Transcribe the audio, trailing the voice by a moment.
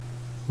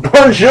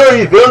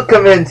Bonjour,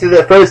 welcome to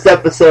the first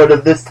episode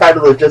of this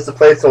title of Just a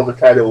Placeholder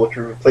title, which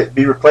will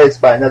be replaced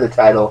by another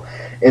title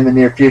in the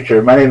near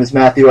future. My name is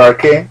Matthew R.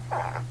 King.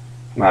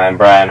 I'm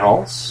Brian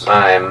Hulse.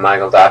 I'm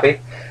Michael Doppy.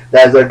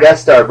 That is our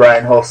guest star,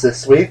 Brian Hulse,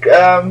 this week. Me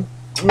and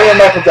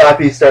Michael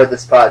Doppy started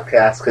this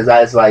podcast because I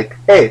was like,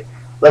 hey,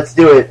 let's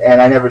do it,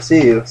 and I never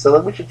see you, so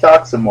we should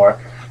talk some more.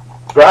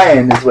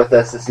 Brian is with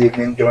us this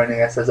evening,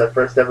 joining us as our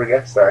first ever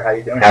guest star. How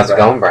you doing? How's it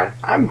going, Brian?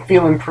 I'm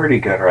feeling pretty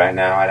good right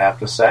now, I'd have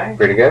to say.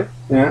 Pretty good?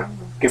 Yeah,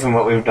 given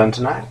what we've done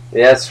tonight.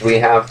 Yes, we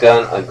have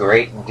done a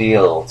great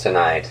deal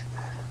tonight.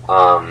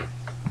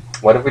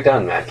 What have we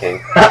done, Matt King?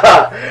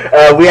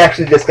 We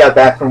actually just got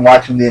back from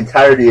watching the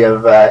entirety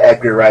of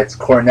Edgar Wright's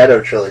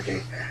Cornetto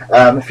trilogy.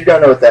 If you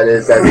don't know what that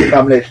is, that's a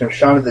combination of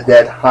Shaun of the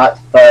Dead, Hot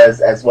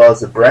Fuzz, as well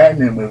as a brand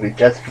new movie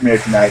just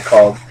premiered tonight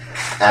called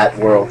At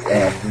World's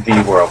End.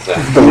 The World's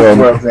End. The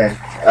World's End.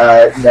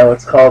 No,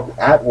 it's called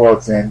At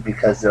World's End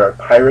because there are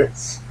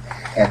pirates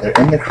and they're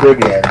in the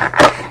Caribbean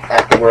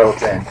at the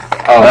World's End.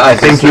 Oh, I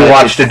think you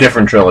watched a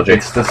different trilogy.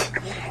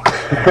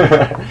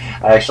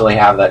 I actually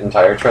have that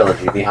entire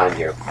trilogy behind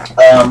you.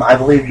 I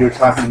believe you're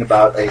talking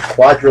about a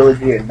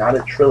quadrilogy and not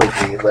a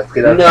trilogy. Let's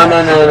get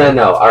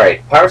No.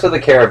 Alright, Pirates of the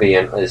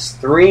Caribbean is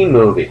 3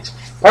 movies.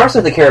 Pirates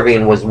of the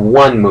Caribbean was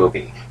 1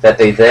 movie that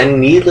they then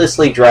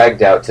needlessly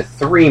dragged out to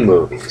 3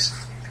 movies,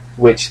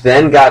 which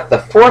then got the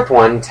 4th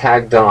one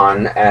tagged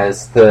on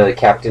as the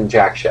Captain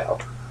Jack Show,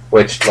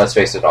 which, let's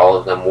face it, all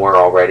of them were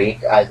already,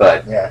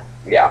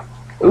 yeah.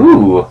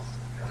 Ooh.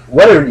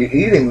 What are you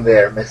eating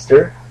there,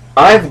 mister?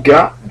 I've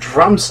got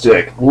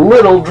drumstick,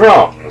 little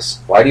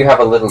drums. Why do you have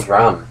a little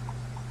drum?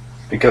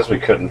 Because we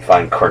couldn't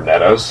find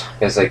cornettos.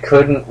 Because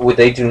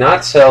they do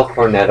not sell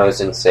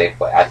cornettos in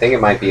Safeway. I think it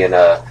might be an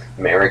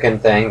American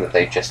thing that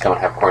they just don't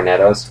have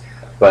cornettos,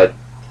 but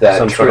that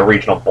some sort of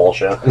regional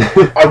bullshit.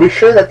 Are we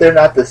sure that they're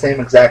not the same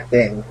exact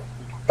thing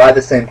by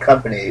the same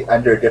company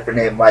under a different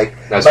name?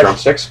 As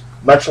drumsticks?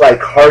 Much like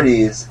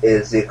Hardee's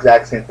is the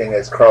exact same thing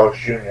as Carl's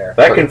Jr.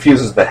 That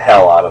confuses the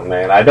hell out of me,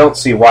 and I don't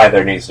see why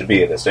there needs to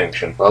be a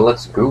distinction. Well,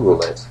 let's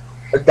Google it.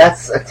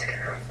 That's a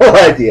terrible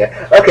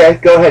idea. Okay,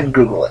 go ahead and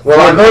Google it.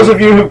 Well, for those of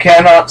you who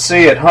cannot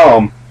see at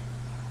home,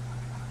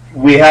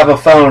 we have a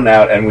phone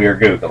out and we are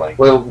Googling.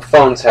 Well,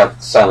 phones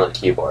have silent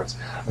keyboards.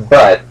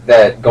 But,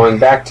 going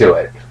back to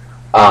it,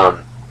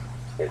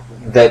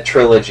 that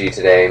trilogy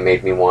today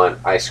made me want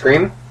ice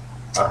cream,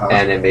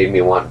 and it made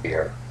me want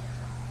beer.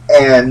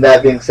 And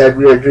that being said,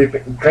 we are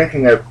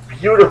drinking a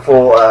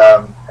beautiful,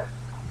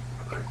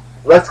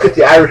 let's get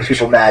the Irish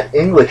people mad,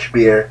 English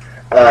beer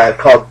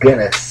called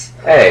Guinness.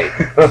 Hey,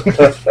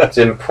 it's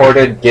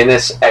imported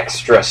Guinness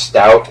Extra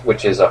Stout,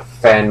 which is a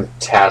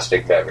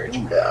fantastic beverage.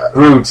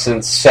 Brewed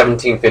since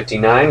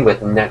 1759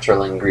 with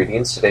natural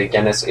ingredients, today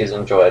Guinness is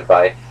enjoyed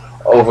by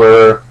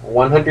over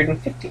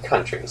 150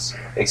 countries.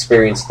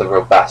 Experience the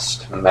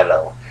robust,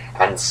 mellow,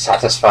 and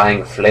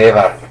satisfying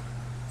flavor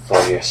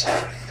for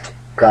yourself.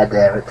 God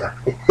damn it.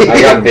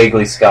 I got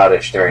vaguely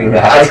Scottish during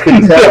that. I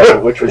could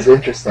tell, which was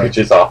interesting. Which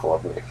is awful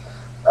of me.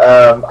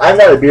 I'm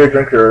not a beer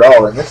drinker at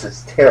all, and this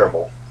is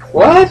terrible.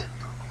 What?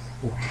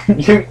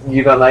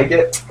 You don't like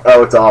it?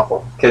 Oh, it's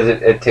awful. Because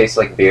it tastes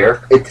like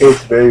beer? It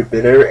tastes very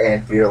bitter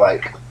and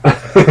beer-like.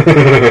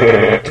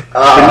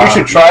 Then you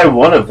should try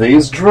one of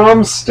these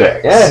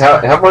drumsticks. Yeah,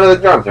 have one of the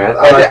drums, man.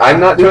 I'm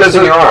not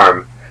twisting your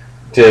arm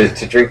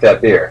to drink that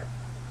beer.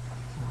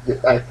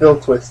 I feel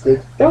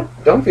twisted.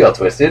 Don't feel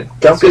twisted.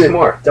 Don't get it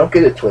more. Don't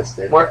get it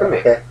twisted. More for me.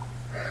 Okay.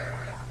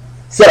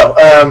 So,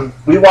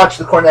 we watched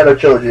the Cornetto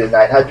trilogy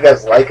tonight. How'd you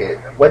guys like it?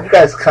 What did you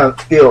guys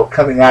feel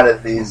coming out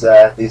of these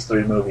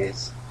 3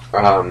 movies?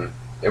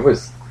 It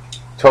was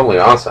totally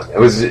awesome. It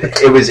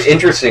was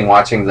interesting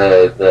watching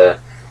the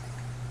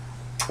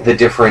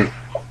different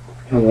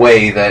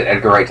way that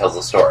Edgar Wright tells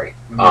the story.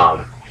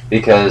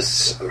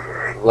 Because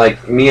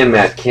like me and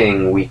Matt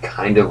King, we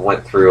kind of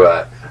went through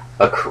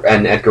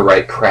an Edgar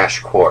Wright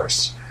crash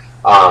course.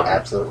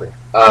 Absolutely.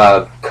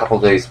 A couple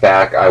days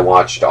back, I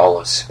watched All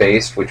of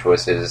Spaced, which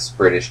was his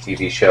British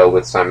TV show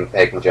with Simon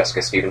Pegg and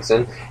Jessica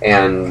Stevenson,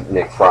 and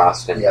Nick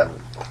Frost, and a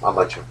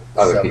bunch of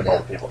other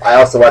people. I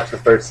also watched the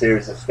first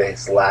series of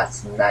Spaced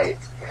last night.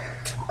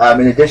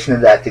 In addition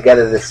to that,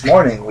 together this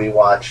morning, we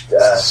watched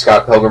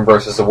Scott Pilgrim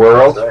vs. the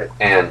World,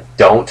 and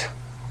Don't,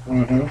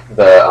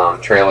 the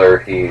trailer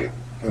he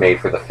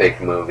made for the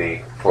fake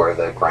movie for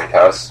the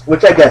Grindhouse,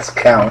 which I guess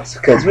counts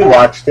because we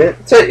watched it.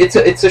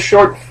 It's a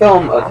short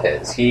film of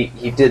his.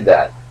 He did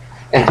that,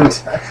 and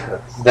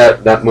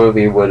that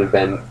movie would have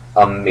been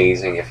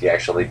amazing if he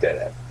actually did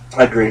it.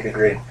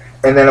 Agreed.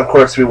 And then of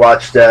course we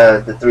watched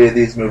the 3 of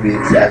these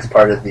movies as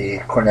part of the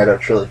Cornetto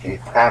trilogy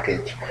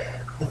package.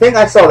 The thing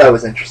I saw that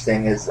was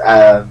interesting is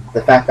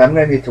the fact that I'm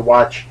going to need to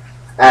watch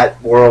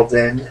At World's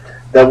End.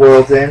 The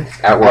World's End?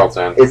 At World's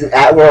End. Is it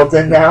At World's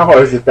End now,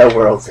 or is it The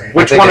World's End?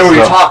 Which one are we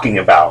talking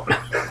about?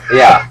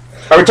 Yeah.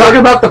 Are we talking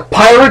about the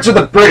pirates or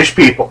the British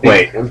people?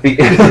 Wait.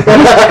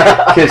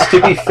 Because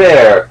to be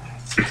fair,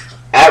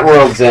 At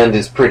World's End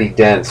is pretty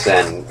dense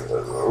and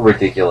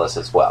ridiculous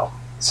as well.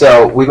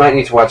 So we might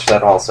need to watch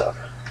that also.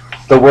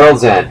 The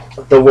World's End.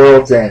 The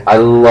World's End. I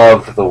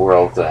love The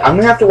World's End. I'm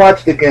gonna have to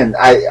watch it again.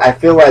 I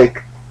feel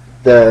like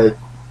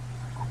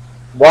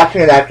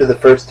watching it after the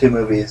first two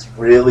movies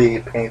really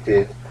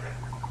painted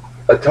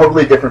a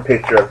totally different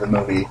picture of the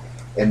movie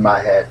in my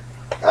head.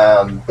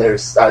 I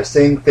was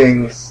seeing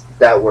things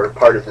that were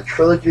part of the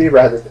trilogy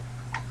rather than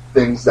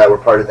things that were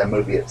part of the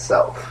movie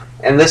itself.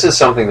 And this is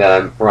something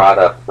that I brought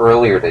up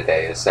earlier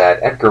today, is that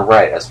Edgar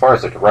Wright, as far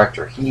as a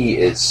director, he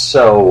is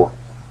so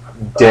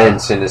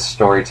dense in his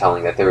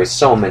storytelling that there is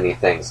so many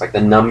things, like the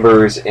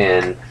numbers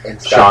in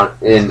Scott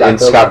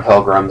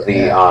Pilgrim,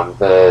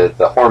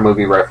 the horror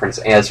movie reference,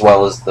 as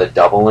well as the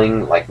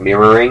doubling, like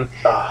mirroring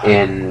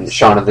in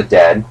Shaun of the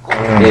Dead,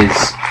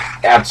 is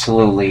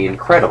absolutely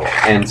incredible.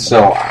 And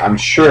so I'm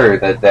sure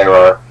that there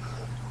are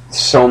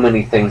so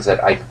many things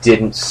that I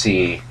didn't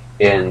see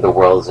in The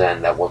World's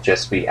End that will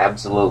just be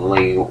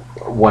absolutely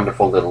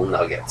wonderful little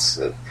nuggets,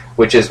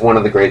 which is one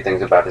of the great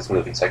things about his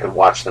movies. I could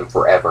watch them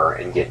forever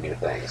and get new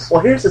things.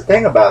 Well, here's the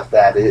thing about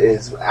that,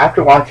 is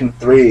after watching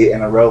 3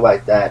 in a row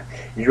like that,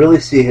 you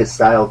really see his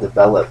style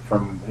develop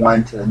from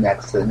one to the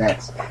next to the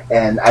next.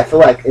 And I feel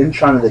like in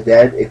Shaun of the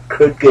Dead, it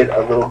could get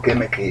a little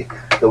gimmicky,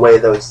 the way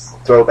those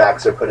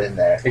throwbacks are put in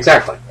there.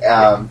 Exactly.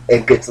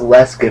 It gets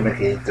less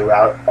gimmicky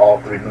throughout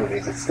all 3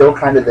 movies. It's still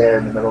kind of there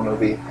in the middle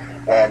movie,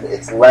 and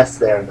it's less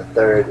there in the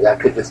third. That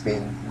could just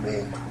mean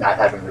not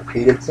having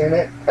repeated in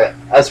it.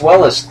 As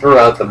well as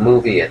throughout the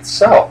movie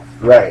itself.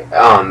 Right.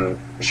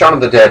 Shaun of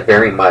the Dead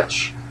very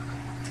much,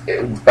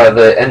 by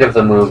the end of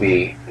the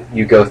movie,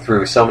 you go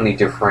through so many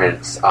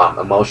different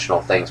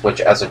emotional things,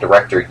 which as a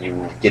director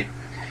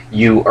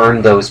you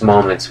earn those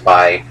moments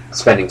by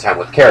spending time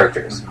with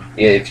characters. Mm-hmm.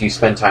 If you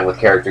spend time with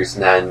characters,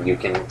 then you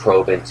can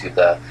probe into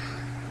the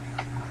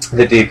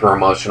deeper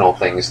emotional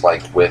things,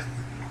 like with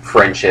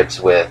friendships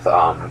with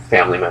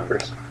family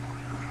members.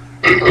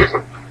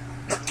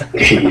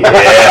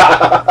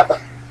 Yeah,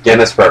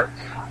 Guinness burp.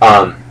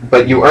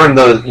 But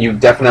you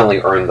definitely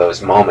earn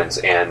those moments,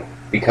 and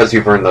because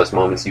you've earned those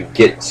moments, you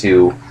get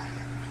to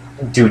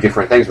do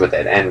different things with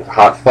it. And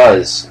Hot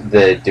Fuzz,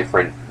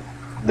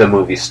 the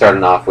movie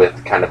started off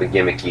with kind of a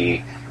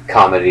gimmicky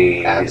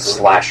comedy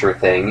slasher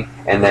thing,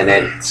 and then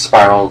it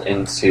spiraled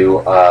into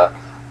a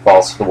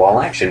balls to the wall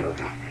action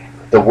movie.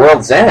 The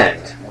World's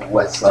End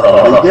was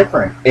really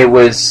different.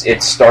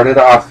 It started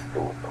off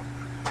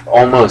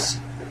almost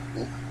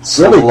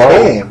really slow.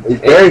 Tame.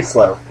 It's very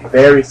slow.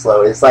 Very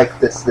slow. It's like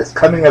this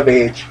coming of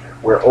age.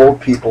 We're old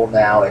people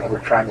now, and we're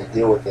trying to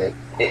deal with it.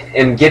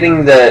 And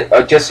getting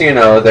just so you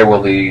know, there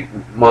will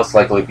most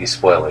likely be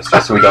spoilers,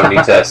 just so we don't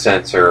need to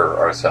censor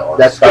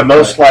ourselves. By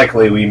most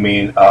likely, we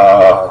mean,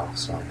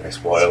 sorry,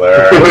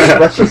 spoiler.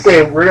 Let's just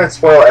say we're going to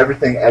spoil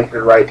everything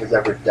Edgar Wright has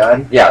ever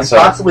done, and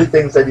possibly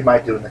things that he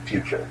might do in the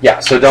future. Yeah,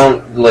 so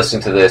don't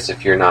listen to this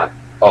if you're not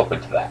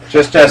open to that.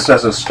 Just as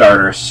a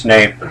starter,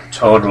 Snape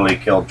totally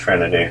killed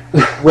Trinity.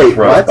 Wait,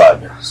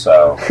 Rosebud.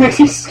 So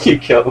he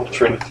killed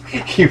Trinity.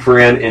 He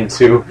ran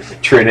into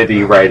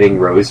Trinity riding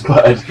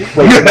Rosebud. Wait,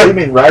 what do you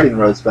mean riding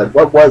Rosebud?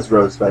 What was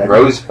Rosebud?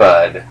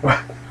 Rosebud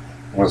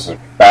was a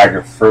bag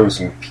of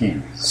frozen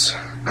peas.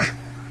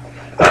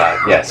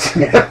 Yes.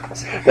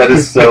 That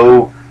is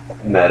so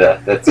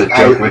meta. That's a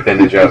joke within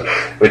a joke.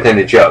 Within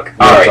a joke.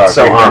 All right,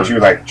 so you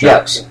like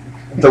jokes?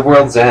 The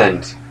World's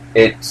End.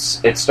 It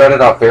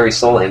started off very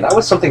slowly, and that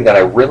was something that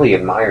I really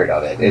admired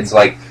of it. It's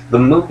like the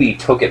movie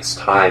took its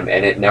time,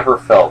 and it never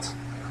felt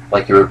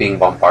like you were being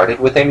bombarded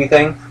with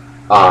anything.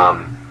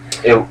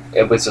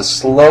 It was a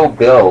slow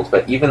build,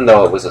 but even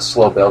though it was a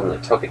slow build and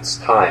it took its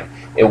time,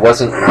 it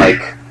wasn't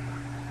like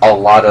a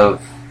lot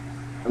of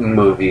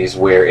movies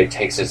where it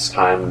takes its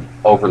time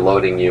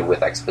overloading you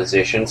with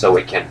exposition so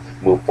it can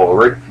move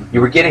forward. You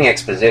were getting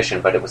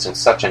exposition, but it was in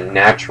such a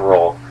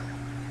natural,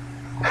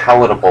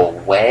 palatable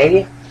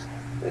way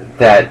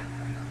that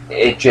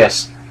it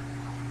just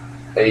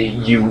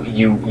you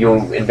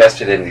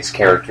invested in these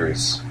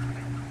characters.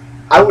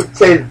 I would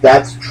say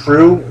that's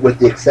true, with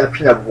the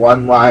exception of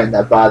one line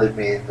that bothered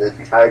me in the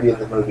entirety of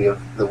the movie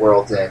of The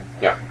World's End.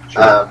 Yeah,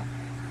 sure.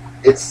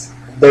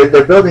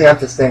 They're building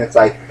up this thing. It's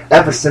like,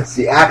 ever since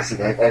the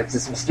accident, and it's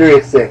this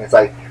mysterious thing. It's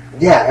like,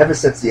 yeah, ever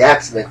since the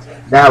accident,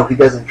 now he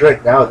doesn't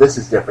drink. Now this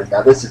is different.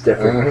 Now this is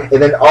different. Mm-hmm.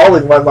 And then all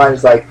in one line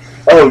is like,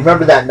 oh,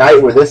 remember that night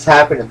where this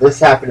happened and this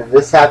happened and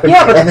this happened,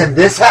 and then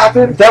this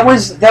happened? That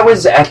was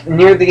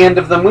near the end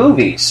of the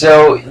movie,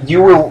 so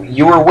you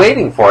were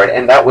waiting for it,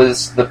 and that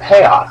was the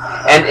payoff.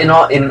 And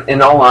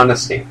in all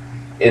honesty,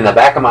 in the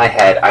back of my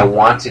head, I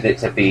wanted it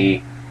to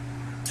be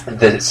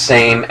the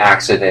same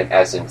accident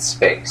as in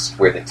Space,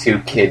 where the two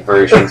kid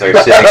versions are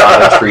sitting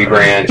on a tree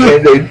branch.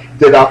 And they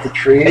did off the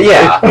tree?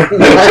 Yeah.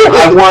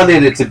 I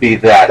wanted it to be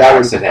that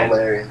accident. That would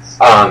be hilarious.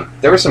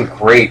 There were some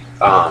great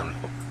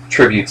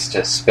tributes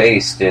to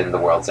Spaced in The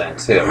World's End,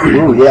 too.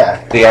 Ooh,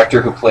 yeah. The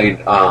actor who played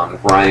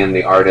Ryan,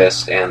 the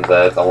artist, and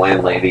the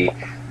landlady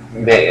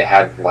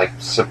had like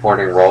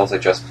supporting roles that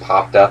just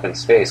popped up in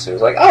Space. It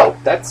was like, oh,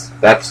 that's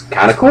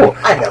kind of cool.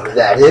 I know who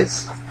that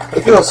is.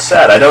 It feels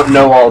sad. I don't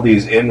know all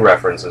these in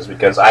references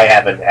because I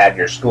haven't had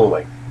your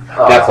schooling.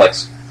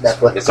 Netflix.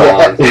 Netflix. It's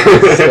all on.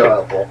 It's so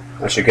helpful.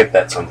 I should get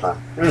that sometime.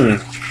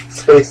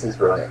 Space is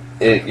brilliant.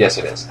 Yes,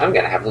 it is. I'm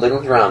gonna have a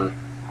little drum.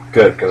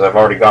 Good, because I've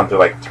already gone through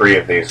like 3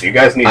 of these. You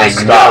guys need to I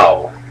stop.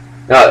 know.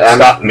 No,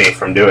 Stop me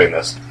from doing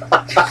this.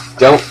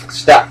 don't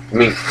stop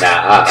me.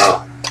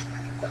 Nah.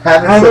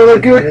 Having a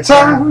good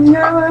time.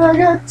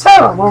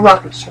 I'm a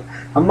rocket ship.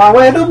 On my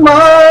way to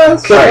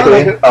Mars.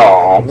 Sorry.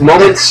 Oh,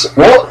 Moments.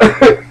 well,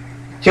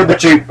 kill the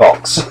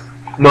jukebox.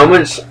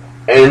 Moments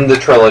in the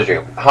trilogy,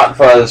 Hot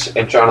Fuzz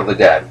and Shaun of the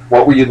Dead.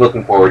 What were you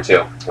looking forward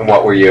to, and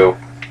what were you?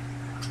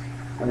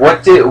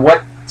 What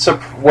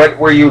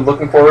were you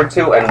looking forward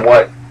to, and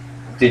what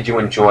did you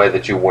enjoy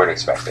that you weren't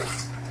expecting?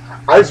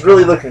 I was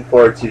really looking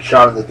forward to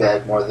Shaun of the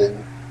Dead more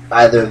than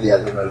either of the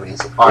other movies.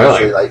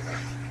 Honestly, Really? like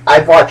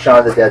I've watched Shaun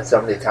of the Dead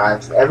so many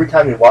times, and every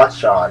time you watch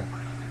Shaun,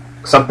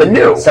 Something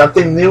new.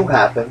 something new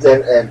happens,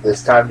 and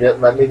this time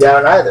didn't let me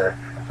down either.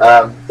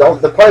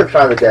 The part of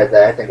Shaun of the Dead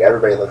that I think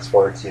everybody looks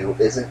forward to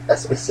isn't a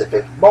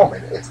specific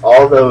moment. It's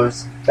all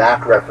those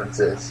back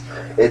references.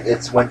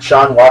 It's when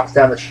Shaun walks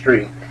down the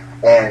street,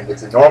 and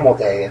it's a normal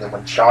day, and then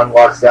when Shaun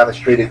walks down the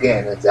street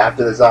again, it's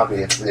after the zombie.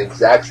 It's the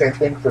exact same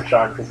thing for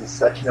Shaun because he's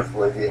such an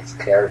oblivious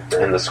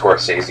character. And the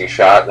Scorsese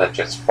shot that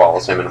just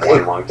follows him in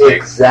one long take.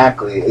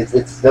 Exactly.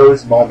 It's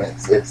those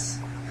moments. It's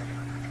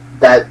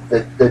that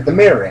the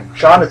mirroring.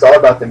 Shaun is all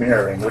about the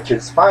mirroring, which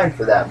is fine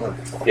for that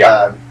movie.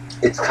 Yeah.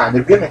 It's kind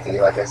of gimmicky,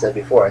 like I said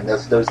before, and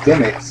those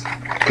gimmicks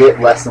get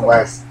less and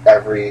less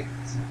every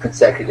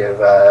consecutive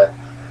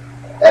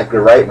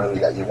Edgar Wright movie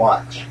that you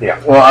watch. Yeah.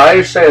 Well,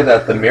 I say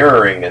that the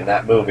mirroring in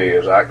that movie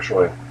is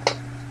actually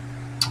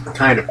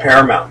kind of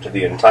paramount to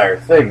the entire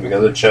thing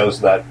because it shows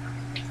that,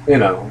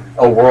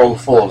 a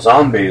world full of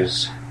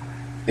zombies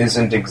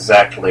isn't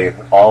exactly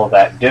all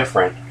that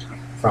different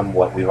from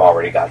what we've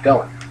already got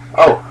going.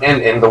 Oh,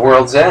 and in The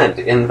World's End,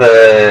 in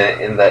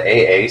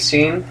the AA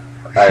scene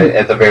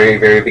at the very,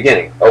 very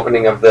beginning,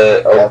 opening of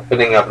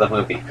the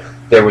movie,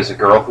 there was a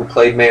girl who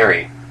played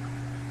Mary.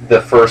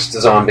 The first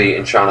zombie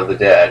in Shaun of the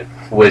Dead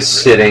was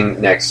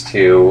sitting next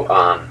to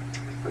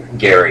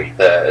Gary,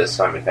 the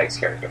Simon Pegg's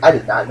character. I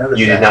did not notice that.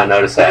 You did not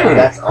notice that.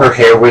 That's Her awesome.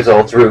 hair was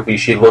all droopy.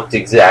 She looked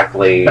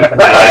exactly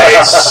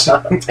nice.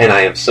 And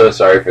I am so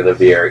sorry for the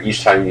beer.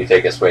 Each time you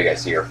take a swig, I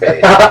see your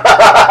face.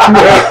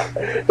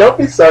 Don't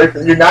be sorry.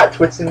 You're not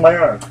twisting my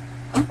arm,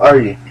 are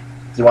you? Do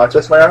you want to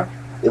twist my arm?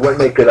 It wouldn't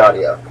make good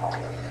audio.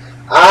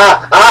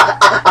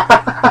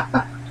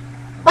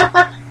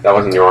 That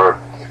wasn't your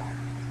arm.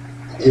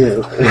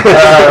 Ew.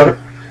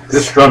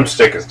 This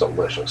drumstick is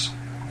delicious.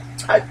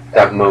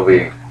 That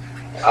movie.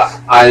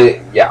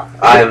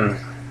 I'm.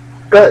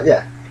 But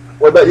yeah.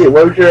 What about you?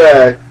 What was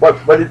your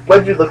what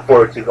did you look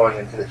forward to going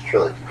into this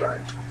trilogy,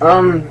 Brian?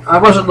 I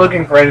wasn't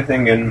looking for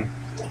anything in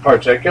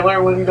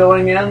particular when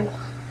going in,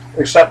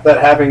 except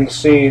that having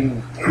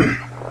seen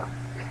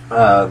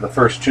the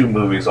first 2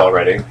 movies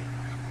already,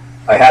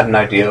 I had an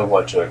idea of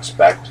what to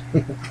expect.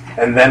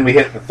 And then we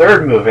hit the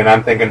 3rd movie, and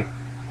I'm thinking,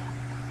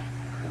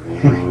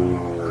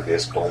 ooh,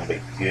 this gonna be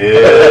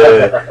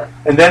good.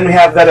 And then we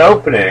have that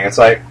opening. It's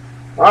like,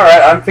 all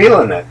right, I'm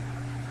feeling it.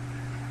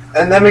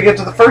 And then we get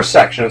to the first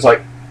section. It's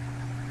like,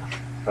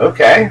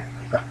 okay,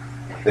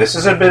 this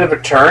is a bit of a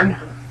turn.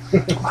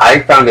 I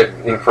found it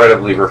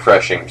incredibly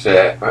refreshing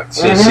to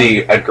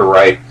see Edgar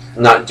Wright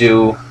not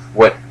do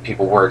what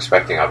people were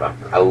expecting of him.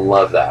 I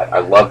love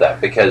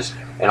that because,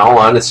 in all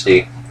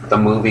honesty, the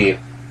movie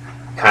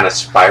kind of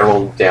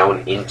spiraled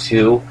down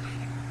into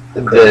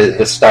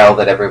the style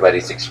that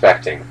everybody's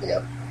expecting.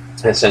 Yep.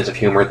 The sense of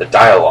humor, the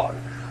dialogue.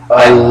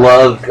 I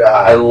love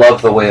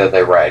the way that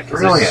they write.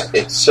 Brilliant.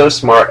 It's so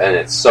smart and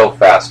it's so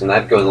fast, and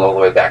that goes all the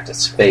way back to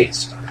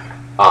Spaced.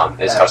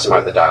 Is how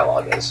smart the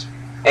dialogue is,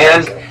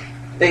 and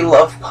they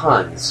love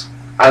puns.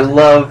 I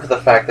love the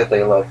fact that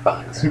they love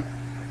puns.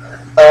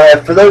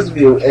 For those of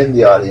you in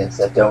the audience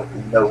that don't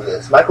know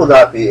this, Michael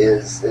Doppy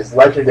is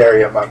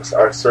legendary amongst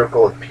our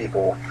circle of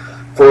people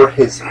for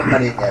his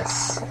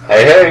punniness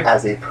Hey.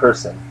 as a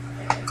person.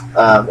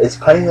 Is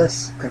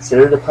punniness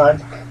considered a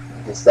pun?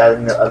 Is that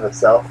in and of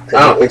itself? I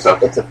don't think so.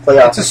 It's a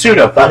playoff. It's a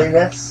pseudo-pun.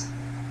 Funniness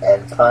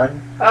and pun.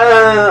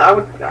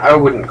 I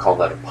wouldn't call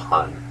that a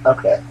pun.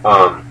 Okay.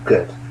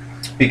 Good.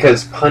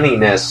 Because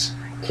punniness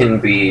can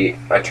be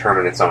a term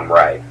in its own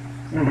right.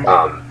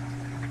 Mhm.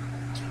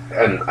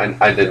 And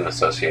I didn't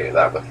associate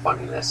that with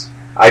funniness.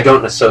 I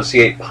don't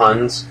associate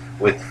puns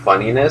with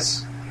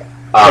funniness.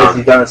 Because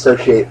you don't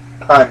associate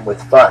pun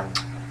with fun.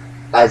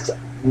 I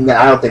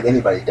don't think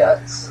anybody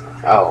does.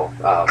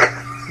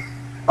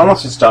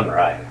 Unless it's done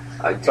right.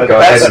 But Go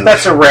ahead and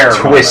that's a rare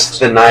twist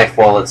the knife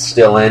while it's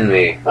still in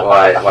me.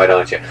 Why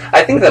don't you?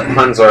 I think that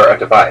puns are a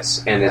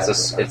device, and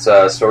it's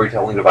a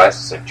storytelling device.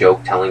 It's a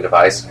joke telling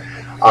device.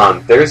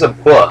 There's a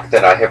book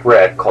that I have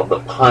read called "The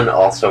Pun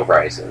Also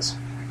Rises."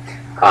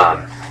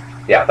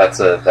 Yeah, that's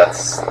a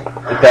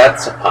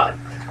pun.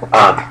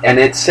 And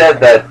it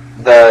said that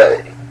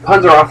the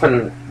puns are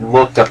often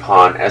looked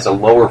upon as a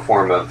lower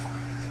form of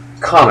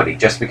comedy,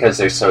 just because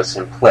they're so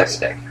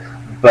simplistic.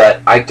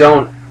 But I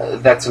don't.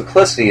 That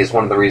simplicity is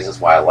one of the reasons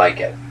why I like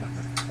it.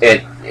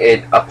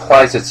 it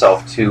applies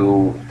itself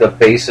to the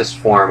basest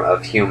form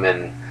of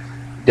human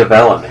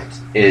development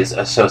is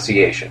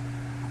association.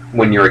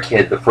 When you're a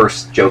kid, the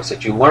first jokes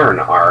that you learn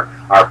are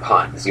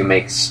puns. You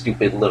make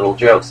stupid little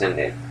jokes, and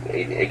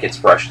it gets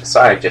brushed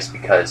aside just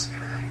because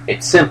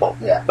it's simple.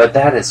 Yeah. But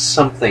that is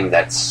something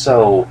that's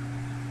so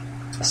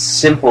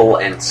simple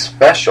and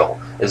special,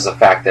 is the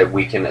fact that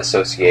we can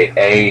associate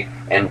A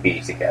and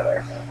B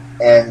together.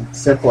 And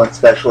simple and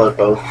special are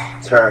both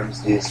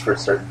terms used for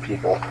certain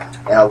people,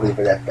 and I'll leave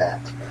it at that.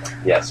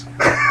 Yes.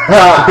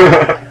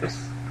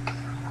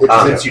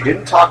 Since you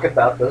didn't talk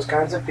about those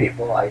kinds of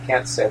people, I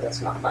can't say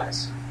that's not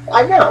nice.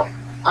 I know.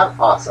 I'm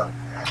awesome.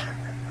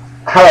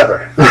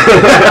 However,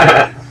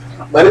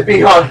 let it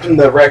be on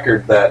the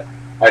record that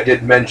I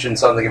did mention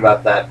something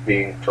about that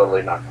being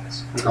totally not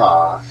nice.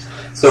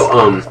 So,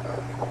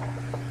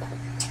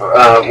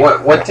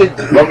 what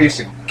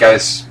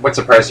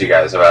surprised you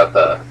guys about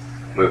the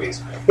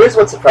movies? Here's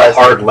what surprised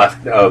me. Hard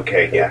left.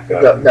 Okay, yeah. Go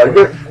ahead.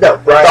 No,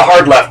 Brian. The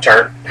hard left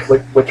turn.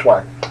 Which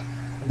one?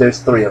 There's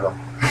 3 of them.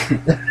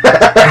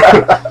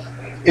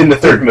 In the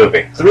third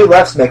movie. 3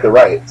 lefts make a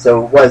right,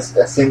 so it was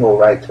a single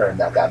right turn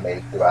that got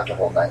made throughout the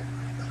whole night.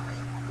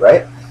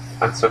 Right?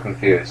 I'm so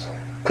confused.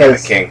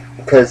 Because King.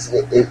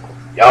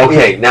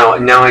 Okay, now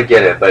I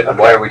get it, but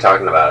why are we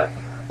talking about it?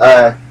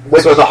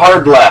 So the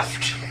hard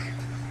left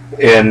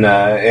in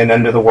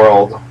End of the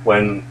World,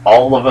 when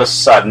all of a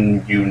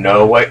sudden you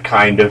know what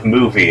kind of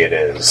movie it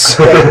is.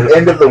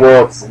 End of the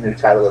World is the new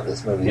title of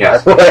this movie.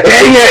 Yeah. By the way.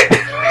 Dang it!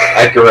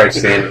 Edgar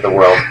Wright's The End of the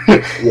World.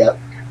 Yep.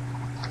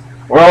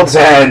 World's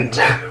End.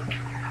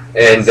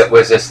 And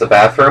was this the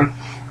bathroom?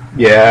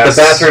 Yes.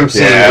 The bathroom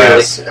scene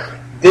really...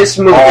 This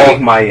movie... All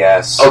of my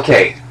yes.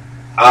 Okay.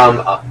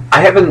 I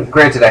haven't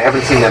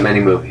seen that many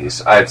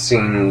movies. I've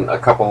seen a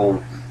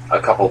couple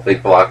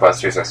big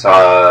blockbusters. I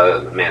saw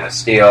Man of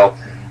Steel.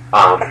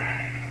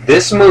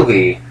 This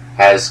movie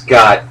has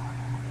got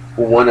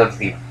one of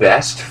the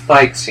best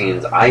fight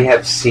scenes I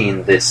have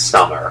seen this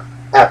summer.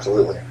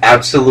 Absolutely.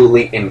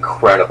 Absolutely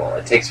incredible.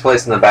 It takes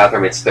place in the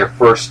bathroom. It's their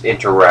first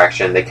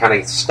interaction. They kind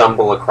of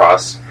stumble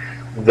across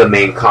the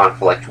main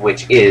conflict,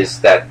 which is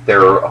that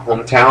their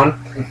hometown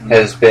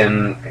has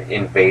been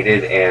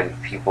invaded, and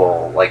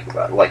people like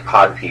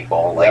pod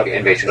people,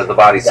 Invasion of the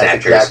Body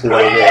Snatchers. That's exactly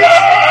what it is.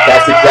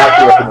 That's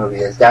exactly what the movie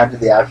is, down to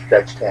the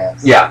outstretched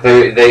hands. Yeah,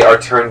 they are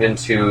turned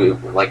into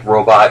like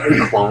robot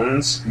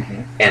clones,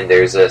 and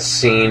there's a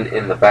scene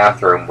in the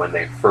bathroom when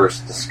they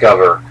first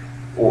discover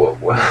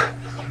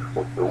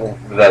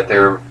that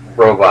they're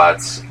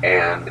robots,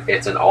 and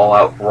it's an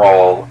all-out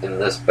brawl in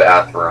this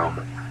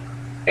bathroom.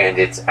 And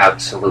it's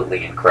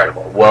absolutely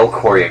incredible. Well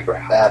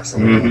choreographed.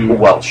 Absolutely.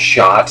 Well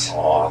shot.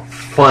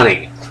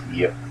 Funny.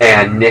 Yep.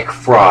 And Nick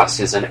Frost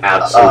is an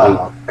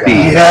absolute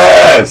beast.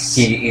 Yes!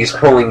 He's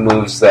pulling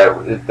moves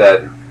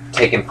that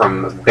taken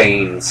from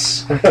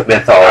Bane's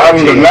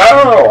mythology.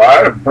 No,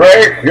 I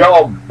break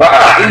your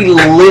back. He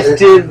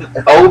lifted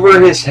over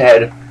his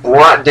head,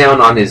 brought down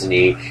on his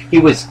knee. He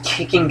was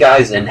kicking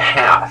guys in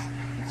half.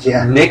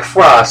 Yeah. Nick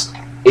Frost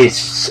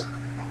is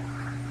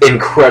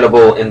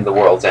incredible in The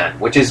World's End,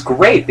 which is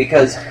great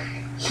because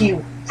he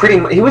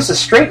was a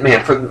straight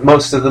man for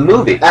most of the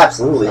movie.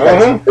 Absolutely.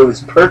 It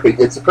was perfect.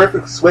 It's a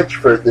perfect switch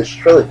for this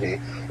trilogy.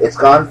 It's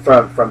gone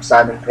from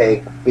Simon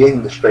Pegg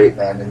being the straight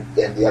man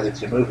in the other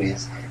 2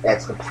 movies, and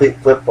it's complete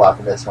flip-flop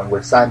in this one,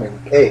 where Simon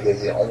Pegg is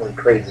the only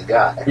crazy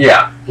guy.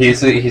 Yeah, he's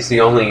the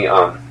only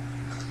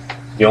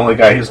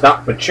guy who's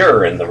not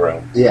mature in the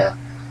room. Yeah.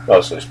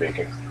 Mostly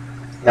speaking.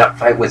 That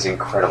fight was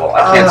incredible.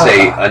 I can't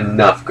say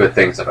enough good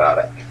things about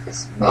it.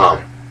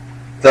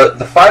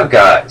 The 5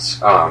 guys,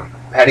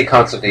 Paddy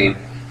Considine,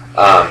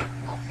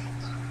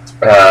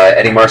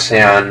 Eddie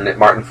Marsan,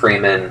 Martin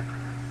Freeman,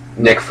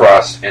 Nick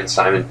Frost, and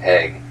Simon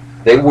Pegg,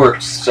 they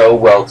worked so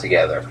well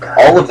together.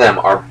 All of them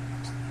are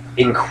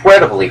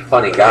incredibly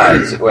funny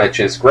guys,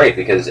 which is great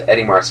because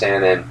Eddie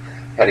Marsan and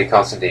Paddy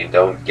Considine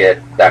don't get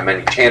that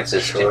many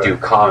chances to do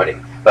comedy.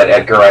 But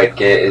Edgar Wright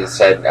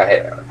said,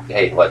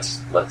 hey, let's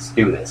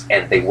do this.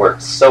 And they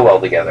worked so well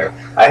together.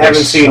 I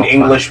haven't seen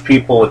English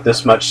people with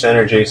this much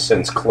synergy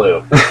since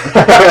Clue.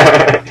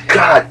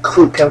 God,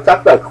 Clue. Can we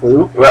talk about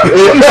Clue? Well,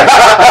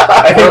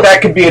 I think that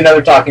could be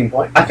another talking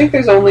point. I think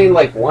there's only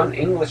like 1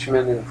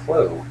 Englishman in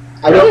Clue.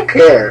 I don't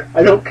care.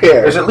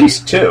 There's at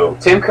least 2.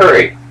 Tim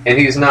Curry, and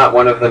he's not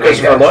one of the main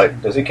Christopher guys.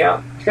 Lloyd, does he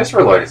count?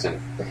 Christopher Lloyd is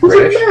in He's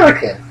British.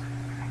 American.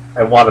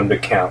 I want him to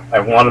count.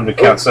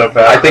 So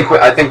bad.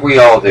 I think we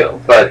all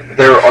do, but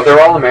they're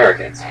all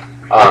Americans.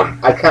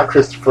 I count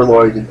Christopher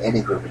Lloyd in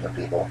any grouping of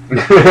people.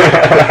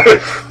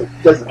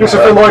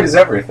 Christopher Lloyd is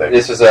everything.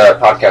 This is a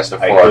podcast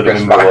of 4.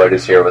 Christopher Lloyd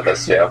is here with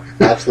us too.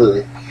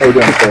 Absolutely. How you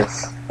doing,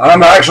 Chris?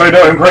 I'm actually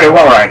doing pretty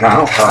well right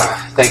now.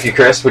 Thank you,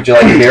 Chris. Would you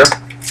like a beer?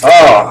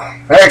 Oh,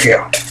 thank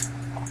you.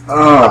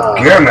 Oh,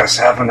 goodness,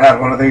 haven't had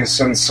one of these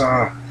since,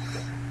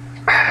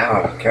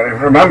 can't even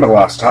remember the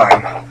last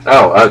time.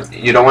 Oh,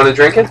 you don't want to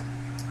drink it?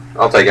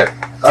 I'll take it.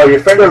 Oh, your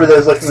friend over there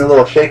is looking a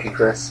little shaky,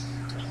 Chris.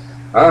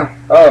 Huh?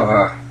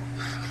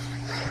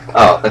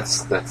 Oh,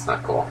 that's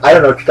not cool. I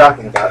don't know what you're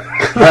talking about.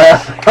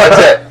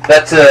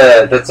 That's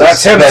a him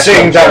special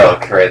seeing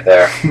joke right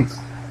there.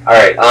 All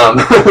right. I'm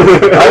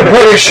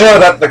pretty sure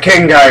that the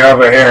king guy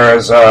over here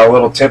is a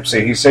little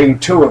tipsy. He's seen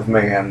two of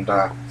me, and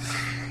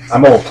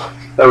I'm old.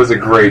 That was a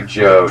great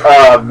joke.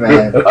 Oh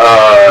man.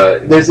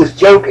 There's this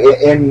joke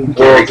in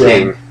Gary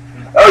King.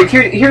 Oh,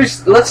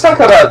 let's talk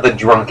about the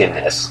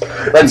drunkenness.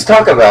 Let's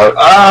talk about.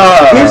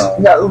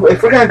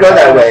 If we're gonna go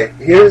that way,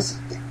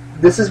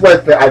 this is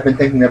what I've been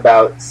thinking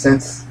about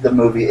since the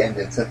movie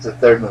ended, since the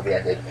third movie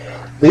ended.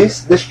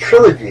 This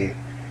trilogy,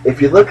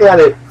 if you look at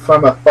it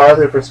from a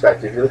farther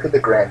perspective, you look at the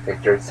grand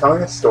picture, it's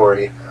telling a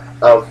story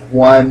of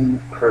one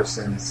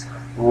person's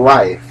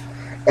life.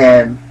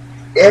 And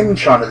in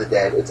Shaun of the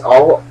Dead, it's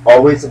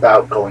always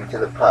about going to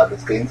the pub.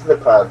 It's getting to the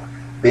pub,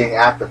 being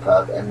at the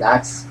pub, and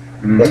that's...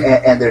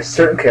 Mm-hmm. And there's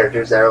certain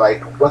characters that are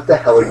like, what the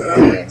hell are you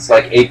doing? It's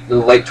like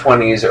late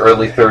 20s,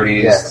 early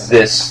 30s,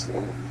 yes.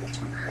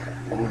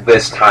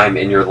 This time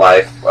in your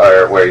life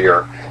where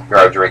you're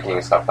out drinking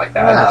and stuff like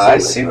that. Yeah, I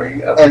see where you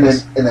go. And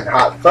then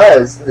Hot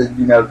Fuzz,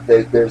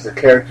 there's a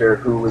character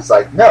who was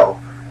like, no,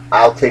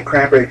 I'll take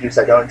cranberry juice,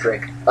 I don't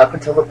drink, up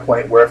until the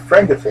point where a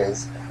friend of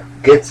his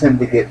gets him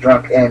to get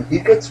drunk, and he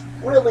gets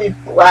really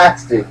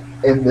blasted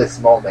in this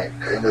moment,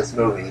 in this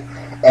movie.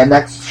 And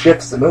that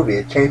shifts the movie.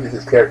 It changes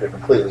his character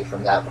completely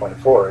from that point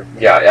forward.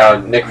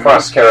 Yeah, Nick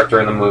Frost's character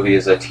in the movie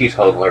is a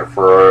teetotaler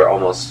for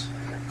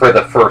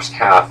the first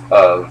half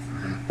of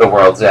The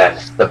World's End.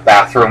 The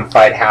bathroom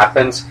fight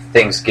happens,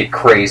 things get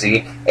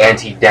crazy, and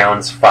he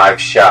downs 5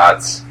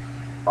 shots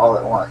all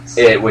at once,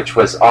 which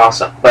was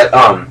awesome. But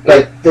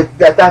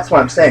that's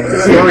what I'm saying.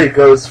 The story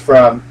goes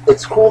from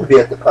it's cool to be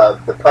at the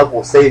pub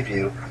will save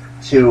you,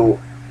 to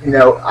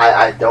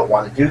I don't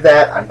want to do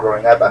that. I'm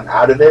growing up. I'm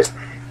out of it.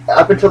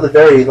 Up until the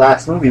very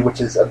last movie, which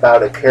is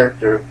about a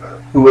character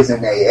who was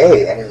in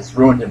AA and has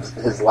ruined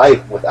his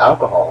life with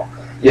alcohol.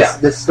 Yeah.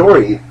 This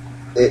story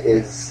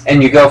is...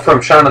 And you go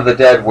from Shaun of the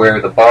Dead,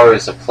 where the bar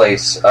is a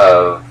place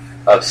of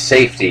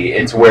safety.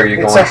 It's where you're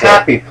going to... It's a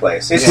happy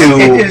place. It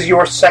is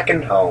your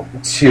second home.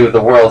 To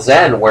The World's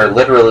End, where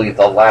literally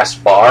the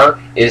last bar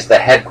is the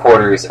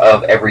headquarters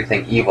of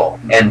everything evil.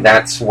 Mm-hmm. And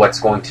that's what's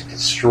going to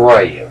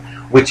destroy you.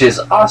 Which is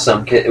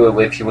awesome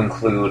if you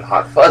include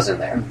Hot Fuzz in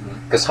there. Mm-hmm.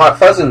 Because Hot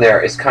Fuzz in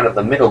there is kind of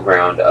the middle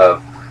ground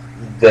of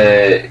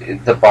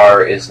the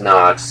bar is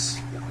not...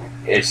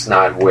 It's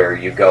not where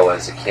you go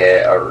as a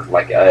kid or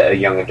like a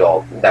young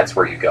adult. That's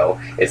where you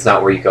go. It's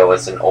not where you go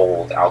as an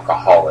old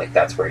alcoholic.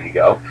 That's where you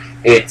go.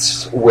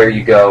 It's where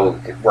you go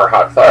where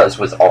Hot Fuzz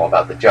was all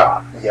about the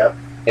job. Yep.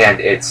 And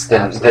it's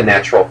the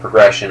natural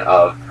progression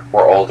of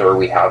we're older,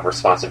 we have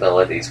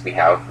responsibilities, we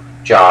have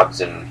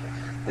jobs, and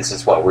this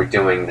is what we're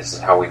doing, this is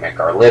how we make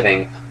our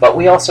living. But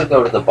we also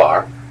go to the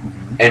bar,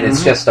 and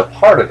it's just a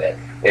part of it.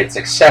 It's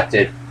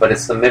accepted, but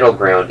it's the middle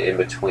ground in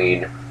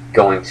between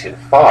going too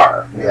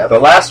far. Yep. The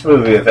last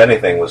movie, if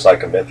anything, was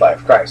like a midlife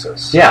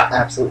crisis. Yeah,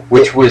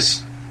 absolutely.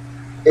 Is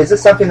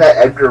this something that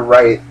Edgar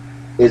Wright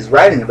is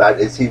writing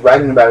about? Is he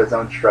writing about his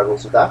own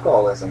struggles with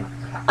alcoholism?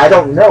 I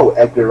don't know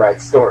Edgar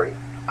Wright's story.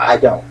 I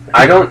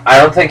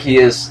don't think he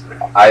is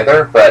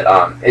either, but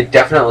it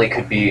definitely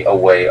could be a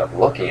way of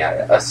looking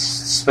at it,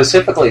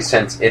 specifically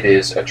since it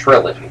is a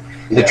trilogy.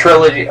 The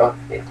trilogy,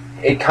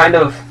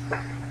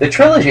 the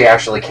trilogy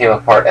actually came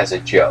apart as a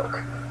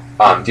joke.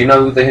 Do you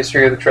know the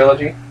history of the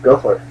trilogy? Go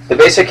for it. The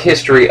basic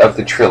history of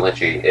the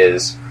trilogy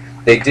is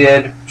they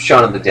did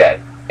Shaun of the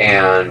Dead,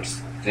 and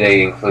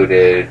they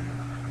included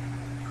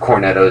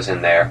cornettos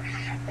in there,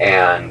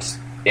 and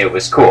it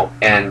was cool.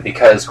 And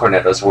because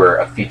cornettos were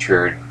a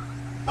featured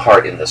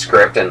part in the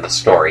script and the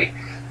story,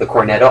 the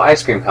Cornetto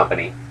Ice Cream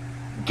Company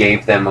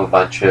gave them a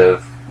bunch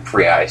of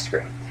free ice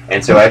cream.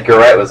 And so Edgar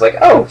Wright was like,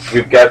 oh,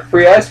 we've got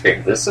free ice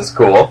cream. This is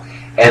cool.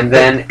 And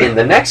then in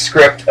the next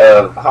script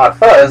of Hot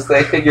Fuzz,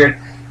 they figured,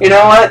 you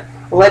know what?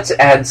 Let's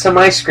add some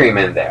ice cream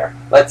in there.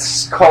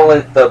 Let's call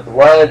it the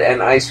Blood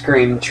and Ice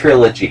Cream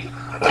Trilogy,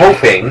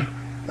 hoping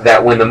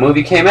that when the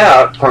movie came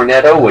out,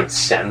 Cornetto would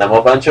send them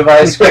a bunch of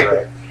ice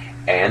cream.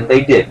 And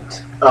they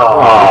didn't.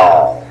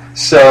 Oh.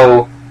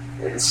 So,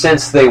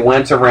 since they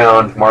went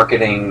around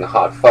marketing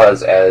Hot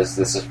Fuzz as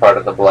this is part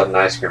of the Blood and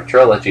Ice Cream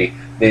Trilogy,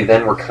 they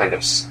then were kind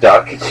of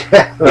stuck in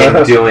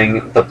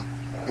doing the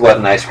Blood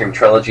and Ice Cream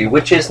Trilogy,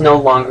 which is no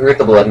longer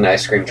the Blood and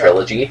Ice Cream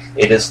Trilogy.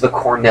 It is the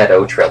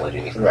Cornetto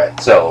Trilogy. Right.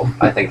 So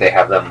I think they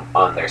have them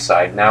on their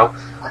side now.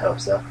 I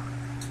hope so.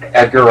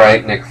 Edgar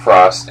Wright, Nick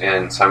Frost,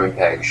 and Simon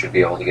Pegg should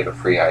be able to get a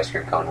free ice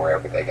cream cone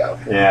wherever they go.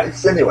 Yeah.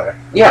 It's anywhere.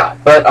 Yeah,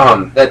 but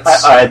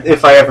that's...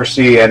 if I ever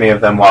see any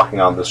of them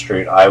walking on the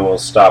street, I will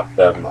stop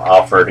them,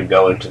 offer to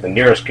go into the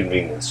nearest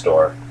convenience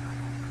store,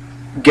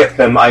 get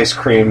them ice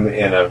cream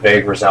in a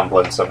vague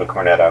resemblance of a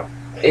Cornetto.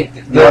 You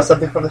want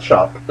something from the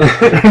shop?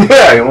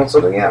 Yeah, you want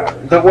something, yeah.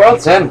 The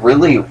World's End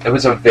it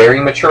was a very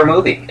mature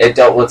movie. It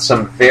dealt with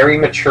some very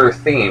mature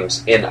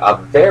themes in a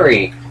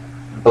very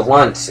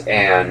blunt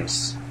and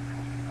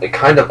a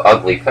kind of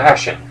ugly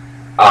fashion.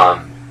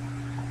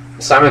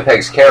 Simon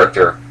Pegg's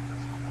character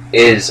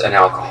is an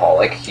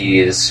alcoholic. He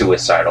is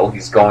suicidal.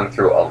 He's going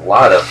through a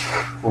lot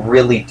of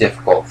really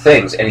difficult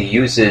things, and he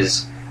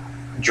uses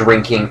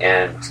drinking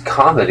and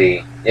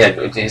comedy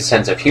and his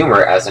sense of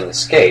humor as an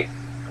escape.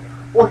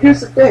 Well,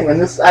 here's the thing,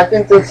 and I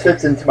think this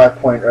fits into my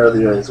point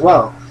earlier as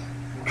well.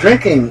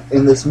 Drinking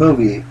in this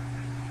movie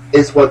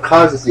is what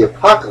causes the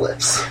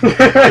apocalypse. It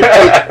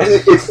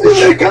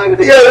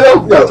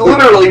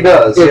literally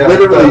does. It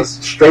literally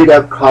straight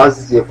up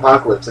causes the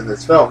apocalypse in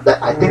this film.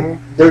 I think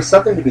there's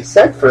something to be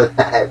said for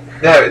that.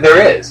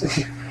 There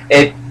is.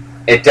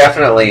 It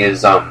definitely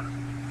is.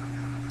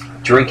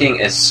 Drinking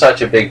is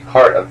such a big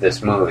part of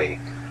this movie.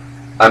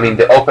 I mean,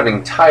 the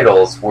opening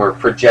titles were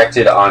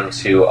projected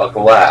onto a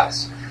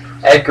glass.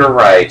 Edgar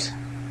Wright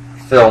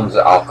filmed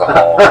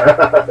alcohol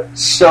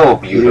so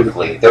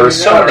beautifully. There were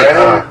so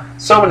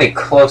many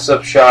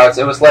close-up shots.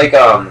 It was like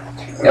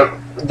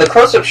the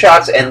close-up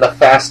shots and the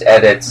fast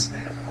edits.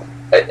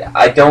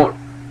 I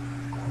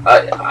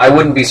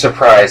wouldn't be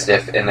surprised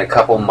if in a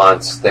couple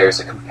months there's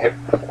a burp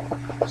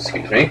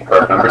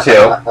number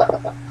 2.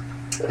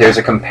 There's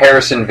a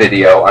comparison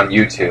video on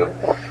YouTube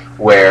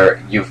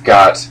where you've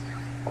got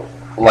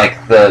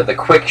like the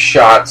quick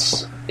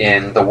shots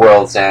in The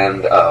World's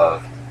End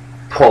of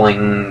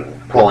pulling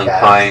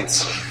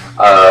pints,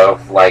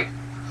 of like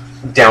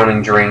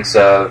downing drinks,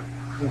 of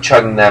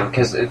chugging them,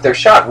 because they're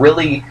shot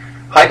really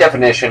high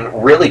definition,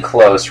 really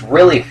close,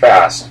 really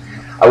fast.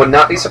 I would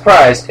not be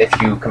surprised if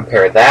you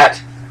compare that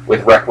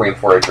with Requiem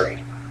for a Dream.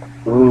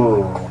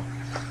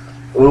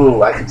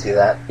 Ooh, I can see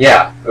that.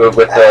 Yeah,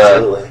 with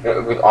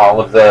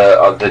all of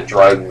the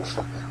drugs,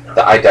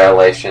 the eye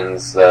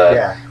dilations,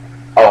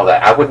 all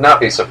that. I would not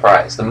be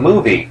surprised. The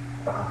movie,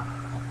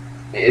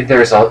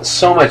 there's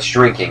so much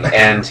drinking,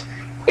 and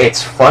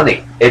it's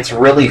funny. It's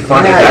really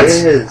funny. Yeah, it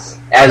is.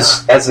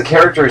 As the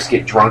characters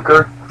get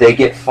drunker, they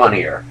get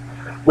funnier,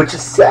 which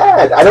is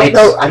sad. I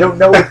don't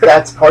know if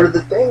that's part of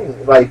the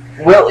thing. Like,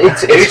 well,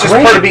 it's just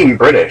part of being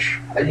British.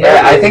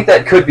 Yeah, I think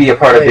that could be a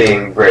part of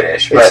being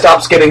British. But it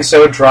stops getting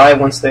so dry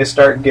once they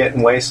start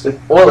getting wasted.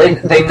 Well,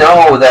 they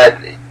know that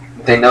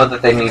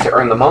they need to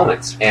earn the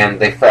moments, and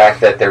the fact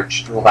that they're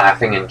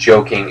laughing and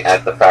joking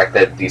at the fact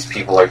that these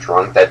people are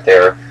drunk, that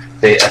they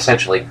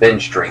essentially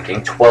binge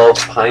drinking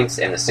 12 pints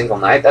in a single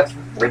night. That's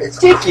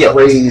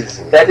ridiculous.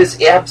 Crazy. That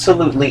is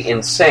absolutely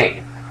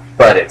insane.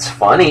 But it's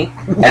funny,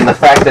 and the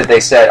fact that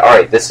they said, "All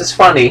right, this is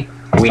funny.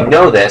 We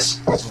know this,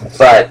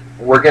 but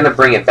we're going to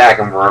bring it back,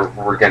 and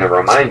we're going to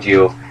remind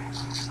you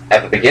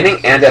at the beginning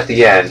and at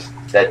the end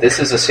that this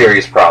is a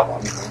serious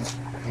problem.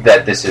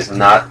 That this is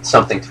not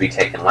something to be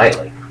taken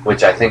lightly."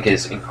 Which I think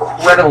is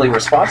incredibly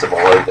responsible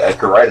of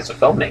Edgar Wright as a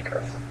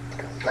filmmaker.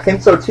 I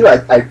think so too.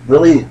 I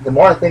really, the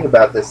more I think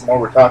about this, the more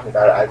we're talking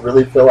about it, I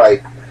really feel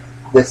like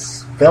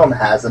this film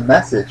has a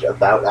message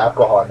about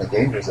alcohol and the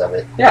dangers of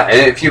it. Yeah,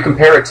 and if you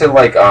compare it to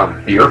like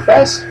Beer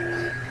Fest,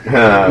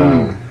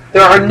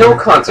 there are no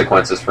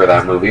consequences for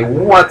that movie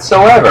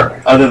whatsoever,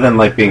 other than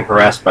like being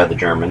harassed by the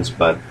Germans.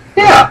 But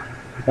yeah,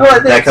 well,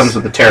 that comes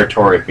with the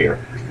territory of beer.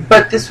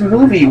 But this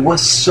movie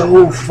was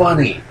so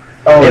funny.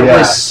 It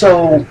was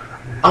so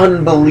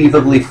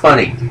unbelievably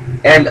funny.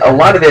 And a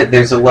lot of it,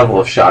 there's a level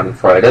of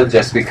schadenfreude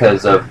just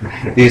because of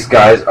these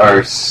guys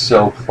are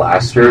so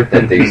plastered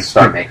that they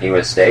start making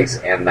mistakes,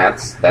 and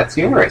that's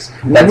humorous.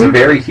 That's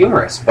very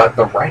humorous, but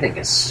the writing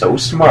is so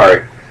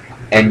smart,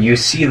 and you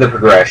see the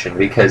progression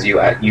because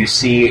you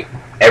see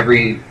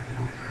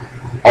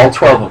all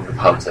 12 of the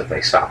pubs that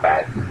they stop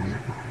at.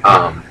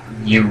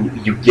 You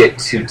get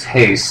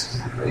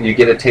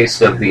a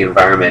taste of the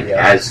environment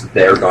as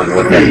they're going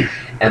with it.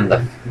 And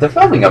the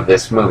filming of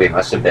this movie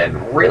must have been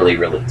really,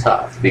 really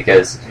tough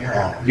because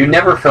you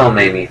never film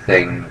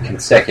anything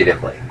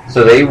consecutively.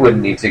 So they would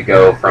need to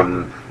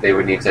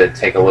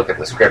take a look at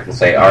the script and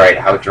say, all right,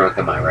 how drunk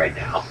am I right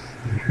now?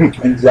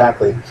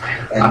 Exactly.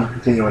 And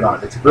continuing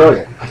on. It's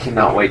brilliant. I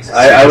cannot wait to see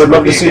I would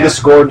love to again. see the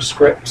scored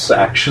scripts,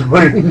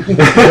 actually. That'd be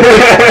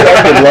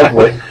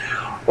lovely.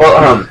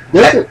 Well,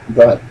 go ahead.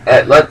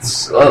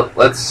 let's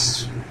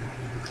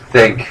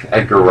thank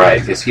Edgar Wright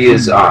because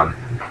he's a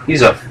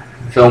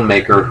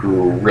filmmaker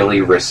who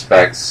really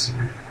respects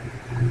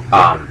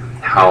how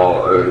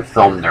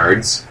film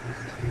nerds.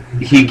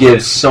 He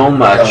gives so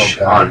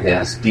much on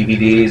his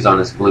DVDs, on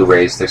his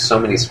Blu-rays. There's so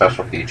many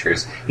special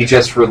features. He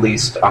just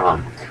released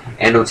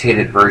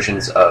annotated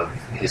versions of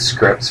his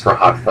scripts for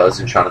Hot Fuzz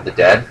and Shaun of the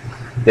Dead.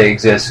 They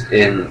exist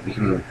you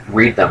can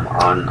read them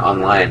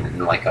online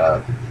in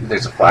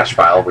there's a flash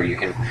file where you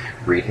can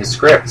read his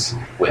scripts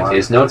with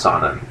his notes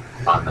on them.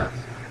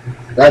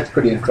 That's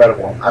pretty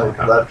incredible. I would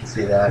love to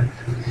see that.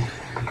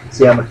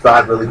 See how much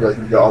thought really goes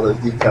into all those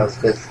details,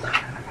 because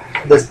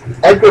this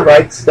Edgar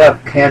Wright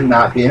stuff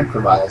cannot be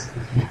improvised.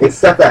 It's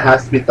stuff that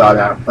has to be thought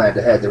out and planned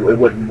ahead. It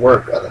wouldn't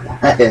work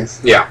otherwise.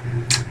 Yeah.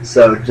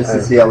 So just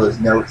to see all those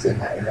notes and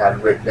have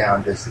them written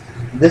down, just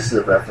this is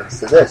a reference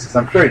to this. Because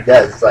I'm sure he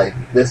does. It's like,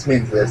 this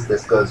means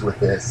this goes with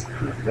this.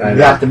 You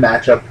have to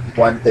match up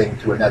one thing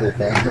to another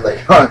thing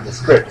later on in the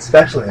script,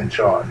 especially in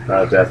Sean.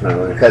 Oh,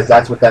 definitely. Because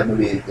that's what that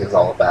movie is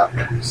all about.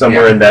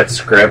 Somewhere in that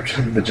script,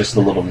 just a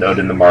little note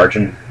in the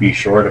margin, be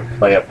sure to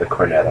play up the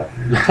cornetto.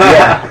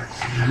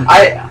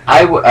 Yeah.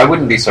 I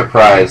wouldn't be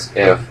surprised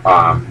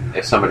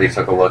if somebody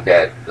took a look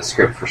at the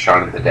script for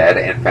Shaun of the Dead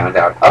and found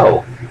out,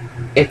 oh,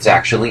 it's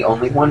actually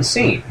only one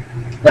scene.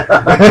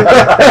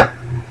 That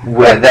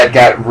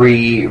got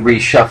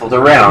reshuffled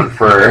around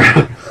for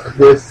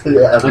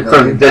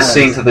from this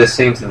scene to this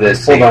scene to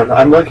this scene. Hold on,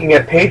 I'm looking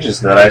at pages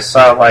that I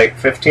saw like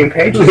 15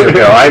 pages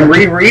ago. I'm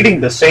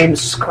rereading the same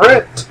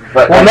script.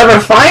 But we'll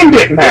never find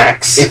it,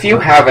 Max. If you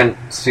haven't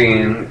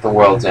seen The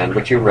World's End,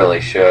 which you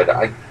really should,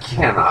 I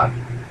cannot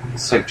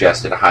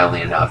suggest it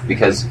highly enough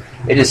because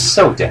it is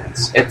so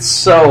dense. It's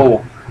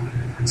so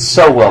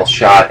well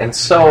shot and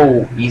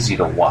so easy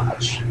to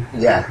watch.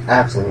 Yeah,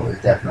 absolutely,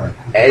 definitely.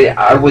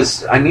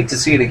 I need to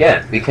see it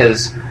again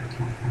because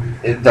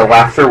the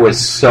laughter was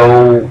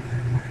so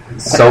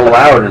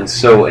loud and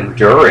so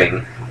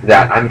enduring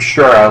that I'm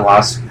sure I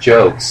lost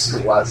jokes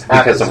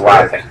because of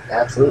laughing.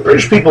 Absolutely.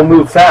 British people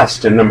move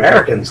fast and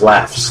Americans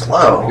laugh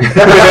slow.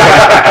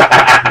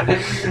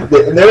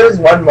 There is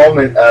one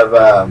moment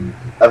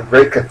of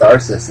great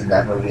catharsis in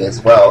that movie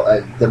as well.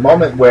 The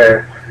moment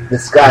where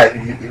this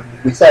guy,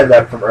 we set it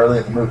up from early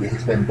in the movie,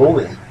 he's been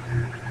bullied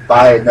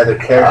by another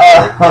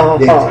character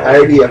the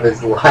entirety of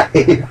his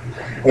life.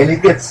 And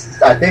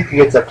I think he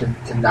gets up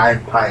to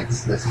 9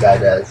 pints, this guy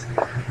does.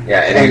 Yeah,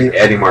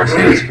 Eddie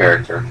Marciano's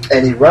character.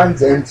 And he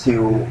runs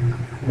into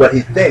what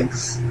he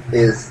thinks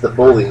is the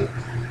bully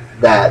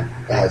that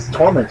has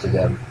tormented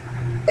him.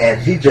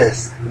 And he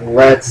just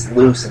lets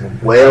loose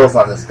and wails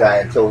on this guy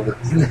until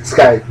this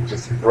guy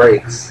just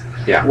breaks.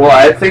 Yeah. Well,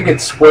 I think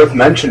it's worth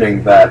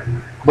mentioning that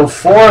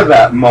before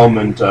that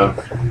moment of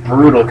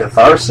brutal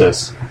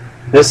catharsis,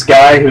 this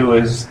guy who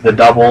is the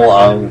double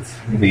of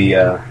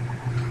the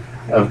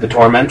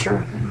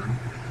tormentor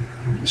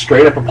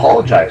straight up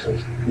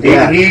apologizes.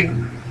 Yeah.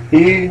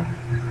 He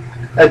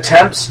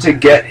attempts to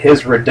get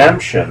his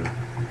redemption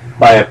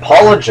by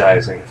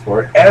apologizing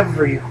for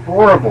every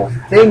horrible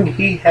thing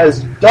he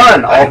has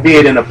done,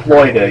 albeit in a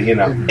ploy to,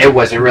 It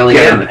wasn't really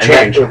him.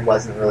 It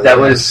wasn't really That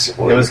him. was... It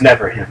was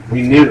never him.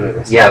 We knew it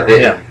was Yeah,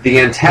 him. the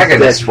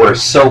antagonists were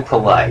so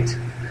polite.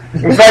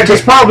 In fact,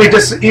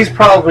 he's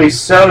probably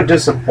so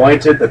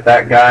disappointed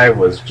that guy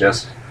was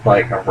just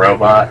like a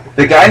robot.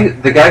 The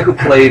guy who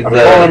played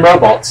calling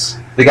robots.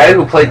 The guy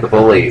who played the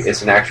bully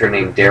is an actor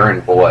named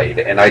Darren Boyd,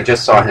 and I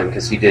just saw him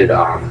because he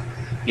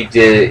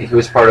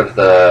was part of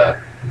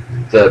the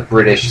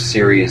British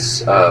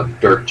series of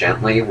Dirk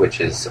Gently,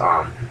 which is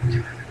a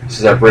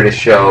British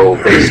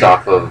show based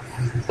off of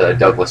the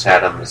Douglas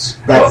Adams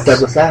books. That's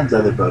Douglas Adams'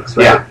 other books,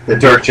 right? Yeah, the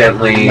Dirk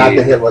Gently, not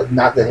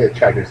the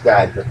Hitchhiker's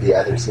Guide, but the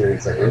other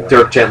series.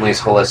 Dirk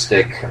Gently's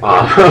holistic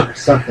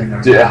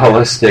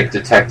holistic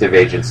detective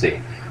agency.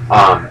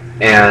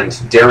 And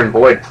Darren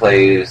Boyd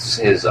plays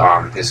his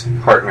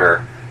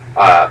partner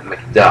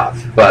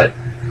Macduff, but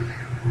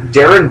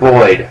Darren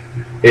Boyd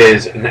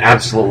is an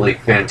absolutely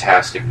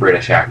fantastic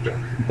British actor.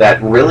 That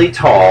really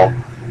tall,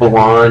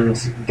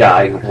 blonde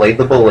guy who played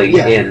the bully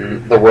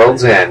in The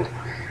World's End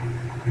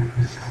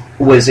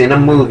was in a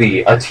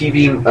movie, a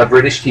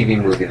British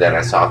TV movie that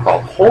I saw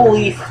called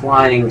Holy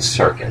Flying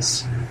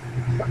Circus.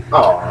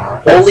 Oh,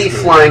 Holy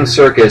Flying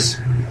Circus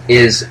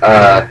is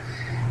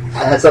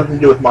has something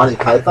to do with Monty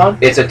Python?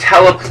 It's a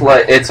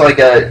teleplay.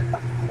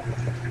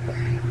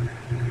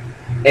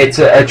 It's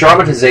a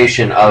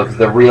dramatization of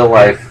the real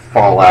life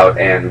fallout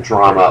and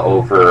drama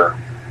over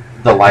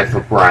the life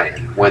of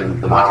Brian when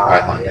the Monty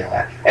Python did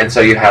that. And so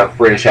you have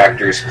British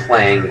actors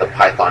playing the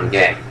Python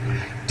gang.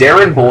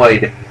 Darren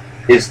Boyd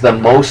is the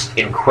most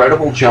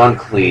incredible John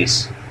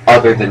Cleese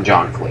other than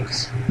John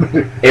Cleese.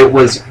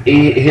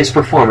 His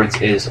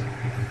performance is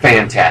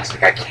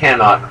fantastic. I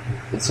cannot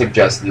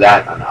suggest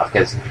that enough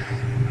because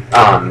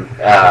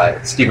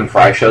Stephen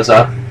Fry shows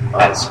up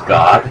as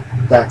God.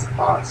 That's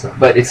awesome.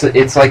 But it's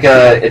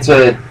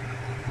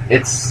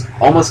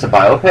almost a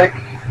biopic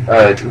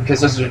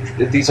because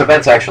these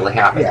events actually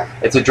happen. Yeah.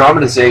 It's a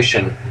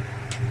dramatization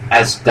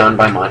as done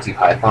by Monty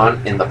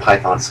Python in the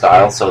Python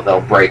style. So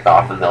they'll break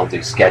off and they'll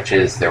do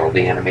sketches. There will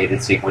be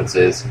animated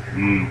sequences.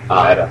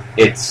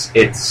 It's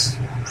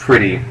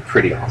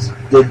pretty awesome.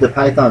 Did the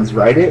Pythons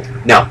write it?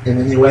 No. In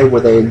any way, were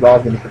they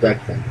involved in the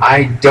production?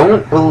 I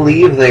don't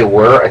believe they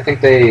were. I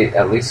think they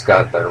at least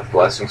got their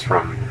blessings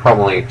from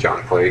probably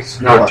John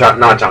Cleese. No,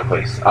 not John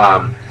Cleese.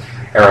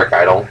 Eric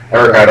Idle.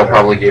 Eric Idle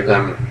probably gave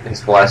them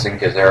his blessing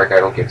because Eric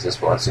Idle gives his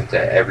blessing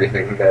to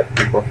everything that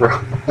people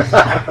throw.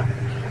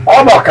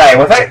 I'm okay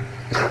with it.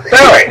 Do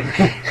it.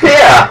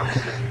 Yeah.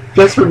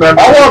 Just remember.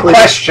 I won't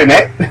question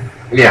it.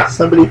 Yeah.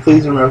 Somebody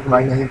please remember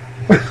my name.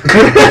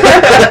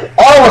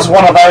 I was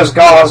one of those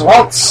guys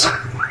once.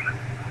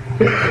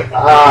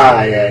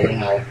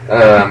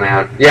 Yeah.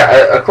 Man.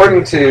 Yeah,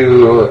 according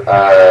to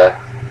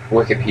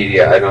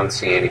Wikipedia, I don't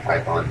see any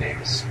Python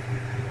names.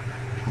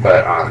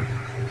 But,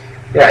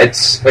 Yeah,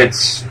 it's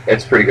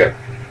pretty good.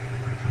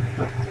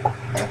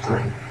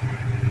 Absolutely.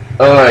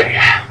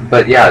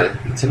 But yeah,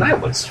 tonight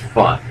was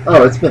fun.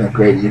 Oh, it's been a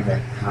great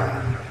evening.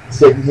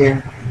 Sitting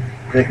here,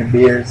 drinking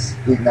beers,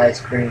 eating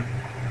ice cream,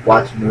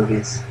 watching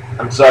movies.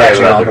 I'm sorry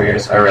about the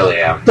beers. I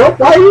really am.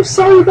 Why are you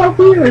sorry about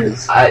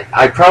beers?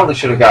 I probably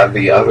should have gotten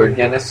the other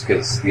Guinness,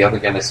 because the other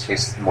Guinness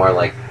tastes more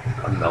like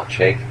a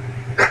milkshake.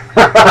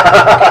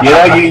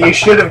 You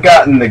should have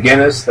gotten the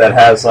Guinness that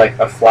has like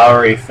a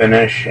flowery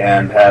finish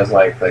and has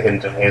like the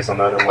hint of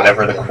hazelnut or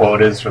whatever the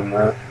quote is from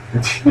the.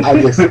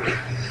 I just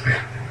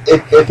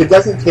if it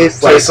doesn't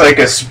taste Tastes like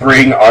a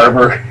spring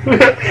arbor.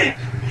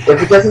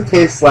 if it doesn't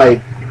taste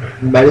like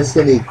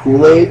medicine-y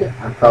Kool-Aid,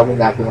 I'm probably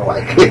not gonna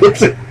like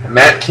it.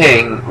 Matt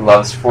King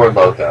loves Four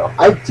Loko.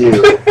 I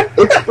do.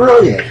 It's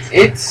brilliant.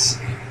 It's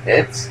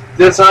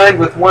designed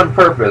with one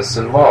purpose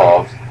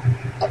involved.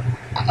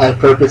 A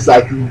purpose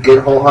I can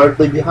get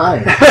wholeheartedly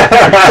behind.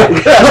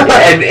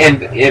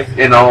 and if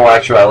in all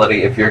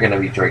actuality, if you're going to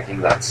be drinking,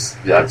 that's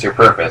your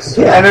purpose.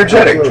 Yeah,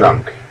 Energetic absolutely.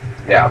 drunk.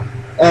 Yeah.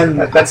 And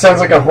That sounds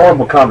like a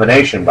horrible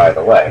combination, by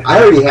the way.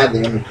 I already have the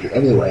energy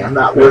anyway. I'm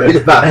not worried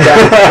about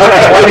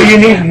that. Why do you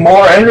need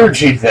more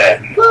energy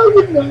then? Well,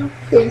 you know,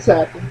 things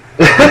happen.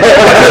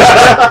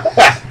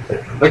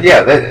 But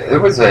yeah, it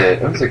was a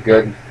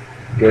good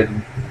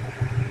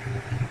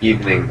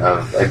evening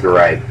of Edgar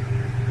Wright.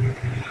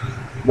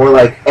 More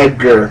like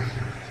Edgar.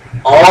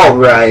 All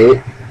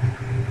right.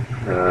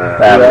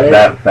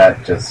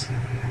 That just.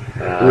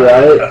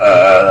 Right?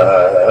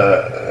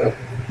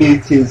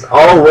 It is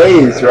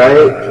always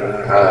right.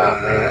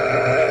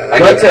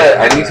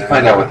 I need to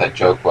find out what that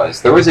joke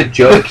was. There was a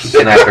joke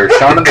in either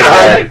Shaun of the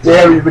Dead.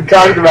 Damn, we've been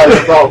talking about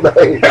this all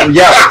night.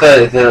 Yeah,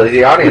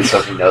 the audience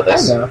doesn't know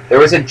this. I know. There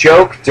was a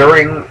joke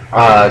during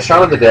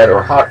Shaun of the Dead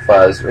or Hot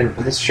Fuzz, and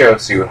this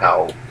shows you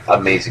how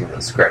amazing the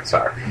scripts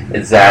are,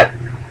 is that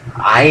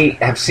I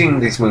have seen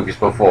these movies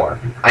before.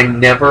 I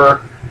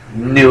never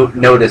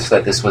noticed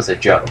that this was a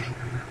joke.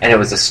 And it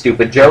was a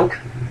stupid joke.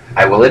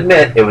 I will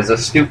admit, it was a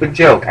stupid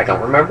joke. I don't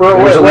remember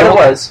what it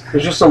was.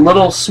 There's just a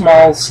little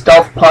small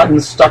stealth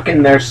pun stuck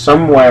in there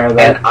somewhere.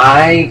 And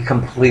I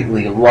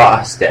completely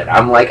lost it.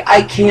 I'm like,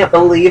 I can't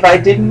believe I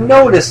didn't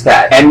notice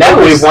that. And now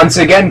we've once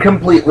again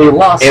completely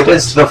lost it. It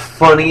was the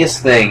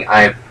funniest thing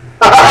I've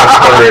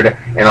heard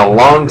in a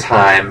long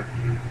time.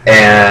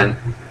 And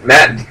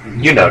Matt,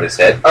 you noticed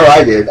it. Oh,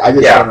 I did. I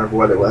just don't remember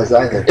what it was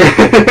either.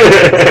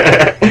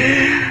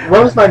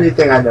 What was my new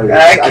thing I noticed?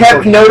 I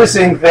kept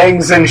noticing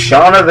things in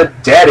Shaun of the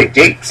Dead. It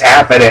keeps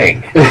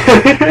happening.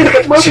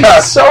 The movie's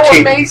Just so keeps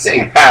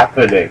amazing.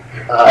 Happening.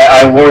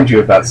 I warned you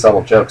about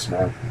subtle jokes,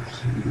 man.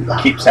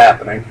 It keeps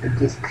happening. It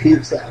just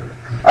keeps happening.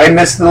 I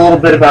missed a little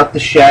bit about the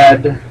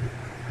shed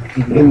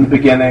in the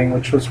beginning,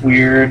 which was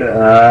weird.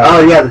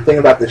 Oh yeah, the thing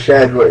about the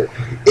shed where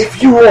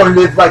if you want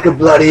to live like a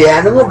bloody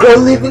animal, go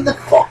live in the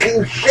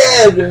fucking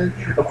shed. And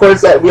of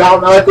course, that we all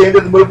know at the end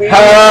of the movie.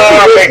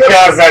 Oh,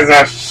 because there's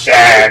a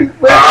shed.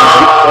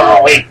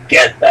 Oh, we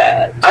get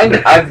that.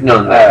 I've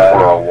known that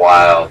for a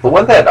while. The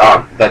one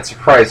that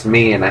surprised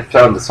me, and I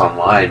found this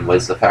online,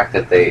 was the fact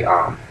that they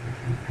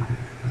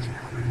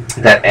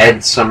that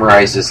Ed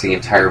summarizes the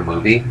entire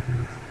movie.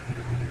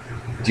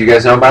 Do you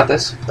guys know about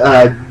this?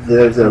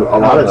 There's a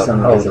lot of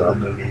summaries of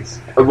the movies.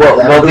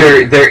 Well,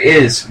 there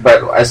is,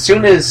 but as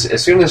soon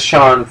as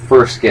Sean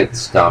first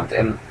gets dumped,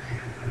 and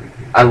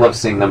I love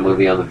seeing that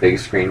movie on the big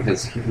screen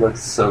because he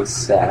looks so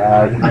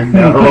sad. I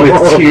know,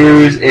 with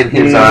tears in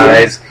his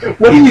eyes.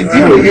 What are you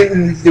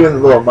doing? He's doing the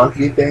little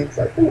monkey things.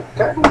 Like,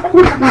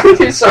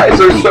 his eyes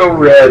are so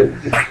red.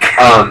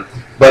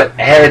 But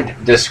Ed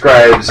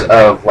describes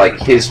of like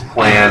his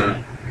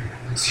plan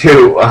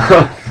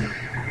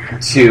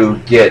to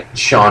get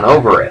Sean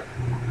over it.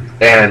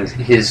 And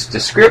his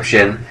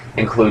description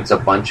includes a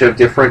bunch of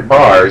different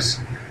bars,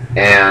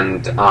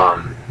 and, hold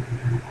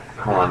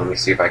on, let me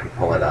see if I can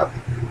pull it up.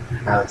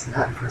 No, it's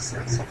not for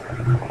sex.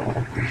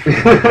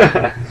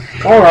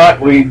 Alright,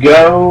 we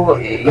go...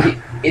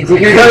 We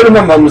go to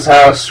my mum's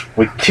house,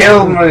 we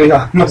kill my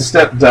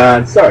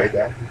stepdad. Sorry,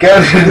 Dad.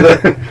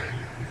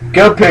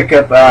 Go pick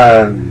up,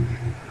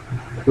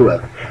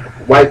 whoever.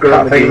 White girl.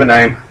 Can't think of a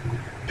name.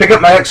 Pick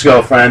up my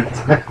ex-girlfriend,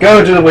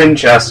 go to the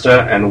Winchester,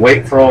 and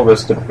wait for all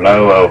this to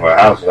blow over.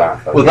 How's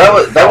that? Well,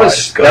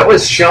 that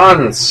was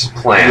Sean's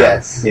plan.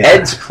 Yes. Yeah.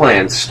 Ed's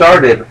plan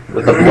started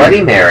with a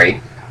Bloody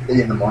Mary.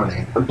 In the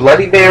morning. A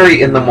Bloody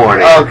Mary in the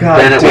morning. Oh God!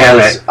 Then it damn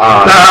was it!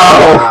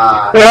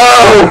 No!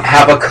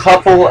 have a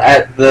couple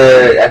at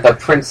the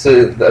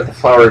princess, at the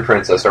Flowery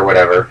Princess or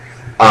whatever.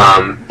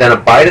 Then a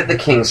bite at the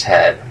King's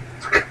Head.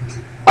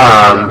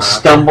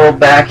 Stumble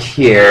back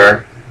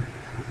here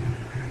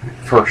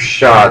for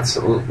shots.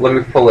 Let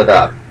me pull it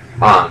up.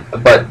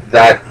 But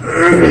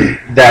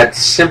that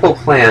simple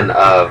plan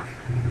of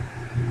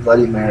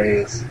Bloody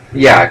Marys.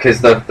 yeah,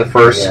 because the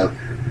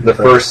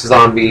first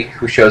zombie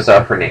who shows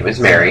up, her name is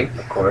Mary.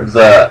 Of course.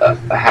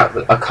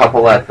 A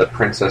couple at the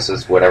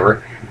princess's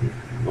whatever.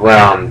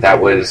 Well, that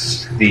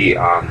was the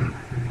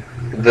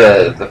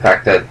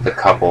fact that the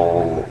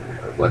couple,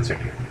 what's her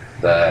name,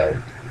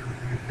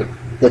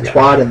 the The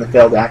twat and the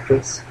failed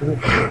actress.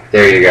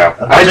 There you go.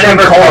 I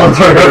never called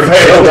her a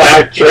failed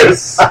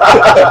actress.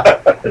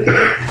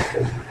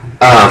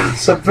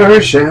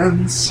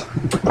 Subversions.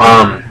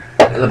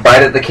 The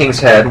bite at the king's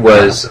head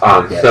was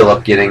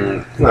Philip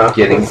getting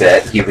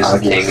bit. He was the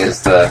king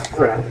as the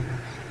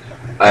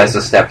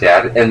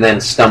stepdad, and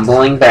then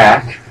stumbling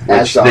back,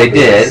 which they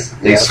did.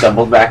 They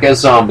stumbled back as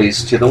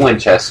zombies to the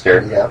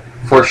Winchester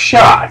for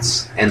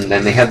shots, and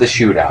then they had the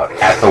shootout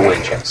at the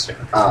Winchester.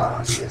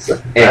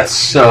 It's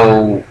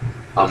so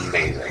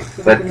amazing.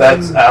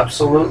 That's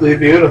absolutely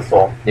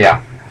beautiful.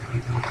 Yeah.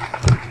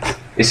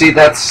 You see,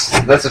 that's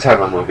the type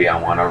of movie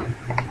I want to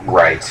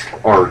write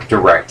or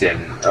direct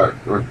in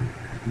or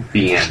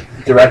be in.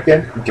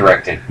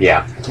 Directing,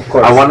 yeah. Of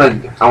course. I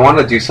want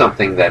to do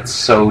something that's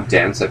so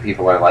dense that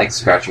people are like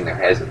scratching their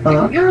heads and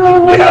thinking, You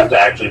have to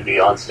actually be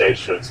on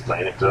stage to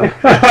explain it to them.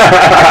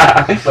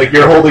 Like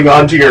you're holding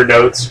on to your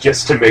notes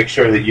just to make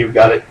sure that you've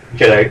got it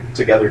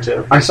together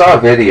too. I saw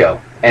a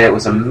video and it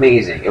was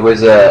amazing. It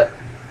was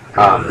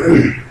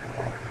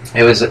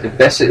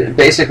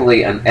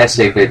basically an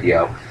essay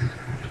video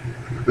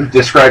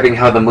describing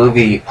how the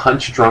movie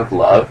Punch Drunk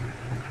Love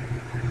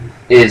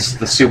is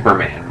the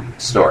Superman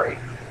story,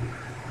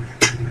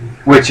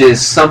 which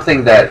is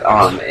something that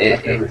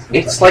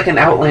it's like an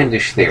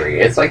outlandish theory.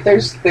 It's like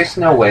there's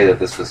no way that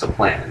this was a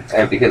plan,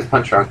 and because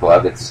Punch Drunk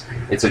Love, it's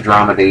a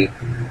dramedy.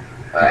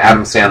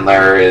 Adam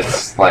Sandler,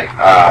 it's like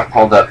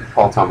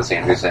Paul Thomas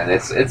Anderson.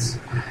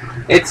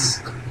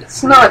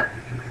 It's not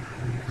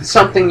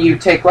something you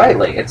take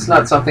lightly. It's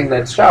not something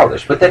that's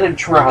childish. But then it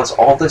draws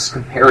all this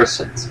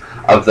comparisons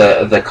of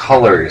the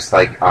colors.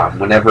 Like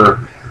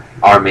whenever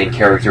our main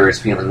character is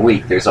feeling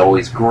weak, there's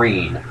always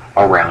green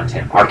around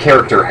him. Our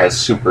character has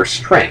super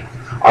strength.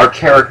 Our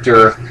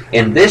character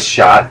in this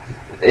shot,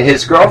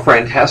 his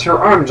girlfriend has her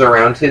arms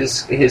around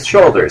his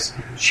shoulders.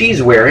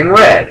 She's wearing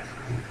red.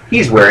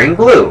 He's wearing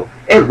blue.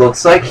 It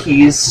looks like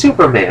he's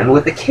Superman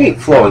with a cape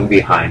flowing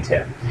behind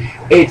him.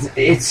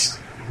 It's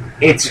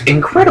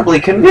incredibly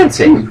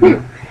convincing.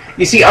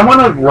 You see, I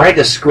want to write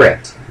a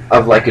script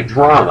of like a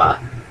drama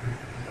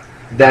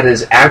that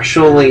is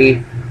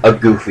actually a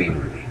goofy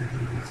movie.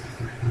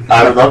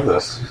 I would love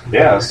this.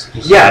 Yes.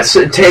 Yes.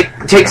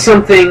 Take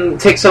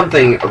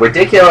something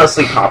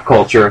ridiculously pop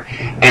culture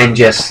and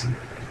just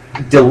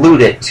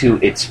dilute it to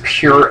its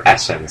pure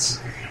essence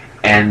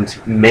and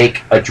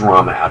make a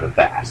drama out of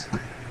that.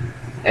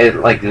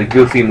 Like the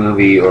Goofy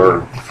movie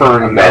or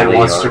Fern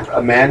Belly.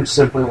 A man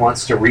simply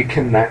wants to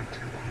reconnect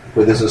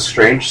with his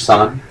estranged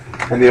son,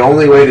 and the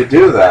only way to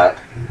do that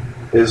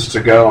is to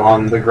go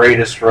on the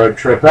greatest road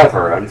trip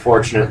ever.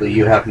 Unfortunately,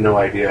 you have no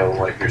idea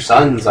what your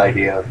son's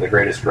idea of the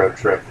greatest road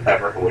trip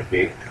ever would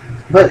be.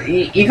 But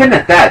even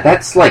at that,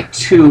 that's like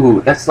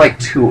too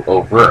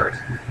overt.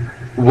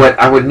 What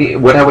I would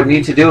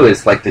need to do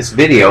is like this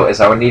video is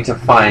I would need to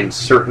find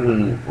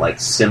certain like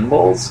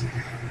symbols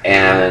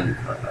and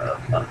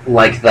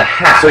like the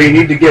hat. So you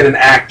need to get an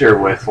actor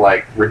with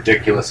like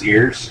ridiculous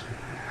ears.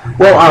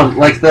 Well,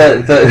 like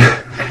the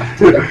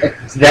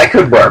that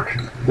could work.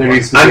 There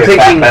needs to be a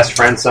fat best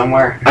friend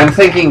somewhere. I'm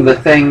thinking the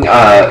thing,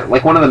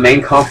 like one of the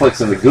main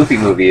conflicts in the Goofy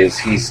movie is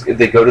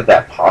they go to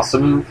that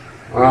possum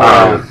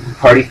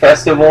party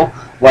festival.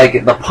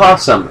 Like the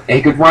possum,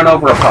 he could run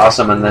over a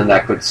possum, and then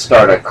that could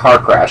start a car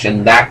crash,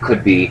 and that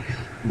could be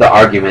the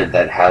argument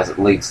that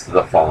leads to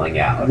the falling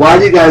out. Why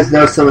do you guys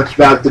know so much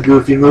about the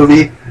Goofy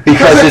movie?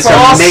 Because it's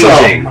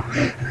awesome.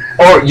 amazing.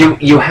 Or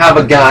you have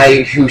a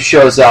guy who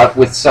shows up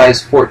with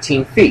size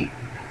 14 feet,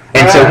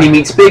 and so he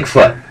meets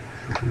Bigfoot.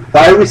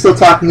 Why are we still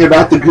talking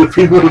about the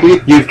Goofy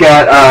movie? You've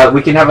got,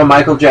 we can have a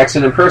Michael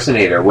Jackson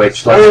impersonator,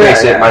 which,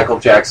 let's face it, Michael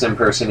Jackson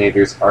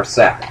impersonators are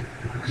sad.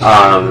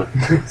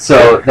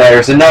 So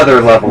there's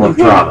another level of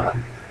drama.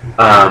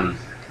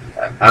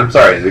 I'm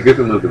sorry, the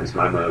Goofy movie was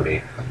my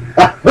movie.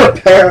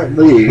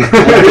 Apparently.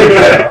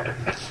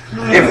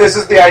 If this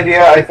is the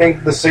idea, I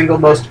think the single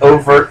most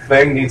overt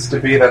thing needs to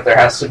be that there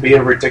has to be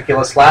a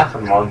ridiculous laugh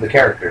among the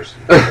characters.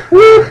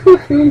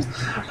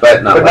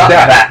 But not like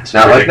that.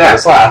 Not like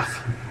that. Laugh.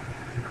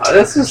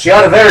 She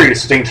had a very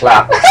distinct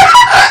laugh.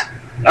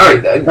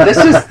 Alright, this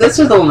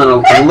is a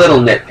little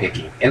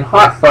nitpicky. In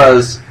Hot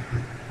Fuzz,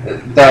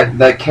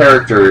 that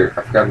character,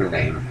 I forgot her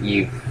name,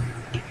 Eve,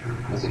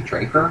 was it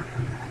Draper?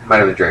 Might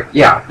have been Draper.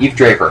 Yeah, Eve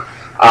Draper.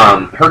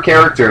 Her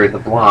character, the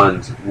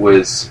blonde,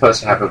 was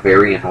supposed to have a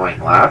very annoying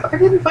laugh. I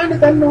didn't find it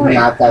that annoying.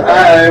 Not that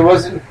bad. It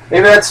wasn't.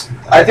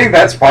 I think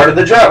that's part of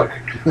the joke.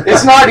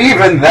 It's not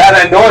even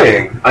that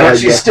annoying, but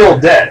she's still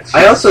dead.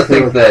 I also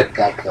think that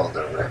got killed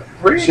over.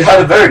 She had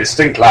a very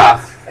distinct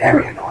laugh.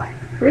 Very annoying.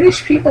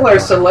 British people are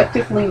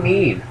selectively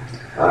mean.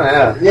 Oh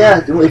yeah.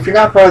 Yeah. Well, if you're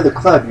not part of the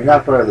club, you're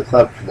not part of the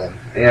club for them.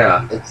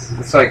 Yeah.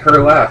 It's like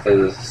her laugh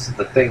is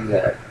the thing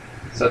that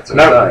sets her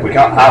No, aside. we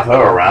can't have her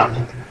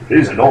around.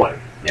 She's annoying.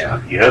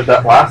 Yeah. You heard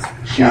that laugh?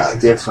 She's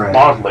different.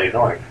 Oddly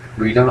annoying.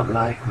 We don't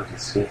like what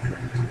is different.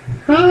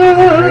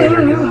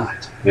 Greater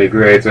good. The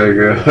greater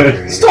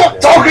good. Stop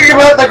talking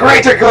about the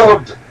greater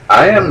good!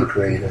 I am.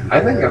 Greater I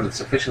think good. I'm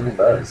sufficiently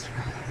buzzed.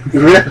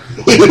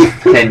 Really?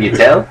 Can you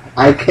tell?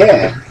 I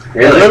can.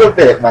 Really? A little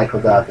bit,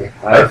 Michael Dobbie.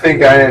 I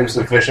think I am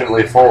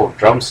sufficiently full of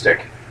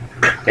drumstick.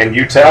 Can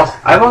you tell?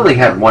 I've only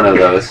had one of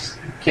those.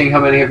 King, how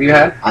many have you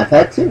had? I've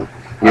had 2.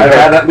 I've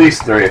had at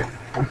least 3.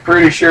 I'm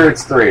pretty sure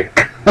it's 3.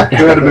 Could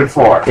have been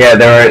 4. Yeah,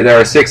 there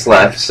are 6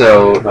 left,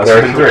 so Must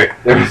there have are been 3.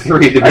 There are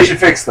 3 to be. I should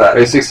fix that.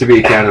 There's 6 to be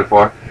accounted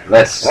for.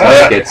 Let's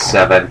get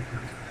 7.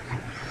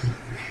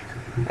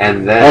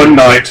 And then One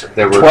night,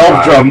 there were 12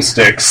 5.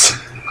 drumsticks.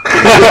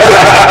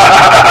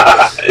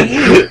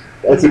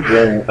 That's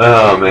brilliant.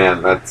 Oh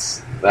man,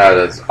 that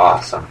is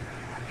awesome.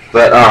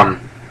 But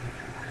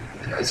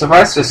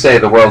suffice to say,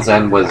 The World's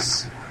End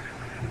was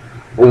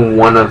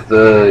one of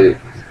the.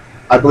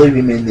 I believe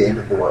you mean the end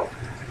of the world.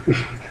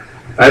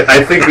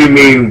 I think we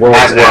mean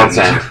World's End.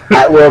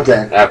 At World's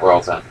End. At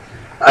World's End.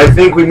 I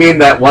think we mean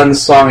that one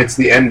song, It's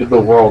the End of the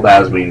World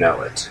as We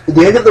Know It.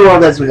 The End of the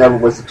World as We Know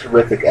It was a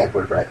terrific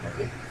Edward Wright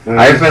movie.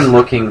 I've been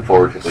looking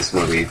forward to this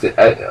movie.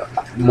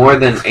 More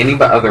than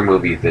any other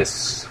movie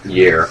this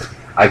year,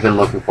 I've been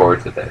looking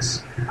forward to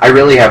this. I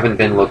really haven't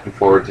been looking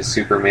forward to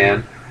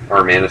Superman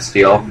or Man of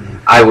Steel. Mm-hmm.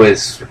 I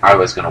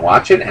was going to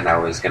watch it, and I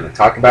was going to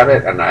talk about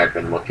it, and I've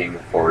been looking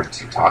forward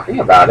to talking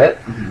about it.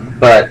 Mm-hmm.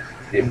 But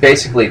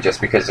basically,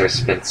 just because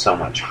there's been so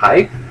much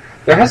hype,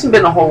 there hasn't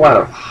been a whole lot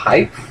of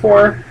hype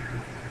for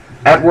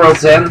At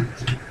World's End,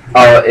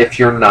 if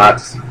you're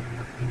not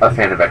a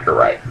fan of Edgar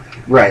Wright.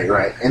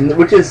 Right. And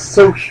which is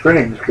so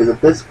strange, because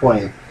at this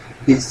point,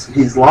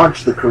 he's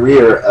launched the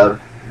career of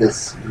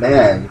this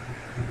man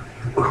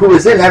who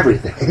is in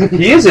everything.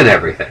 He is in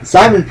everything.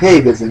 Simon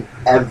Pegg is in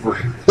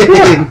everything.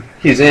 Yeah.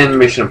 He's in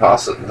Mission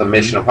Impossible, the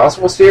Mission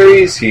Impossible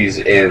series. He's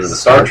in the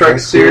Star Trek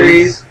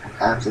series.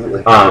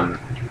 Absolutely.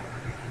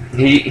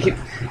 He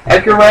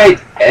Edgar Wright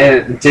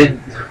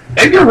did.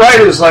 Edgar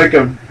Wright is like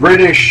a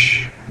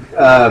British.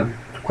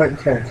 Quentin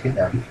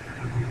Tarantino.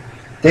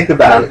 Think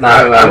about it.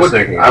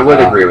 I would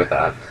agree with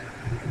that.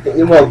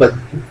 Well, but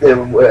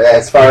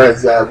as far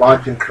as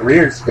launching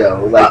careers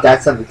go,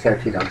 that's something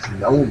Tarantino's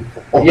known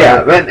for.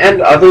 Yeah,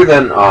 and other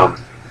than a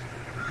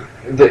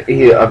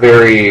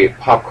very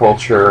pop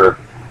culture,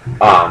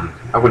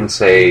 I wouldn't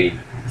say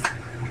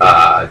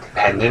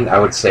dependent. I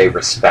would say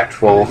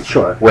respectful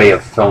way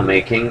of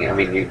filmmaking. I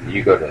mean,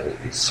 you go to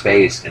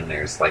space and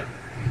there's like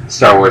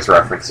Star Wars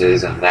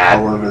references and that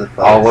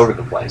all over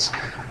the place.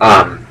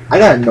 I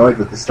got annoyed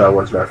with the Star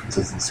Wars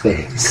references in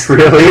space.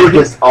 Really? They were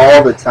just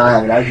all the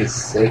time, and I was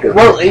just sick of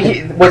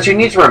it. What you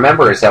need to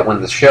remember is that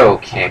when the show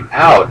came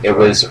out, it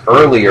was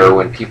earlier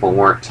when people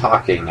weren't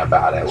talking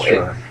about it.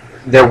 Sure.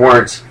 There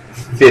weren't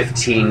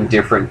 15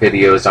 different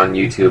videos on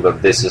YouTube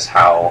of this is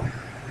how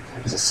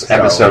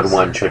episode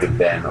 1 should have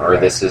been, or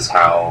this is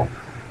how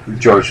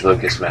George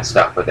Lucas messed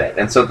up with it.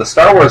 And so the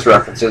Star Wars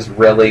references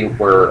really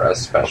were a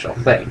special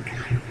thing.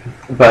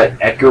 But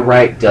Edgar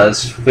Wright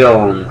does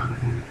film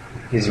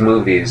his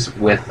movies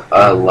with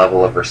a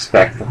level of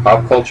respect for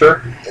pop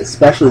culture,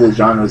 especially the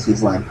genres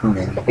he's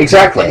lampooning.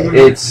 Exactly.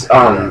 It's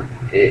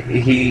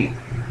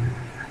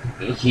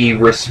he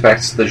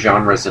respects the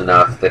genres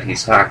enough that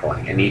he's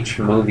tackling, and each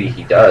movie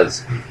he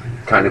does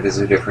kind of is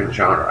a different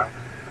genre.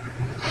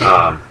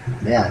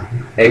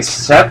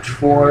 Except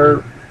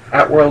for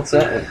At World's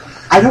End.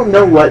 I don't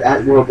know what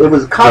At World. It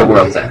was a comedy. At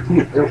World's End.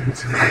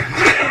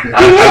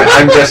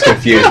 I'm just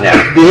confused now.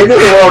 The End of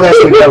the World as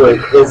We Know It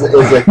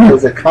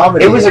is a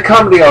comedy. It was a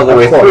comedy all the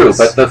way through,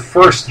 but the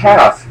first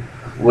half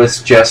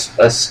was just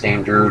a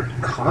standard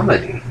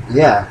comedy.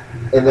 Yeah,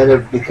 and then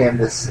it became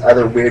this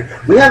other weird.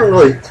 We haven't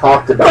really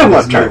talked about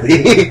this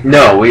movie.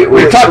 No,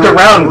 we've talked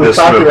around this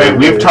movie.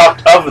 We've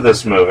talked of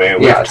this movie.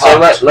 So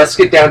let's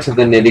get down to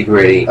the nitty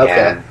gritty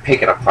and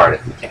pick it apart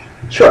if we can.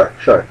 Sure.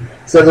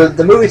 So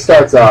the movie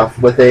starts off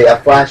with a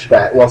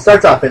flashback. Well, it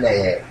starts off in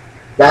AA.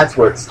 That's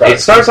where it starts. It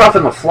starts off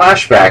in the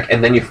flashback,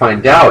 and then you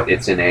find out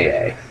it's in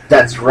AA.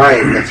 That's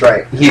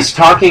right. He's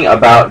talking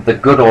about the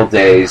good old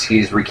days.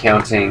 He's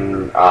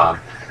recounting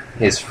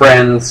his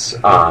friends.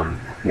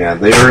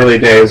 The early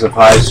days of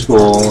high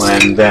school,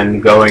 and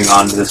then going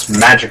on to this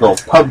magical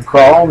pub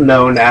crawl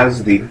known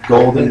as the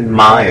Golden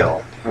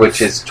Mile.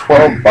 Which is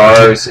 12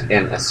 bars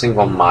in a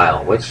single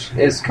mile, which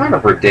is kind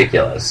of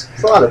ridiculous.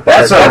 It's a lot of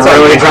bars. That's a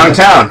really drunk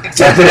town.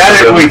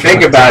 If we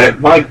think about it,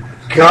 my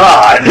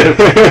God.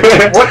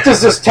 What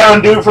does this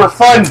town do for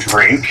fun?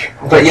 Drink.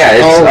 But yeah,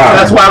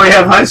 that's why we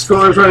have high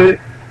schoolers, right?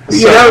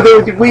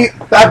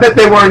 I bet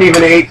they weren't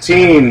even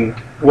 18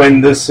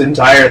 when this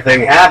entire thing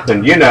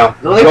happened,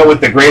 what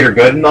with the greater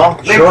good and all.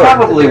 They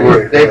probably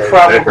were. They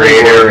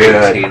probably were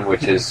 18,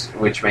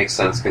 which makes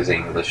sense because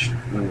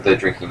the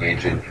drinking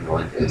age in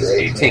England is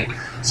 18.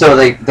 So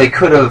they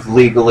could have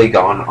legally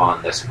gone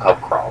on this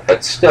pub crawl,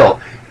 but still,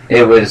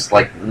 it was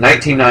like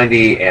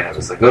 1990, and it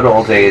was the good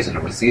old days, and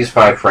it was these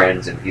 5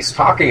 friends, and he's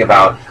talking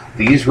about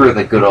these were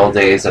the good old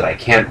days that I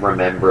can't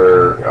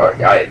remember, or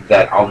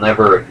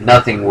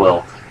nothing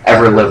will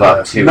ever live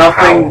up to.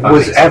 Nothing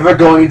was ever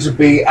going to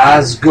be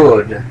as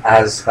good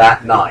as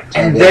that night.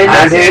 And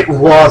it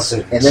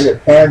wasn't. And then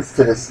it pans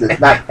to this. It's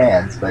not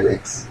pans, but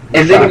it's.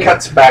 And then it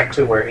cuts back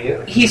to where he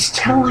is. He's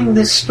telling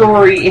this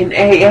story in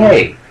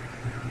AA.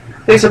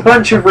 there's a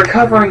bunch of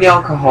recovering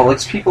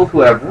alcoholics, people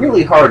who have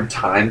really hard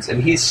times,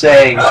 and he's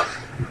saying,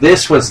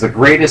 this was the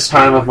greatest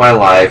time of my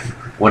life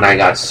when I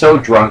got so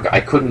drunk I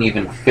couldn't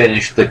even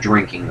finish the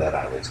drinking that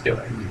I was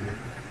doing.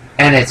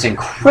 And it's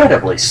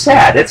incredibly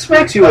sad. It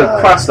smacks you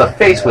across the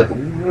face with,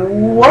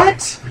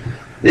 what?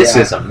 This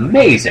is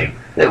amazing.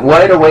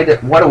 What a way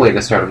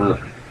to start a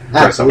movie.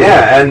 Absolutely.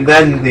 Yeah, and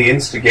then the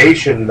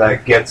instigation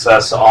that gets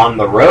us on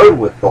the road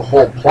with the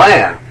whole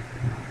plan.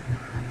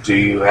 Do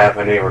you have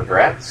any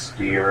regrets?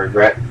 Do you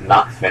regret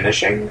not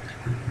finishing?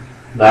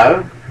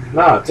 No?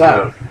 No,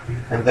 don't.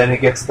 And then he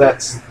gets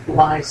that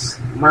sly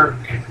smirk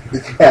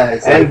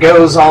and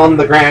goes on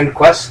the grand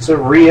quest to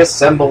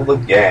reassemble the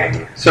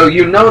gang. So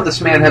you know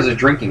this man has a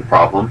drinking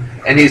problem,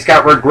 and he's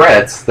got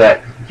regrets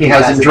that he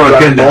hasn't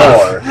drunk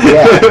enough.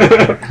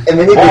 Yeah. And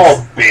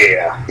then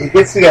beer. He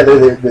gets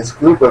together this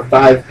group of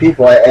 5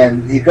 people,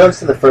 and he goes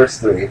to the first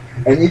 3,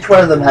 and each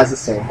one of them has the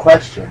same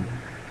question.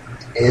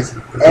 Is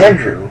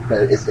Andrew,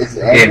 is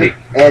Andy.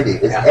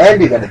 Is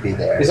Andy going to be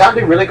there? Is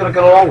Andy really going to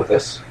get along with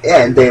this?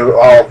 And they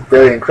were all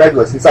very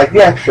incredulous. It's like,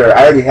 yeah, sure,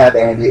 I already have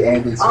Andy.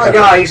 Andy's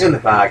yeah, he's in the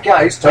bag.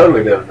 Yeah, he's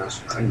totally doing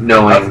this.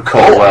 Knowing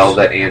full well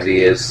that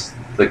Andy is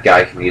the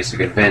guy he needs to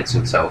convince,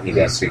 and so he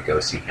needs to go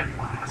see him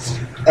last.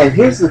 And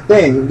here's the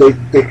thing, they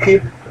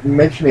keep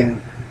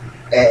mentioning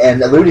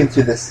and alluding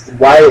to this,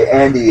 why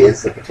Andy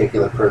is the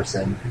particular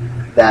person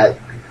that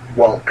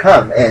won't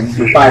come, and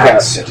we find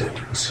out.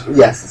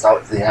 Yes, it's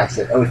always the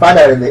accident, and we find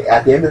out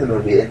at the end of the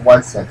movie in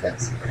one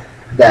sentence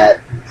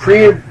that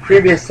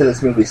previous to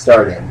this movie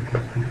starting,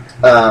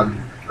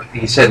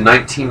 he said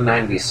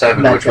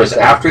 1997, which was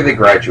after they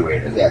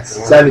graduated. Yes,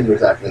 7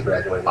 years after they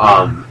graduated.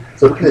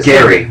 So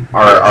Gary,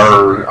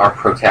 our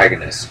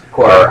protagonist,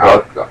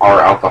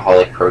 our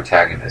alcoholic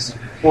protagonist.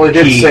 Well, he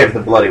did save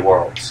the bloody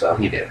world, so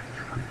he did.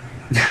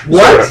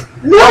 What?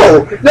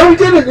 No, he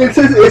didn't.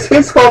 It's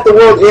his fault the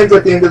world ends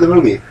at the end of the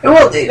movie.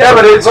 Well, yeah,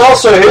 but it's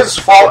also his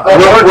fault that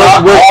we're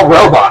not all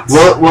robots.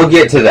 We'll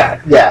get to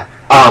that. Yeah.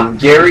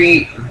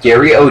 Gary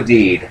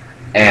OD'd,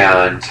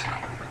 and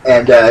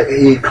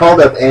he called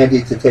up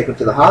Andy to take him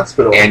to the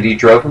hospital. Andy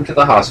drove him to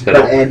the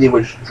hospital. But Andy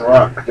was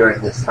drunk during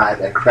this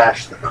time and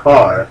crashed the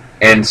car.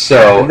 And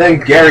then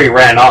Gary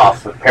ran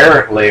off.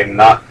 Apparently,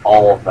 not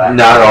all of that.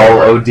 Not all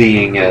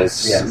ODing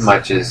as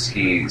much as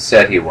he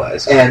said he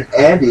was. And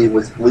Andy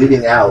was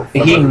bleeding out.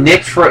 He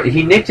nicked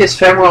his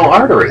femoral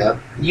artery. Yep.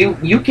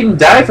 You can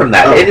die from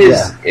that.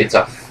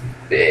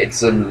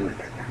 It's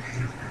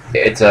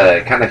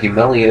a kind of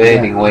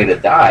humiliating way to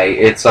die.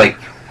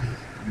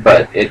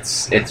 But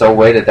it's a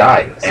way to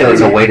die, and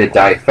it's a way to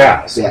die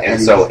fast. Yeah,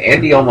 and so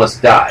Andy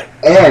almost died.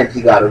 And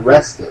he got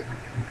arrested.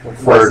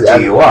 For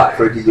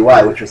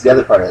DUI, which was the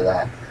other part of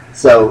that.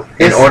 So,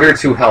 in order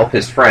to help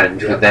his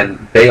friend, who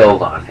then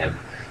bailed on him,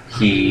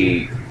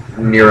 he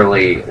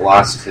nearly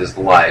lost his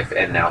life,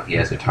 and now he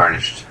has a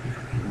tarnished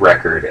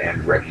record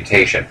and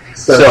reputation.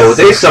 So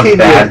there's some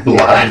bad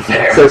blood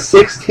there. So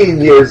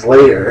 16 years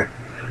later,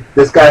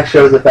 this guy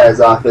shows up at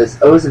his office,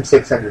 owes him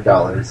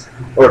 $600,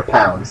 or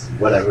pounds,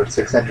 whatever,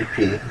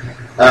 600p.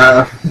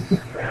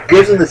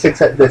 Gives him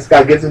this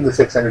guy gives him the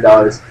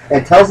 $600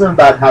 and tells him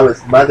about how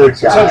his mother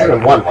died.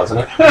 601,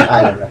 wasn't it?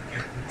 I don't know.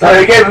 So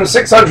he gave him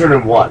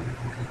 601.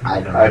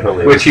 I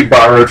believe. Which he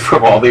borrowed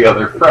from all the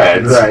other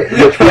friends. Right.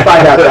 Which we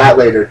find out that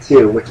later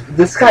too. Which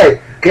this guy,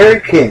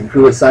 Gary King,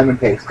 who is Simon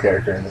Pegg's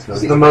character in this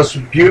movie, is the most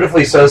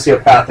beautifully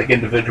sociopathic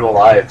individual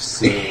I have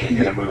seen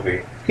in a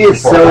movie. He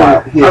is so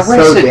damaged.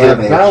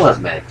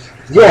 Development.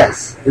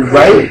 Yes,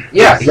 right?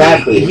 Yeah,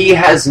 exactly. He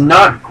has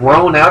not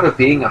grown out of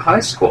being a high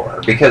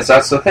schooler, because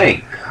that's the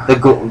thing.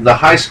 The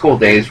high school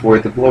days were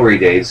the glory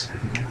days,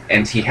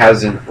 and he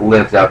hasn't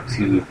lived up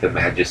to the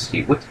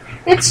majesty.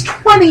 It's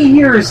 20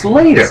 years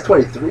later. It's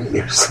 23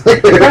 years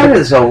later.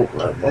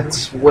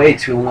 That's way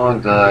too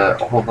long to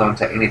hold on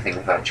to anything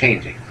without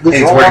changing.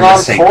 He's wearing the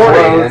same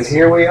clothes, and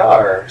here we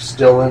are,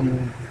 still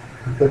in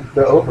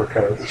the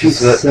overcoat. It's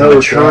just the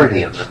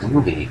maturity of the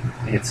movie.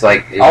 It's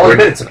like... I'll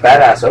admit it's a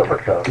badass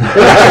overcoat.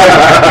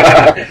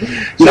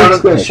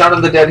 Shaun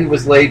of the Dead, he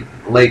was late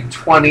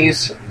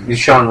 20s.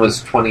 Shaun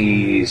was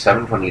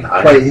 27,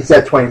 29. He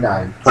said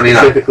 29.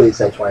 Specifically, he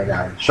said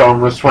 29.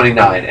 Shaun was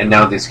 29, and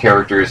now these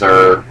characters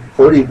are...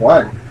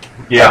 41.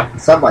 Yeah.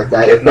 Something like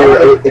that. If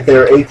they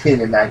were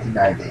 18 in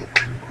 1990,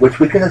 which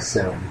we can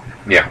assume.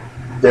 Yeah.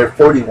 They're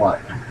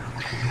 41.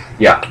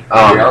 Yeah.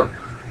 Oh,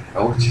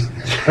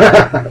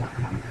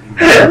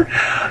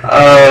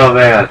 oh,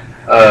 man.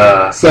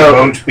 So you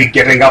won't be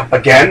getting up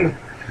again?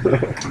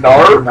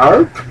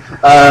 Narp.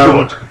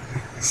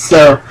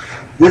 So,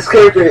 this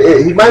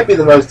character, he might be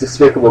the most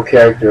despicable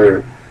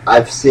character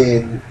I've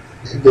seen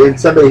in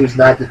somebody who's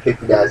not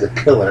depicted as a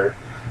killer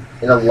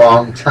in a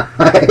long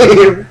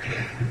time.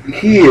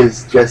 He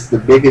is just the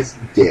biggest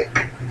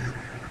dick.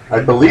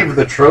 I believe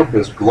the trope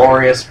is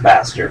glorious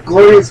bastard.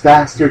 Glorious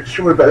bastard,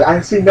 sure, but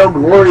I see no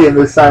glory in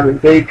this Simon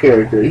Pegg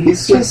character.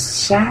 He's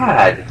just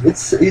sad.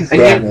 He's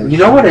damaged. You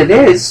know what it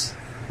is?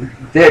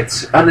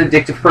 That's an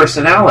addictive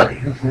personality.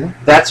 Mm-hmm.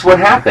 That's what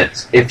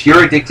happens. If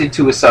you're addicted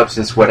to a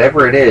substance,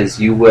 whatever it is,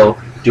 you will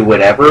do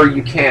whatever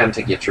you can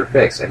to get your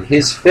fix. And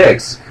his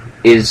fix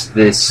is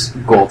this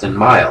golden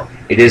mile.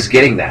 It is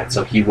getting that.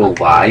 So he will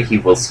lie, he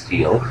will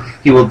steal,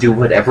 he will do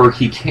whatever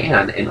he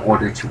can in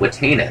order to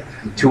attain it.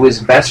 To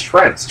his best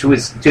friends, to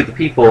the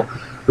people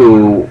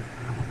who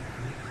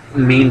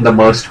mean the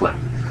most to him.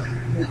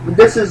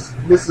 This is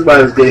what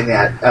I was getting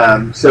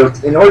at. So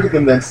in order to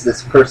convince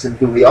this person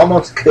who he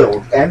almost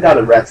killed and got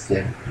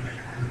arrested,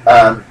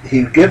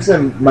 he gives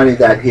him money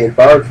that he had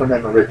borrowed from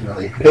him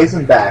originally, pays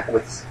him back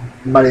with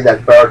money that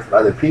he borrowed from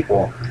other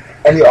people,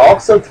 and he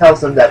also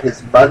tells him that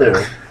his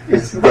mother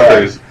is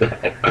dead.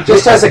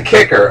 Just as a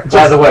kicker,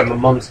 by the way, my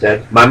mom's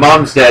dead. My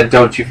mom's dead,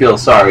 don't you feel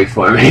sorry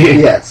for me?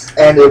 Yes,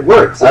 and it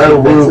works.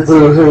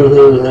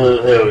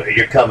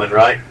 You're coming,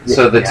 right?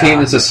 So the team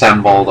is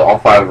assembled, all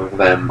 5 of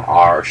them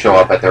show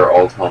up at their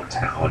old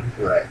hometown.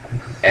 Right.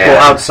 And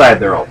Well, outside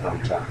their old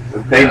hometown.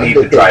 They need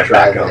to drive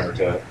back over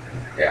to it.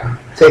 yeah.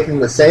 Taking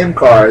the same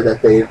car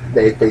that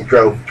they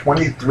drove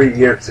 23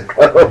 years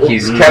ago.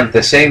 He's kept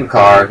the same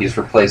car, he's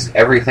replaced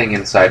everything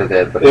inside of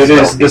it, but It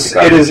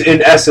is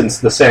in essence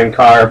the same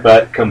car,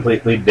 but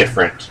completely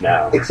different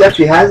now. Except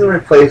he hasn't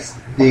replaced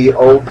the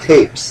old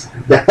tapes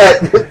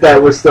that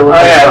were still in Oh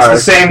the yeah, car.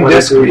 it's the same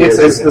disc. 23 years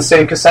It's ago. the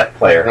same cassette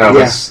player.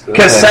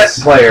 Cassette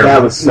player,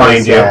 That was so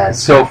mind sad.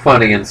 So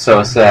funny and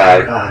so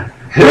sad. God.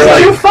 Where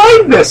did you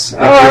find this? It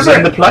was I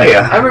in the player.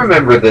 I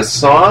remember this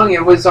song.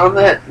 It was on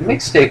that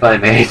mixtape I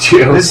made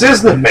you. This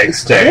is the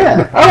mixtape.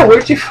 Yeah, Oh,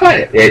 where'd you find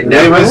it? It It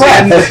never was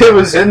left. it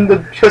was in the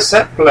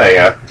cassette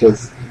player.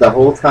 just the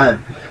whole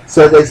time.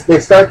 So they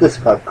start this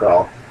pub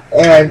crawl,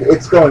 and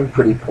it's going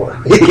pretty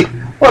poorly.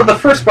 Well, the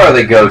first bar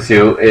they go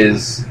to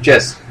is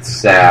just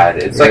sad.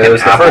 It's like it an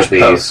was the first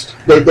Applebee's.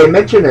 post. they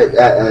mention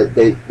it.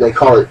 They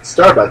call it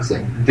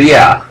Starbucksing.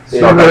 Yeah,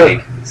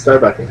 Starbucks.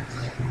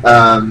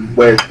 Starbucking,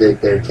 where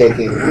they're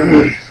taking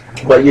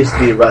what used to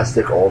be a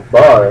rustic old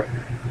bar,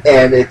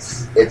 and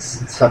it's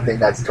something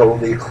that's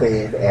totally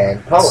clean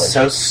and polished.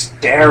 So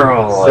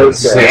sterile So and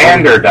sterile.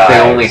 standardized. They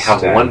only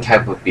have and one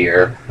type of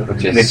beer,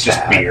 which is It's just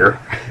sad. beer.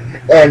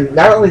 And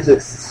not only is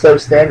it so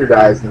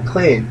standardized and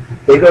clean,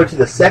 they go to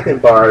the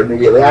second bar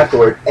immediately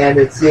afterward, and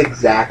it's the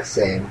exact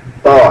same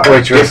bar.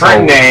 Which was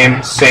Different so-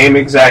 name, same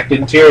exact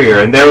interior.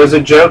 And there was a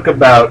joke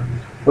about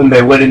when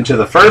they went into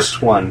the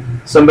first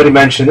one, somebody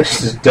mentioned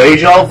this is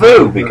deja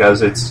vu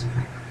because it's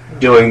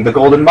doing the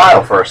Golden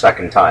Mile for a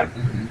second time.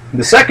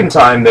 The second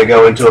time they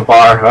go into a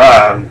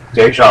bar,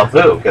 deja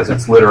vu, because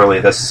it's literally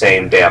the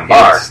same damn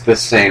bar. It's the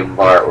same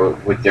bar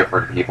with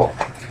different people.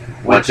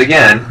 Once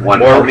again, one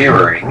More- more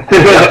mirroring.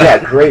 Yeah,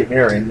 great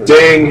mirroring.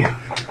 Ding!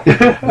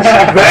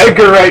 The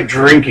Edgar Wright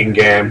drinking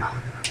game.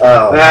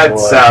 Oh, That boy.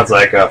 sounds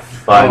like a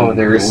fun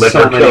there is liver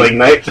so many. killing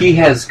night. He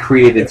has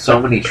created so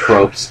many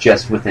tropes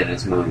just within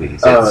his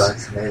movies. Oh, It's,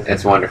 that's amazing.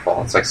 it's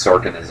wonderful. It's like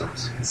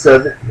Sorkinisms. So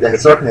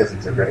the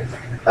organisms are great.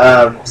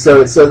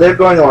 So they're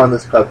going along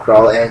this pub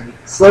crawl, and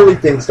slowly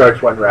things start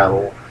to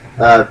unravel.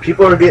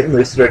 People are getting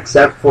looser,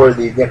 except for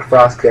the Nick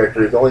Frost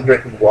character who's only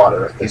drinking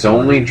water. He's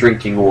only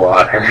drinking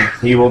water.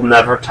 He will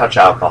never touch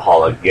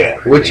alcohol again,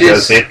 Which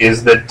because is- it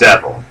is the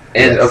devil.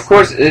 And Yes. of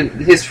course,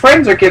 his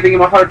friends are giving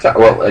him a hard time.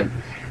 Well, Simon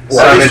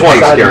Simon Pegg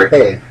Pegg's Simon character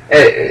Pegg.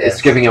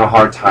 it's giving him a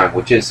hard time,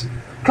 which is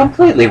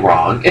completely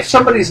wrong. If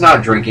somebody's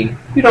not drinking,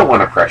 you don't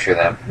want to pressure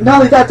them. Not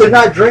only that, they're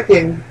not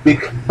drinking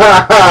because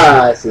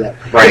see that.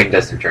 Brian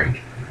doesn't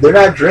drink. They're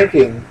not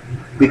drinking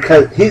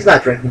because he's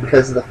not drinking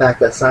because of the fact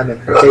that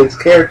Simon Pegg's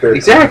character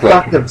Exactly.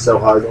 fucked him so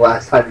hard the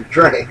last time he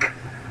drank.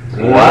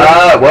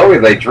 What were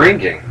they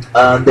drinking?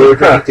 They were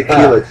drinking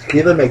tequila.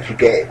 Tequila makes you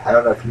gay. I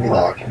don't know if you knew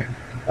that. Okay.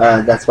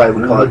 That's why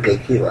we call it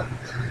gay-quila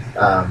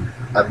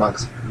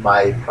amongst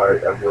my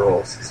part of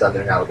rural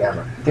southern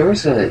Alabama. There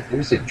was a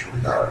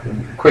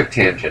quick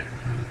tangent.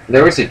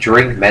 There was a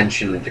drink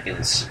mentioned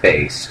in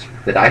Spaced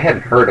that I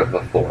hadn't heard of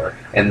before,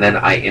 and then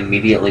I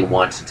immediately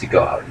wanted to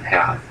go out and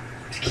have.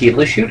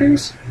 Tequila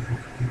shooters?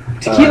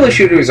 Tequila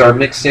shooters are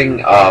mixing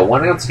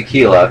 1 ounce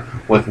tequila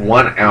with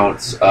 1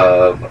 ounce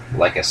of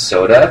like a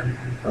soda,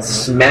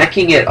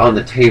 smacking it on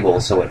the table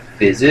so it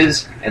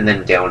fizzes, and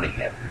then downing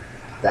it.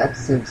 That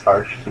seems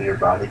harsh to your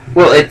body.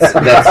 Well,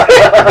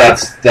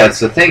 that's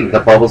the thing. The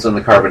bubbles and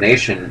the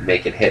carbonation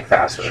make it hit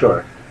faster.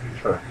 Sure.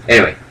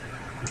 Anyway,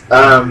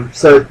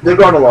 So they're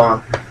going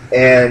along,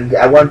 and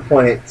at one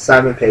point,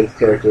 Simon Pegg's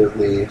character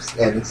leaves,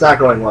 and it's not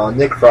going well.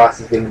 Nick Frost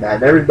is getting mad,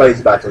 and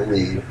everybody's about to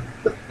leave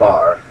the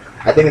bar.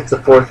 I think it's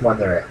the fourth one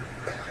they're in.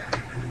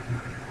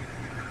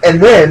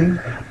 And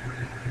then,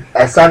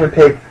 as Simon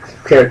Pegg's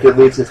character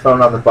leaves his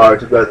phone on the bar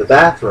to go to the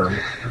bathroom,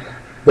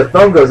 the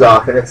phone goes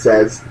off, and it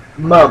says,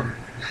 "Mum,"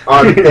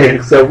 on the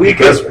thing. So we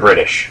Because go-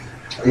 British.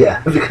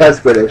 Yeah, because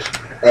British.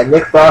 And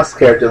Nick Frost's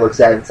character looks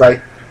at it and it's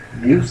like,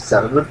 "You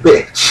son of a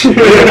bitch."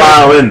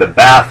 Meanwhile, in the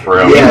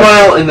bathroom, Yeah.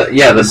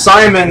 meanwhile, the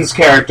Simon's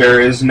character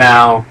is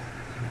now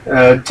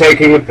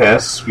taking a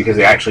piss because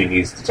he actually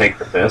needs to take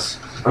the piss.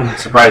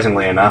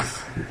 Surprisingly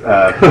enough,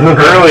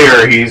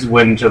 earlier he's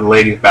went to the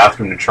ladies'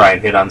 bathroom to try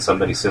and hit on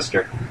somebody's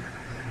sister,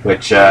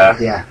 which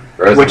Yeah.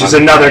 which is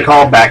another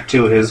callback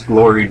to his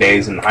glory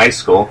days in high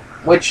school.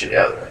 Which,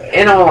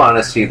 in all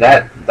honesty,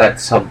 that that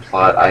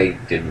subplot I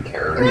didn't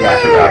care much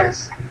Yeah,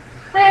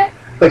 about.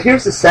 but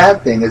here's the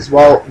sad thing: is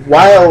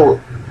while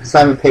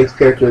Simon Pegg's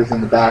character is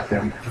in the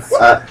bathroom,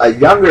 a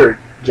younger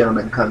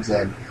gentleman comes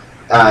in,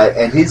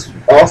 and he's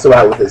also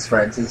out with his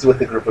friends. He's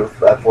with a group of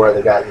 4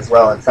 other guys as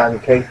well. And Simon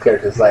Pegg's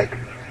character is like,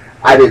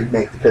 "I didn't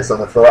make the piss on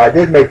the floor. I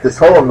did make this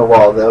hole in the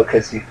wall, though,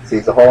 because he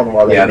sees a hole in the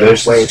wall." That Yeah, he made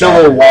there's way still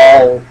back. a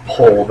wall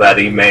hole that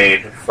he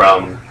made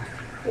from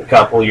a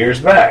couple years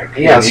back.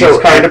 Yeah, and so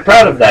he's kind of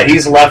proud of that.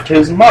 He's left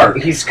his mark.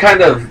 He's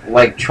kind of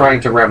like trying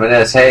to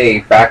reminisce, hey,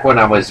 back when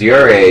I was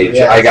your age,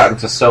 Yes. I got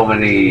into so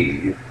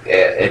many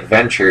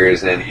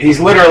adventures, and He's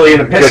literally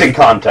in a pissing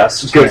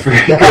contest. good for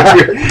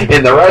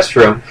in the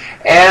restroom.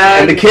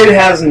 And the kid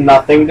has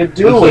nothing to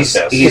do with he's,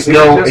 this.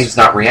 he's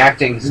not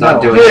reacting, he's not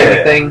No. doing Yeah.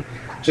 anything,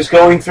 just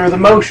going through the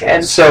motions.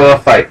 and so a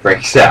fight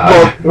breaks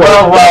out.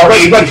 Well,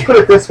 let's put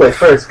it this way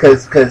first,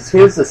 because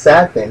here's the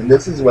sad thing.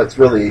 This is what's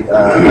really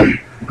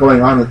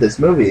going on with this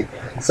movie.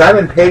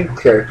 Simon Pegg's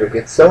character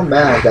gets so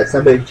mad that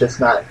somebody's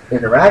just not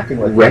interacting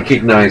with him.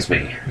 Recognize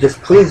me.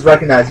 Just please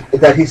recognize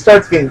that he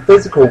starts getting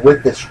physical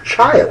with this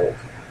child,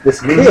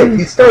 this kid. Mhm.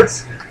 He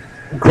starts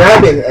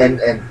grabbing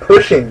and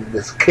pushing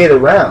this kid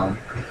around,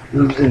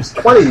 who's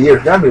 20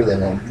 years younger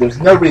than him. There's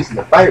no reason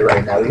to fight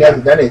right now. He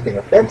hasn't done anything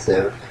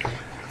offensive.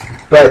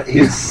 But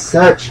he's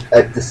such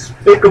a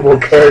despicable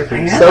character.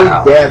 He's so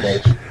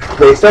damaged.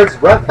 But he starts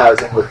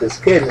roughhousing with this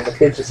kid, and the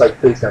kid's just like,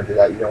 "Please don't do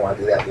that. You don't want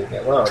to do that. Leave me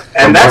alone."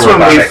 And that's when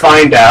we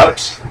find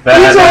out that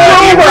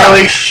he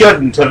really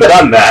shouldn't have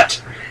done that.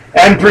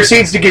 And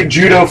proceeds to get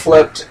judo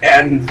flipped,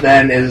 and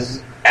then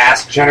his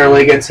ass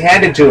generally gets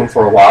handed to him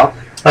for a while.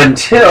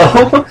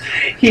 Until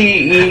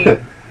he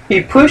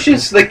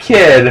pushes the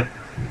kid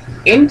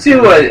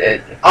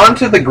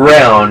onto the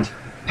ground,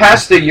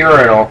 past the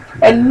urinal,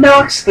 and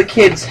knocks the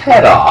kid's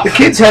head off. The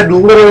kid's head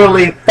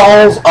literally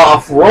falls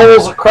off,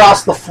 rolls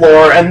across the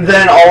floor, and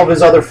then all of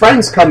his other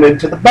friends come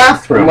into the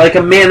bathroom. Like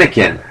a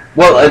mannequin.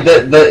 Well,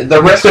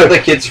 the rest of the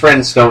kid's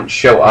friends don't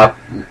show up,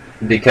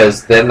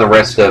 because then the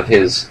rest of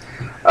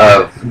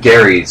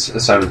Gary's,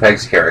 Simon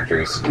Pegg's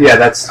characters. Yeah,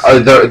 that's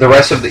the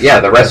rest of the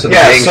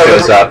gang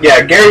shows up.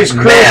 Yeah, Gary's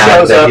crew mad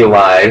shows that up. he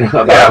lied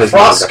about Yeah, his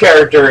Frost's mother.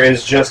 character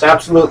is just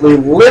absolutely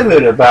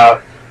livid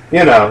about,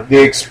 the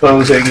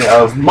exposing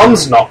of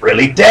Mum's not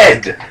really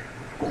dead,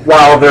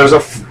 while there's a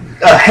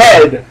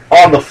head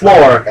on the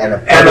floor And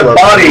and a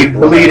body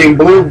bleeding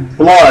blue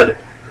blood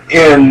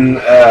in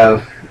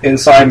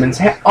Simon's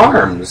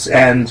arms,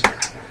 and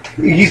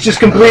he's just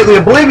completely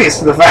oblivious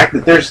to the fact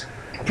that there's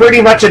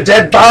pretty much a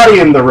dead body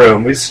in the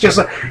room. It's just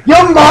like,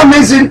 your mom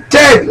isn't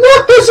dead.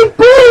 Look, there's a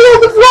body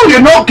on the floor.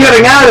 You're not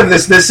getting out of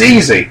this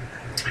easy.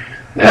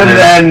 And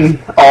then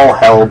all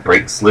hell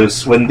breaks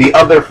loose when the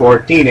other 4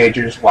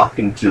 teenagers walk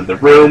into the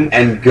room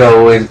and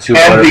go into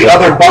and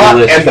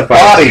the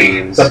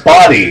coolest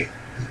body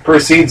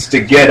proceeds to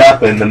get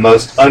up in the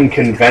most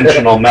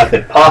unconventional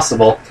method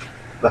possible.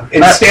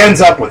 It stands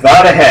up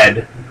without a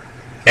head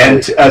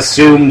and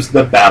assumes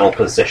the battle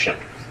position.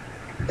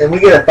 And we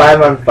get a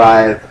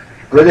 5-on-5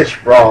 British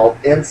brawl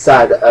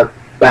inside a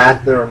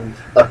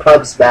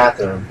pub's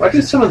bathroom. Why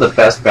do some of the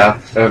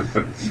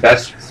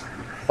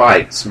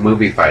best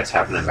movie fights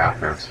happen in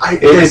bathrooms?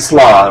 It's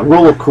law,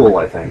 rule of cool,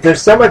 I think.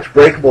 There's so much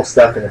breakable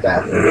stuff in the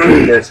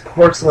bathroom. There's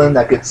porcelain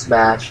that gets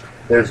smashed.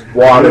 There's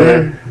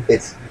water.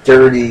 It's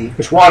dirty.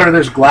 There's water,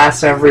 there's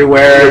glass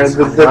everywhere, It's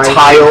the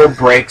tile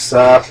breaks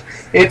up.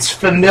 It's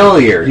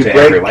familiar to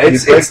everyone.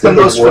 It's the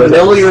most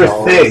familiar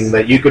thing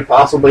that you could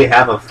possibly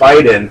have a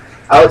fight in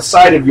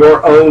outside of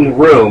your own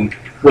room,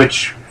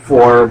 which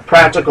for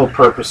practical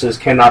purposes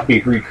cannot be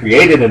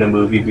recreated in a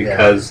movie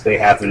because they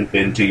haven't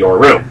been to your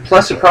room.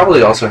 Plus, it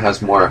probably also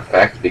has more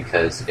effect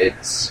because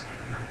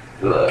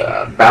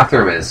the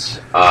bathroom is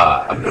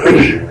a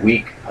pretty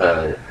weak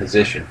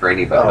position for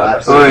anybody.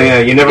 absolutely. Oh yeah,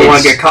 you never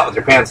want to get caught with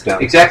your pants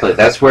down. Exactly,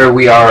 that's where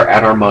we are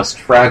at our most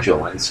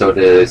fragile, and so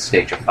to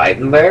stage a fight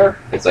in there,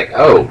 it's like,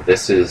 oh,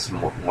 this is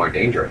more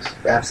dangerous.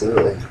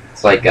 Absolutely.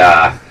 It's like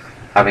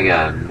having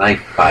a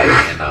knife fight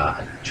in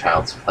a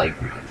child's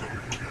playground.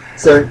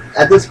 So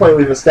at this point,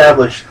 we've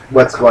established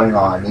what's going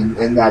on,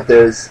 in that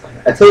there's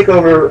a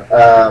takeover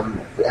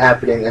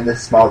happening in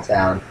this small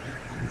town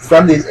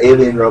from these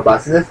alien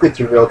robots, and this gets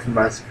revealed from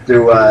us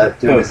through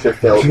Mr.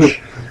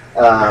 Filch,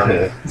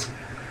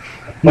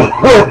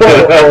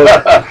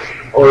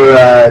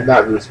 or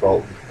not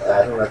Roosevelt.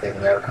 I don't know if they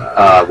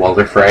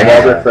Walder Frey.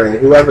 Walder Frey,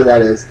 whoever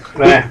that is.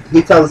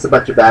 He tells us a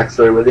bunch of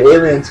backstory where the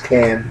aliens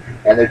came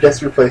and they're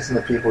just replacing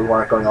the people who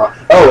weren't going on.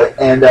 Oh,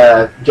 and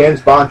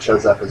James Bond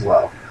shows up as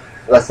well.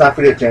 Let's not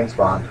forget James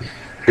Bond.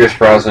 Pierce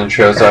Brosnan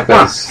shows up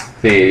as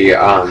the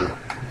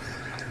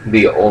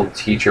old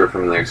teacher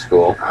from their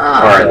school,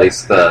 or at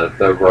least the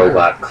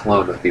robot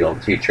clone of the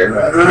old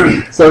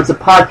teacher. So it's a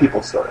pod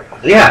people story.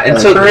 Yeah, and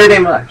so pretty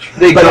much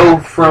they go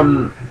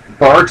from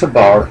bar to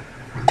bar.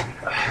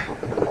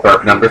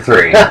 Burp number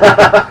 3.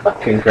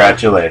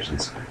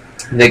 Congratulations.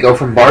 They go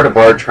from bar to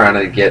bar trying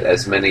to get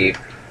as many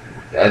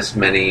as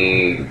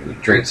many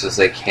drinks as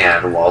they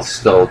can while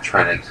still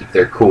trying to keep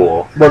their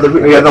cool. Well,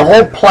 the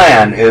whole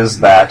plan is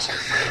that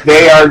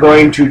they are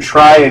going to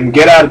try and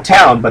get out of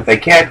town, but they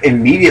can't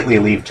immediately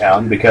leave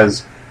town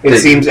because it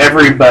seems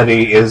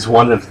everybody is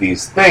one of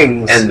these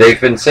things. And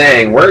they've been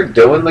saying, we're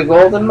doing the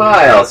Golden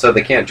Mile, so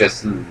they can't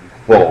just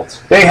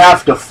bolt. They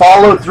have to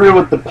follow through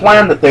with the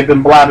plan that they've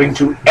been blabbing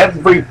to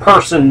every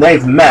person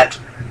they've met,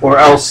 or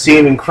else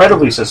seem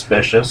incredibly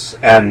suspicious,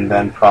 and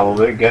then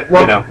probably get,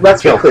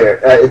 let's killed. be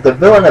clear. The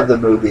villain of the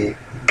movie,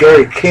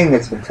 Gary King,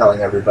 has been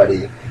telling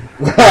everybody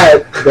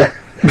that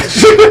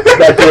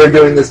they are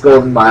doing this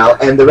Golden Mile,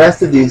 and the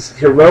rest of these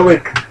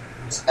heroic,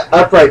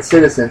 upright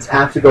citizens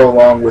have to go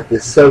along with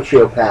this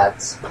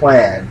sociopath's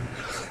plan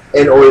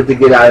in order to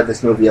get out of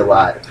this movie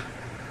alive.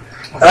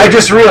 And I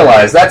just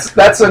realized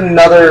that's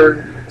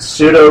another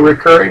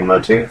pseudo-recurring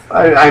motif.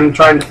 I'm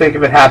trying to think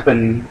if it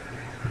happened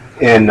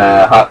in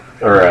Hot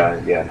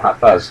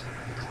Fuzz.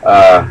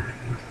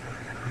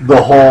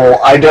 The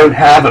whole "I don't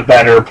have a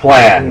better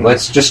plan.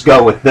 Let's just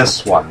go with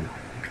this one"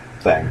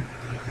 thing.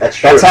 That's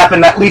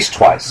happened at least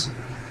twice.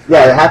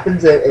 Yeah, it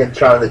happens in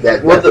Shaun of the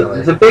Dead. Well,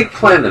 the big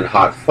plan in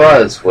Hot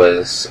Fuzz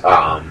was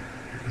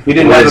he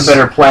didn't have a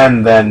better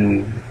plan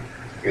than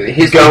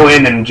go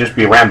in and just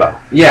be Rambo.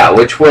 Yeah,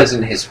 which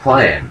wasn't his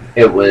plan.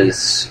 It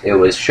was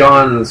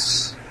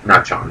Sean's,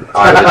 not Sean.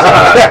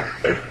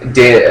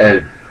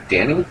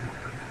 Danny.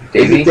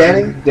 Davey?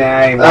 Danny?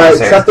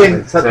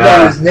 Something.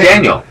 No, it was Nick.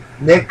 Daniel.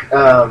 Nick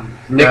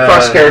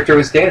Frost's character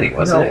was Danny,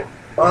 wasn't it?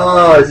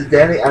 Oh, is it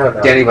Danny? I don't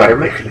know. Danny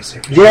Butterman?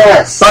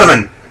 Yes!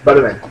 Butterman.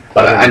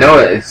 I know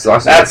it's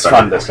awesome. That's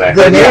fun to say.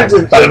 The names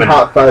in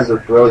Hot Fuzz are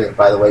brilliant,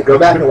 by the way. Go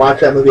back and watch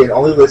that movie and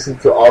only listen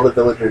to all the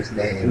villagers'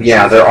 names.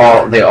 Yeah,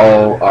 they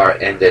all are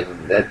ended.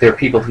 They're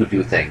people who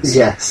do things.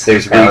 Yes.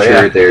 There's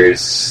Reacher,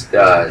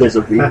 there's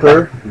a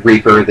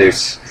Reaper.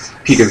 There's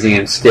Peter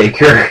Van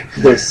Staker.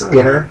 There's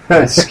Skinner.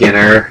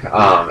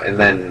 And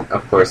then,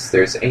 of course,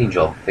 there's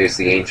Angel. There's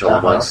the Angel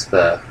amongst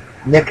the...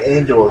 Nick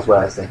Angel is what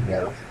I was thinking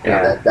of.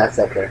 Yeah. That's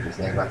that character's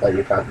name. I thought you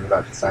were talking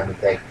about Simon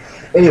Pegg.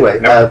 Anyway,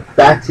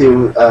 back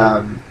to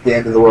the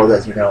end of the world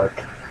as we know it.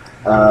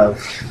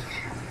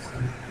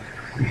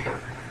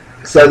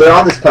 So they're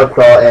on this pub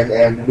crawl,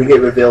 and we get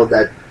revealed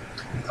that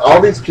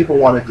all these people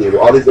want to do,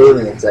 all these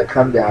aliens that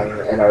come down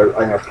and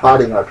are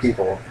potting our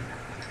people,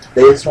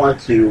 they just want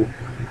to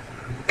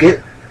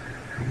get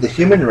the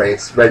human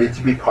race ready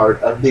to be part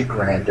of the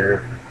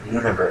grander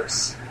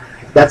universe.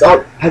 That's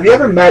all. Have you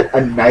ever met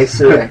a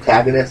nicer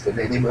antagonist in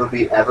any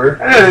movie ever?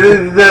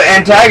 The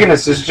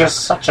antagonist is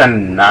just such a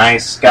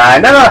nice guy.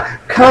 No,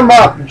 come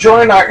up,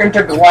 join our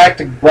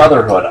intergalactic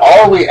brotherhood.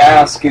 All we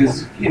ask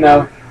is,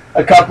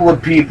 a couple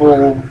of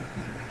people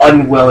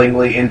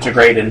unwillingly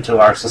integrate into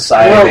our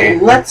society.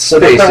 Well, let's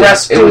so face that the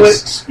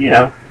rest do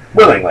it,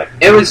 willingly.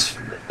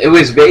 It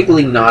was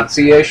vaguely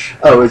Nazi-ish.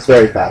 Oh, it was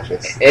very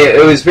fascist.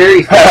 It was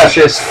very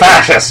fascist.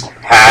 Fascist,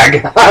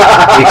 hag.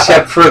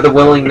 Except for the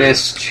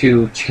willingness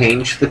to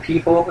change the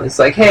people. It's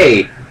like,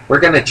 hey,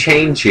 we're going to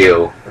change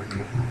you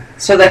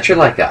so that you're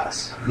like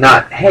us.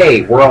 Not,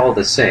 hey, we're all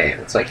the same.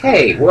 It's like,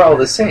 hey, we're all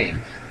the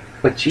same.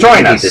 But you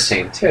can be the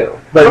same too.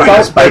 But join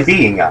us by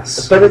being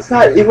us. But it's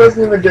not. It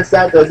wasn't even just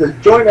that. Though.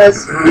 It's join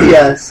us, be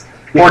us.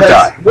 Or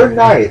die. We're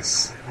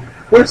nice.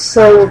 We're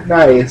so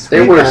nice. We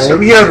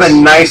are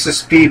the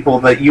nicest people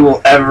that you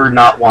will ever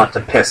not want to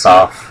piss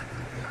off.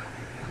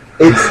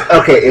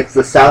 It's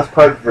the South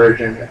Park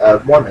version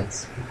of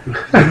Mormons.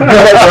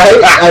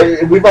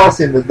 Right? We've all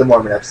seen the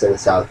Mormon episode of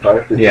South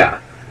Park.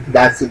 Yeah.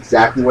 That's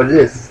exactly what it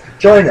is.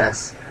 Join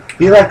us.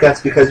 Be like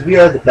us because we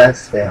are the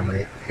best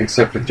family.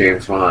 Except for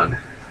James Wan.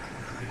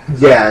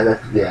 Yeah.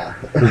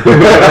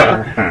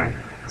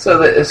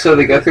 So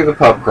they go through the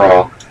pub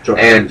crawl.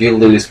 And you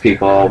lose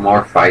people,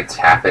 more fights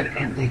happen,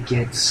 and they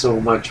get so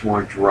much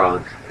more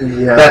drunk.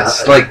 Yeah.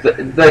 That's like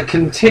the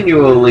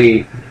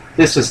continually...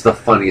 This is the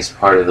funniest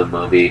part of the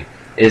movie,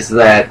 is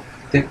that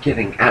they're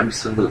getting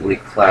absolutely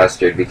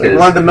plastered because...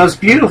 One of the most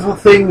beautiful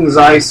things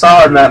I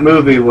saw in that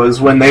movie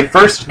was when they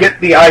first get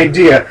the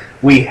idea,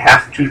 we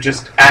have to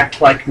just act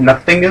like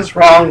nothing is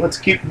wrong, let's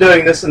keep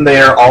doing this, and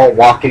they are all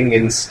walking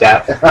in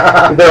step.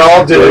 They're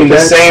all doing the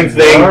same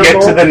thing,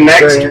 get to the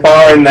next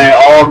bar, and they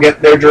all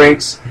get their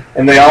drinks.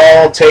 And they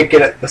all take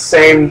it at the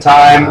same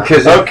time.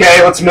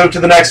 Okay, let's move to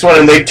the next one.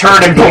 And they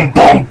turn and boom,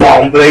 boom,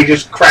 boom. They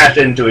just crash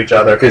into each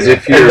other.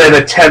 And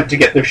then attempt to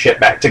get their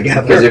shit back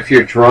together. Because if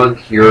you're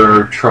drunk,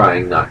 you're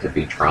trying not to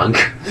be drunk.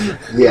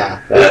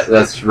 Yeah.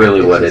 That's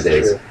really what it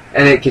is. True.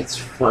 And it gets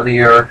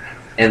funnier.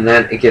 And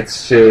then it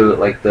gets to,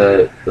 like,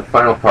 the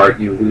final part.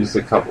 You lose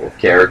a couple of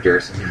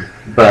characters.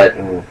 Mm-hmm. But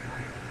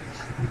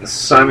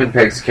Simon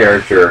Pegg's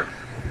character...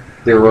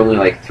 There were only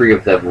like 3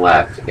 of them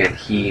left, and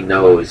he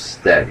knows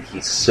that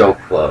he's so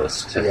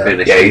close to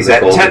finishing the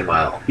Golden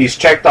Mile. He's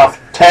checked off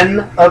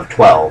 10 of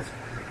 12,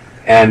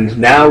 and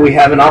now we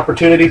have an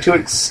opportunity to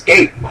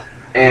escape.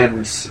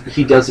 And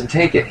he doesn't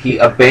take it. He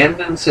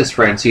abandons his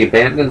friends. He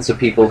abandons the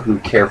people who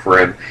care for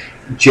him.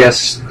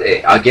 Just,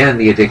 again,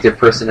 the addictive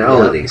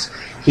personalities. Yeah.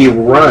 He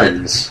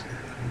runs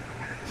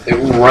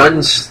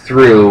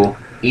through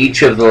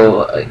each of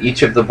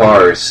the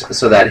bars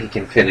so that he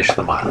can finish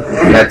the mile.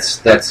 That's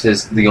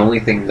the only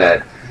thing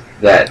that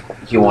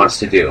he wants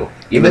to do.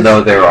 Even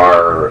though there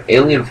are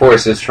alien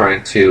forces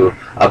trying to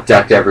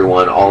abduct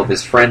everyone, all of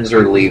his friends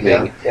are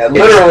leaving. Yeah,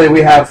 literally,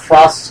 we have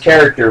Frost's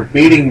character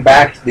beating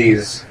back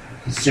these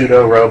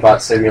pseudo-robot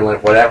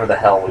simulant, whatever the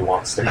hell he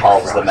wants to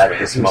call them at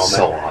this moment.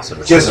 So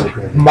awesome. Just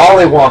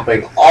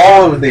mollywomping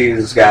all of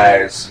these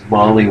guys.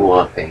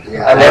 Mollywomping.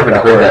 Yeah, I haven't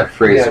heard word. that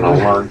phrase in a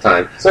long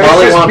time. So he's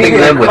just Mollywomping beating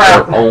them the with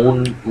crap. their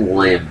own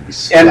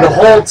limbs. And the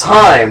whole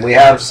time, we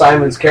have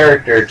Simon's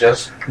character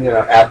just,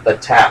 at the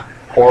tap,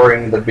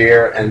 pouring the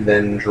beer and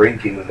then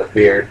drinking the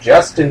beer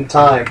just in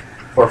time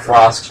for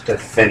Frost to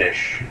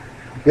finish.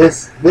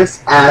 This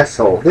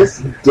asshole,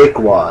 this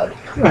dickwad,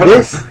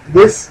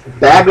 this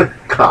bag of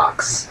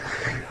cocks,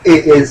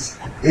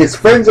 his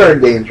friends are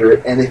in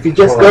danger, and if he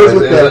just goes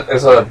with them,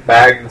 is it a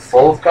bag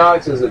full of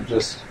cocks? Is it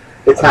just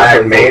it's a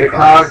bag halfway made full of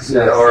cocks?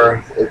 Yes.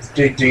 Or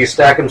do you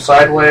stack them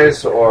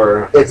sideways?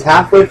 Or It's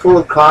halfway full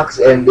of cocks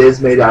and is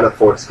made out of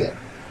foreskin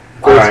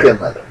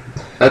leather.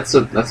 That's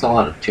a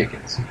lot of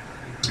chickens.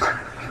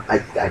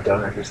 I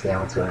don't understand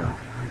what's going on.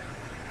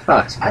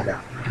 Cocks. I know.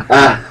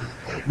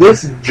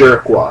 This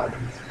jerkwad.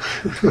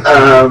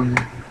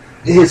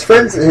 His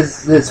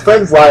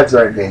friends' lives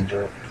are in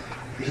danger.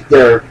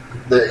 The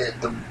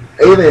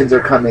aliens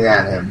are coming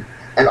at him,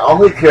 and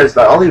all he cares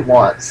about, all he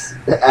wants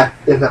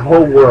in the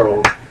whole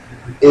world,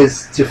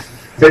 is to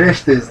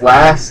finish these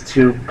last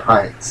 2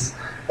 pints,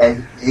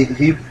 and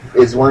he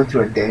is willing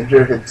to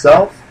endanger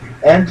himself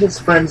and his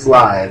friends'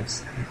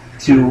 lives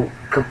to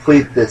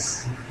complete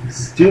this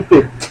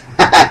stupid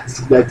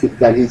task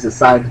that he's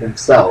assigned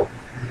himself.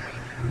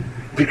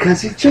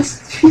 Because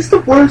he's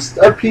the worst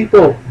of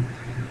people.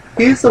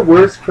 He's the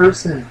worst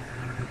person.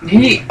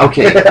 I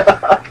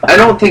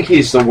don't think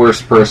he's the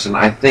worst person.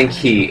 I think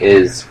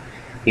he's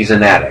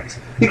an addict.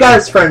 He got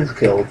his friends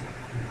killed.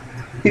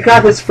 He's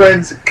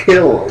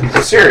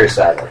a serious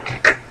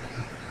addict.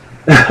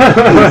 He's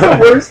the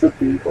worst of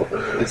people.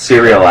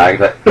 Serial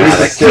addict. He's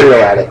a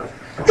serial addict.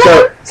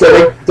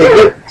 So they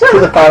get to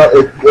the final.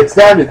 It's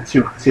down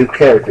to two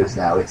characters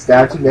now. It's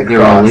down to Nick Frost.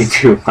 There are only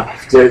 2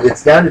 left.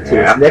 It's down to 2.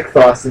 Yeah. It's Nick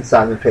Frost and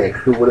Simon Pegg.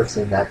 Who would have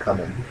seen that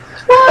coming?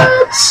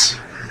 What?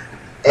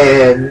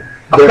 And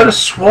I could have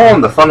sworn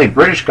the funny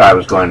British guy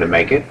was going to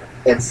make it.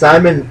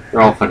 Simon.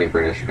 They're all funny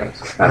British guys.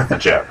 That's the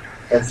joke.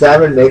 And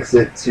Simon makes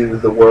it to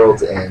the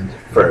world's end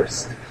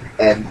first.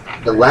 And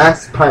the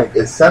last pint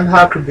is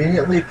somehow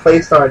conveniently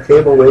placed on a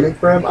table waiting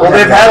for him. Well,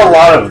 they've had a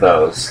lot of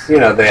those.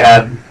 They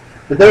had...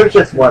 But there was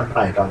just 1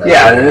 pint on that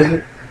table.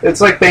 Yeah,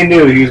 it's like they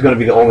knew he was going to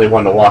be the only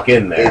one to walk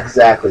in there.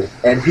 Exactly.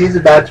 And he's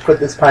about to put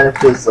this pint up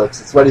to his lips.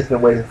 It's what he's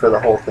been waiting for the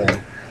whole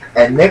thing.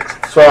 And Nick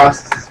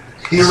Frost's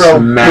hero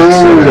Smacks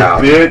it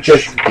out. Bitch,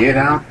 just get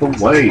out the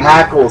way.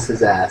 tackles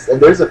his ass. And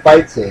there's a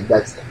fight scene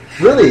that's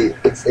really,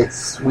 it's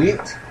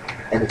sweet,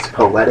 and it's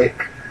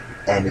poetic,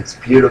 and it's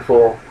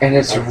beautiful. And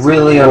it's and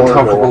really horrible.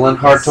 uncomfortable and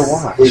hard to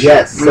watch.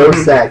 Yes, so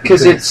sad.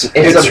 Because it's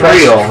It's a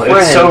best real. friend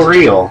It's so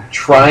real.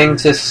 trying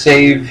to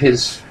save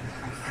his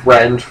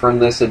friend from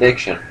this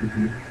addiction.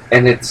 Mhm.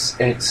 And it's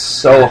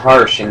so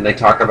harsh. And they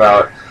talk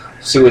about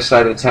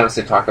suicide attempts.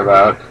 They talk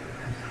about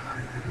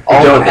You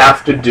all don't of it.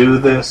 have to do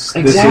this.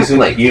 This Exactly.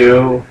 isn't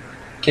you.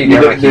 Okay,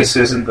 This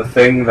isn't the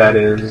thing that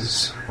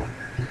is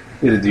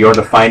your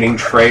defining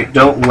trait.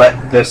 Don't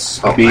let this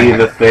be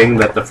the thing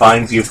that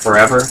defines you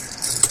forever.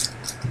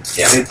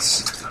 Yeah.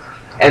 It's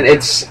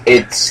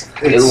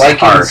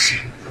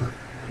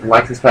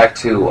likens back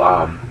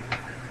to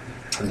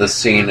the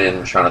scene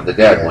in Shaun of the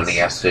Dead when he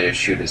has to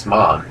shoot his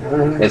mom.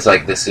 It's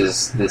like this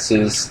is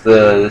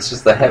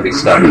the heavy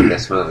stuff in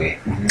this movie.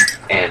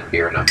 And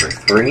beer number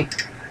 3,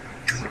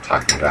 we're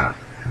talking about.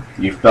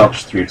 You've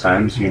belched 3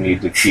 times. You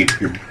need to keep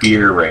your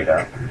beer rate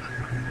up.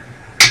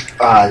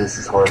 This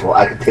is horrible.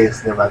 I can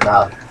taste it in my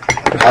mouth.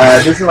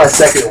 This is my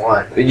second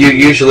one. You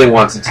usually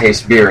want to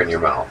taste beer in your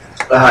mouth.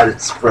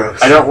 It's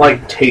gross. I don't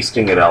like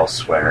tasting it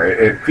elsewhere.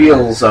 It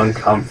feels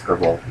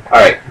uncomfortable. All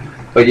right,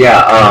 but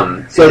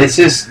yeah, So- this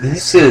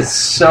is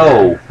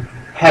so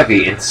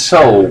heavy and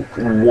so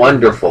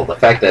wonderful. The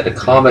fact that a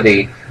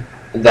comedy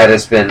that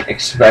has been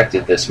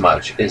expected this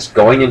much is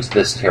going into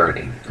this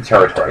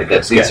territory.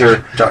 That these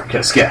are Dark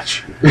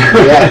sketch.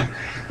 Yeah.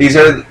 these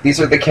are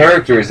the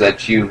characters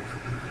that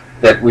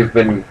we've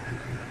been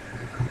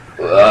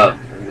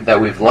that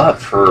we've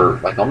loved for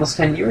like almost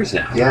 10 years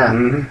now. Yeah.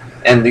 Mm-hmm.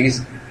 And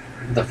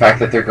the fact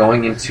that they're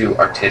going into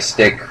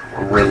artistic,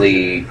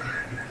 really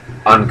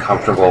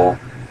uncomfortable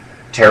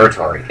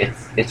territory.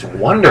 It's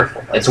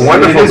wonderful. It's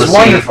wonderful to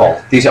see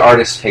these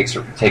artists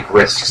take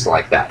risks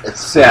like that.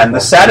 It's And the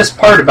saddest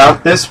part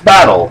about this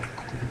battle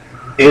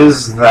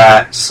is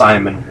that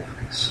Simon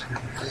wins.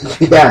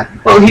 Yeah.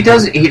 Well, he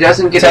doesn't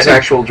get his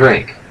actual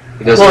drink.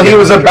 He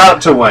was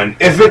about to win.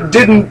 If it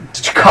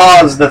didn't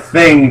cause the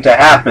thing to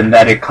happen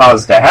that it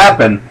caused to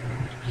happen,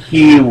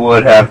 he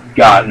would have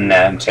gotten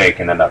and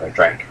taken another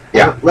drink.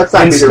 Yeah. Let's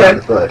not beat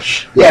around the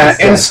bush.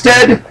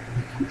 Instead,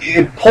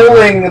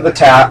 pulling the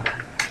tap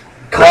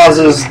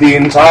causes the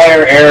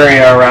entire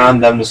area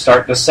around them to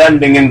start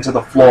descending into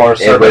the floor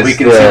so that we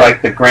can see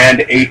like the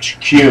grand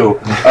HQ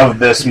of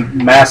this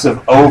massive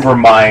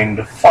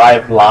overmind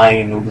 5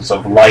 lines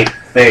of light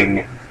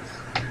thing.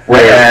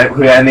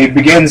 And he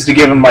begins to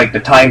give him like the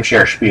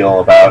timeshare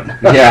spiel about.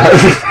 Yeah,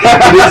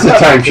 it is a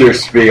timeshare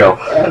spiel.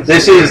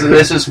 This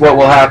is what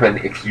will happen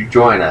if you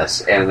join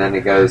us, and then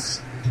it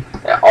goes,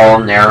 all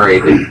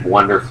narrated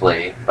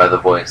wonderfully by the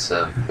voice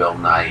of Bill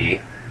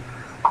Nighy.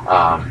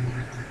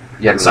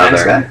 Yet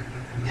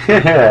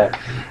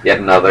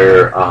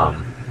another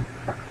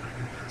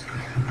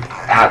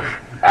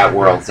at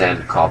World's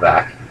End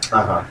callback.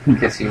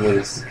 Because he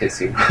was.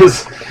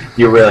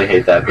 You really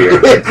hate that beer.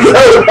 It's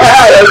so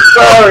bad. I'm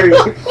sorry.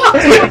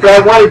 I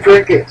want to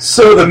drink it.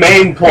 So the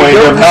main point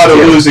of how to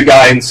lose a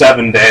guy in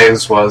 7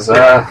 days was.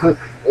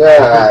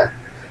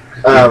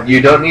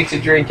 You don't need to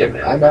drink it,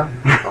 man. I know.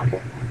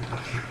 Okay.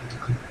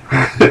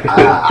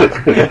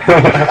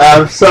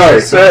 I'm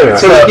sorry.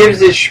 So he gives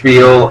his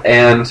spiel,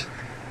 and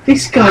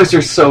these guys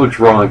are so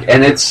drunk,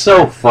 and it's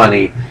so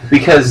funny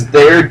because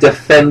they're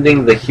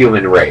defending the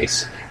human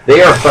race.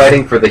 They are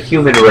fighting for the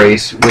human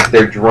race with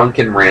their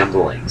drunken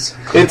ramblings.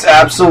 It's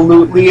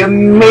absolutely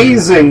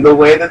amazing the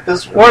way that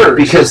this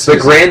works. Because the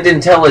Grand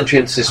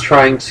Intelligence is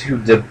trying to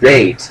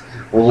debate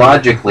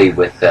logically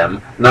with them,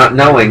 not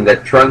knowing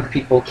that drunk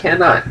people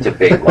cannot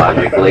debate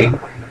logically.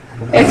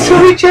 And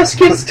so he just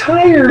gets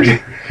tired.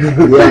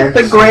 Yes.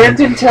 The Grand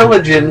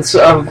Intelligence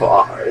of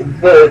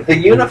the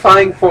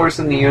unifying force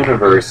in the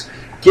universe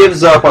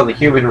gives up on the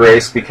human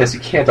race because he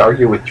can't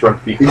argue with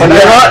drunk people. And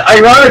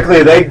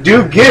ironically, they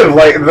do give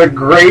like the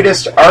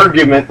greatest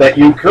argument that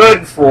you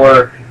could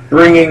for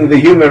bringing the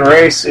human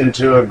race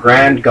into a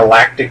grand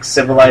galactic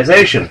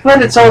civilization.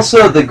 But it's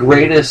also the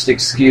greatest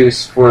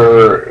excuse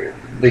for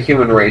the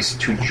human race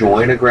to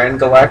join a grand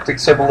galactic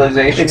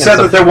civilization.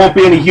 Except that there won't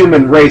be any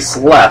human race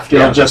left.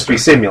 It'll just be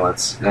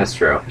simulants. That's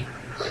true.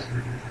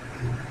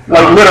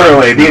 Like,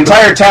 literally, the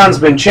entire town's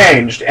been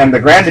changed, and the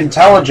Grand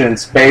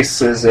Intelligence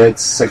bases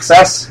its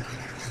success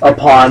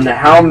upon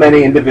how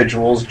many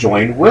individuals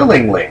join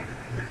willingly.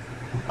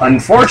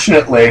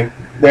 Unfortunately,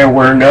 there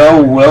were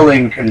no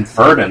willing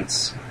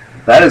convertants.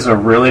 That is a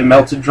really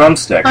melted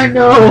drumstick. I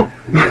know!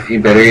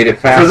 You better eat it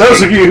fast. For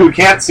those of you who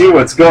can't see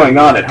what's going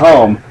on at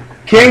home,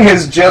 King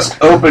has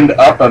just opened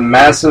up a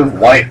massive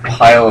white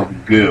pile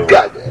of goo.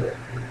 God damn it.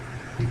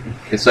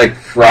 It's like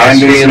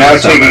frosty and he's in now the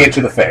summer. taking it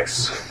to the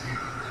face.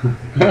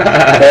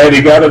 And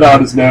he got it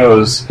on his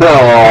nose.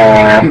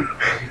 Aww.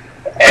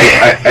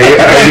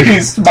 And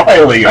he's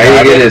smiling. Are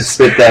you going to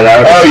spit that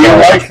out? Oh, you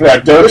like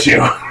that, don't you?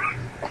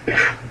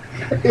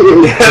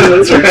 Yeah,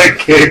 that's right,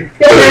 King.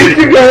 Thank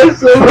you guys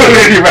so much. Put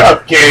it in your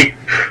mouth, King.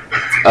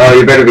 Oh,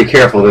 you better be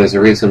careful. There's a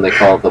reason they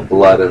call it the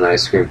Blood and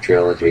Ice Cream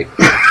Trilogy.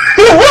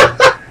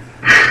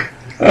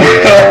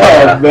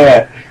 Oh,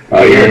 man.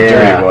 Oh, you're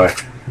Yeah. a dirty boy.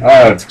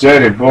 Oh,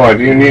 dirty boy.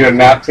 Do you need a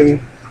napkin?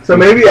 So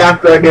maybe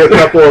after I get a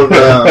couple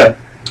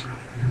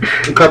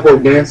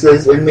of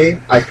Guinnesses in me,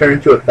 I turn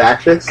into a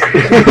fascist.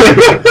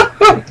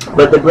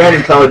 But the Grand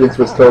Intelligence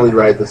was totally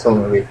right this whole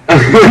movie.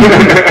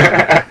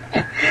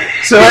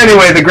 So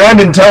anyway, the Grand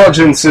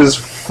Intelligence's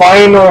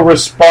final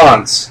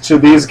response to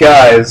these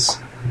guys,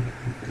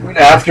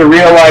 after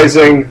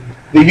realizing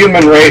the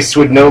human race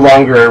would no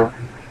longer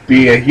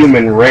be a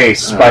human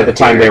race by the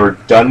time they were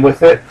done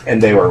with it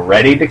and they were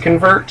ready to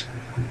convert,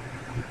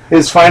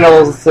 his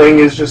final thing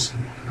is just,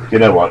 you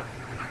know what?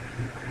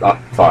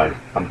 Fine,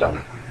 I'm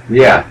done.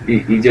 Yeah,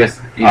 he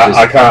just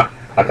I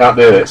can't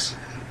do this.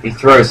 he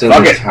throws in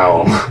Fuck the it.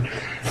 towel,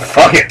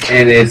 Fuck it.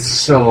 and it's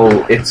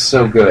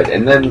so good.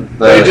 And then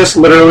They just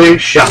literally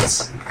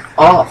shuts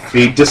off.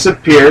 He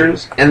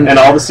disappears, and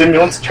all the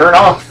simulants turn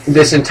off.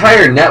 this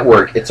entire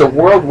network. It's a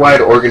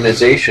worldwide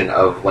organization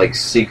of like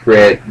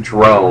secret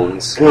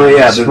drones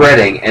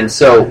spreading, and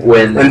so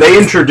And they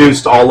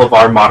introduced all of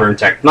our modern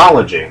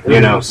technology. You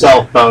know,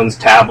 cell phones,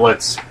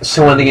 tablets.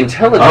 so when the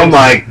intelligence, Oh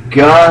my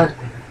god.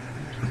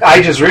 I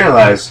just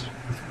realized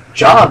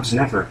Jobs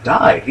never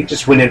died. He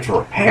just went in for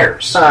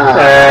repairs.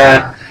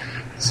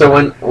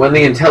 So when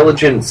the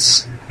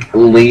intelligence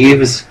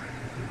leaves,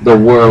 the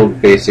world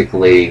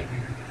basically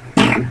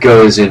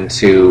goes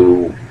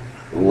into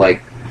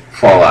like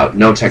fallout,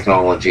 no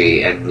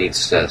technology, and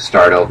needs to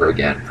start over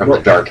again from the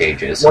Dark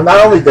Ages. Well,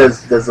 not only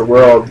does the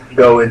world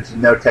go into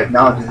no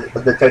technology,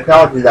 but the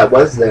technology that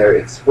was there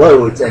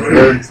explodes and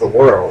burns the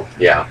world.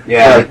 Yeah.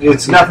 Yeah,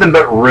 it's nothing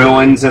but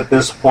ruins at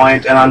this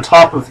point, and on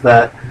top of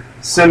that,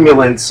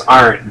 simulants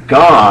aren't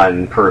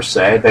gone, per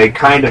se. They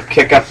kind of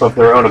kick up of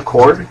their own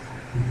accord,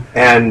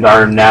 and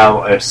are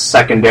now a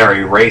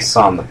secondary race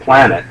on the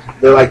planet.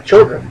 They're like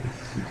children.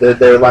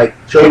 They're like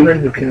children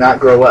who cannot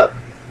grow up.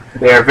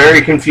 They are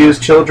very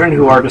confused children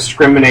who are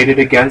discriminated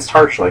against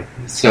harshly.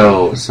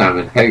 So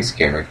Simon Pegg's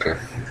character,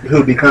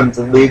 Who becomes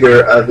the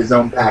leader of his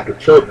own pack of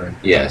children.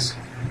 yes,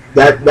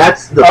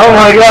 That's the Oh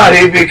my god,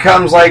 he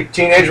becomes like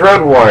Teenage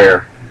Road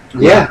Warrior.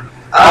 Yeah.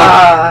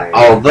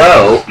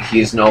 Although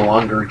he's no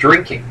longer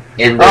drinking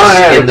in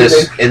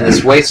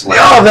this wasteland.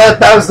 Oh,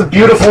 that was the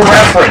beautiful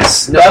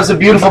reference. That was a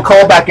beautiful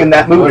callback in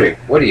that movie.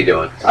 What are you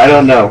doing? I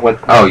don't know. What?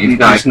 Oh, you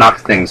just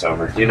knocked things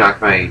over. You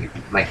knocked my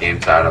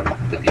games out of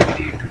the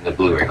DVD, the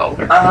Blu-ray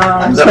holder.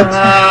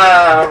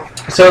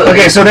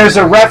 So there's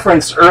a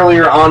reference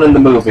earlier on in the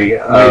movie.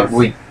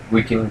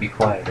 We can be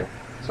quieter.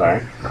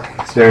 Sorry.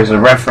 So there's a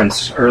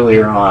reference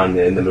earlier on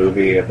in the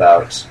movie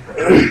about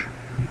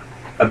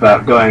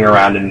going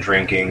around and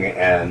drinking,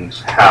 and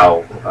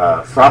how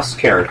Frost's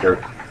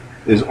character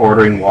is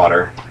ordering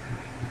water,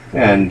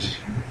 and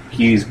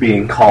he's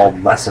being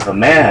called less of a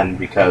man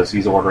because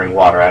he's ordering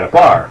water at a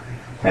bar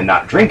and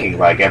not drinking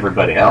like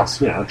everybody else.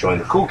 Join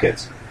the cool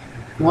kids.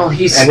 Well, and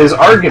his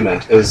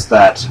argument is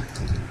that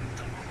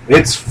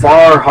it's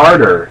far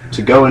harder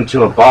to go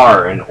into a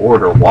bar and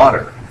order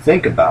water.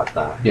 Think about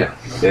that. Yeah.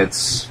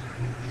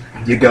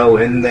 You go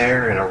in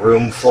there in a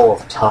room full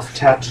of tough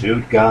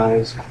tattooed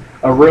guys,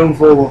 a room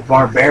full of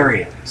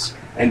barbarians,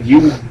 and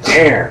you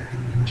dare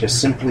to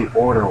simply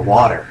order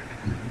water.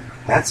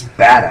 That's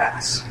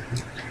badass.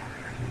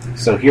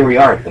 So here we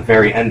are at the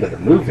very end of the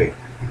movie.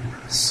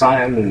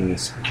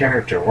 Simon's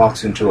character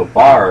walks into a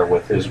bar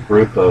with his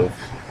group of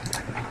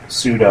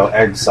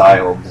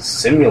pseudo-exiled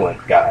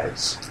simulant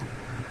guys.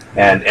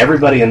 And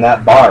everybody in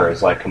that bar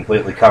is like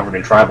completely covered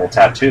in tribal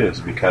tattoos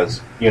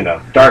because,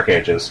 Dark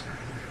Ages.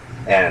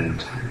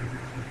 And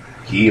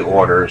he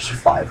orders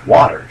 5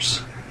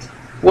 waters.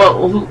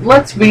 Well,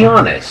 let's be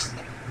honest.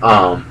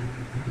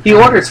 He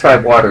orders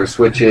 5 waters,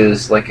 which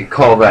is like a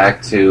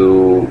callback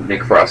to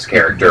Nick Frost's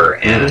character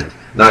and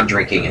not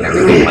drinking and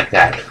everything like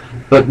that.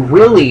 But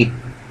really,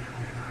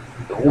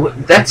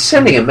 that's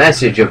sending a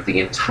message of the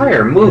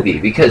entire movie,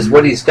 because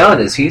what he's done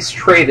is he's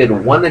traded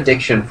one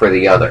addiction for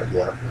the other.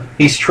 Yeah.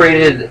 He's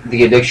traded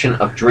the addiction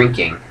of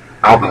drinking,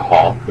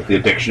 alcohol, with the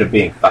addiction of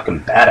being fucking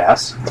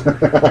badass.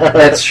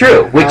 That's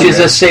true, which is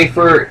a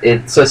safer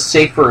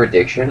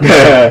addiction.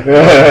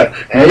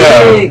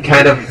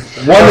 Kind of.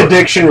 One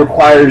addiction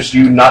requires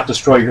you not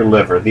destroy your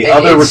liver. The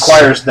other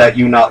requires that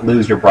you not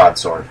lose your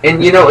broadsword.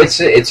 And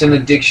it's an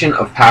addiction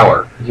of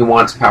power. He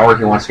wants power.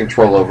 He wants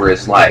control over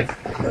his life,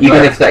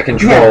 even if that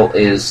control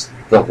is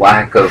the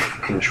lack of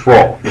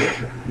control,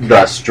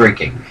 thus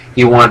drinking.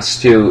 He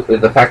wants to.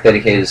 The fact that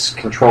he is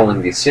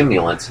controlling these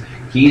simulants.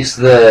 He's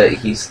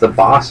the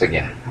boss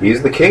again.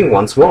 He's the king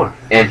once more,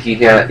 and he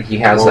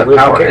has that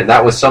power. And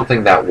that was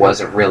something that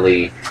wasn't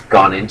really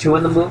gone into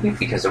in the movie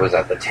because it was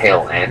at the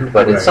tail end.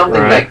 But it's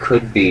something that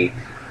could be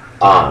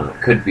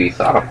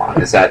thought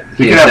upon. Is that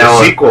he could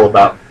have a sequel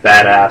about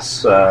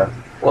badass?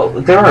 Well,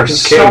 there are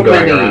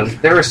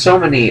so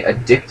many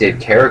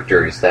addicted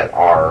characters that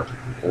are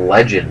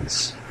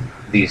legends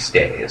these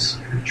days.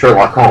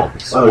 Sherlock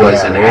Holmes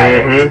was an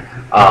addict.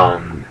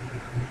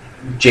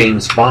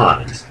 James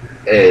Bond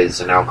is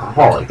an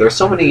alcoholic. There's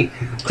so many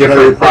different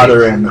Harry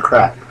Potter and the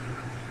crack.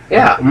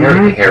 Yeah,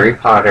 Harry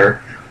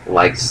Potter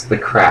likes the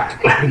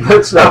crack.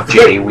 Let's not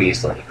Ginny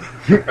Weasley.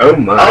 Oh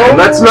my! Oh.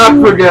 Let's not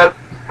forget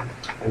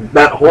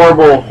that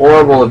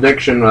horrible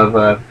addiction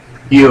of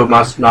he who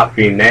must not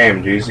be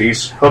named.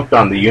 He's hooked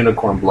on the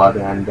unicorn blood,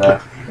 and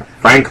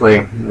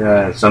frankly,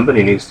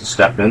 somebody needs to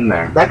step in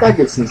there. That guy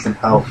just needs some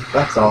help.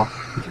 That's all.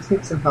 He just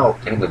needs some help.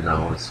 England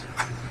knows.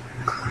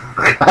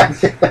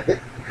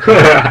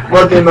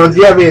 Well, Demo, do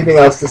you have anything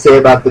else to say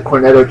about the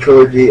Cornetto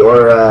trilogy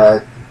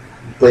or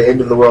the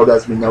End of the World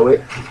as We Know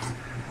It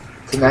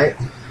tonight?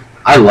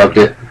 I loved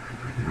it.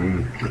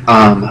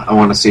 I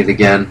want to see it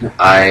again.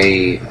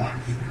 I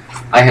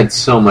had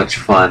so much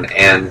fun,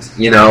 and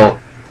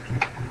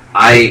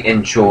I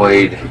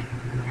enjoyed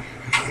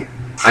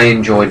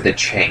the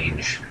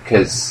change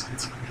because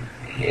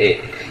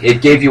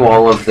it gave you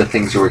all of the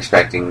things you were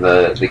expecting: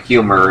 the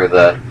humor,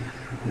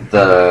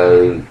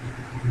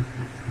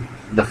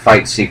 the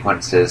fight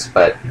sequences,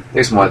 but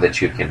there's more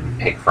that you can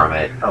pick from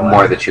it,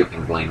 more that you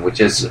can glean, which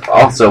is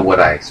also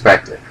what I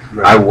expected.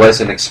 Right. I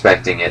wasn't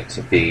expecting it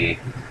to be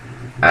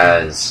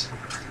as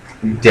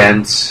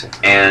dense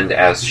and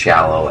as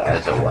shallow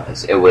as it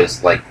was. It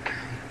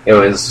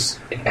was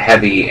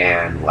heavy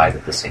and light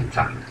at the same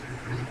time.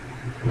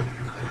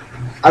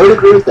 I would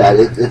agree with that.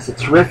 It's a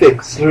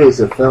terrific series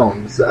of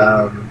films.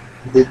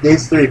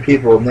 These 3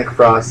 people, Nick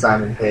Frost,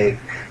 Simon Pegg,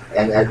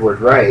 and Edgar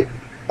Wright.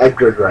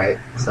 Interesting.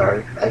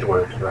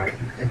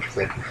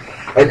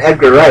 And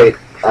Edgar Wright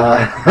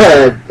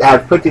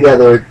have put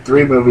together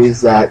 3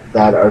 movies that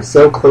are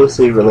so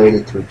closely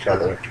related to each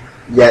other,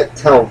 yet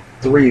tell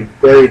 3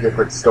 very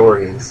different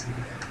stories.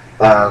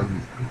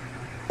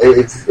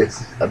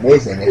 It's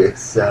amazing.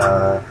 It's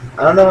I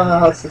don't know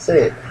how else to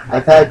say it.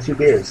 I've had 2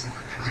 beers.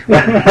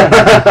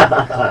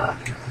 But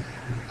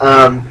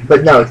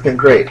no, it's been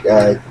great.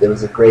 It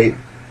was a great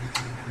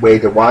way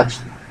to watch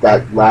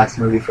that last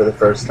movie for the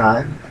first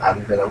time.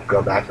 I'm going to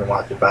go back and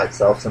watch it by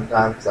itself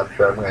sometime because I'm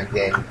sure I'm going to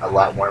gain a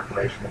lot more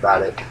information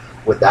about it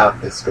without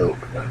the scope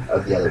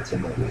of the other 2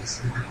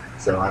 movies.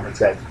 So I'm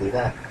excited to do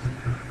that.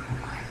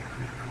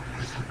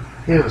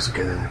 It was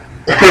good.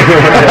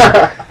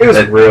 It was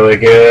really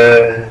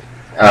good.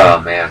 Oh,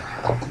 man.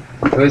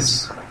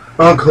 was.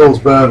 Uncle's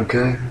bad,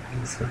 okay?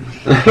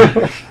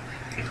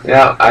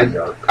 Yeah,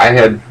 I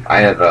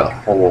had a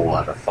whole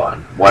lot of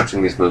fun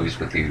watching these movies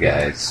with you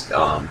guys.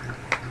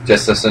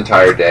 Just this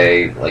entire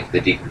day, like the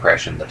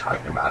decompression, the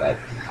talking about it,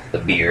 the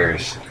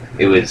beers.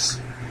 It was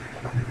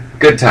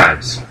good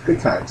times. Good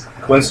times.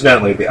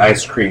 Coincidentally, the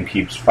ice cream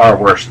keeps far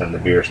worse than the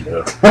beers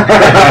do.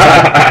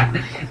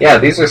 Yeah,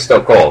 these are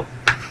still cold.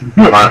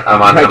 I'm on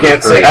I number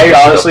can't 3. say. I They're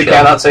honestly still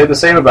chilling. cannot say the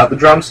same about the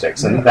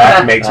drumsticks, and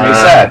that makes me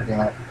sad.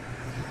 Yeah.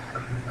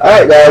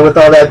 Alright, with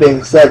all that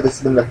being said, this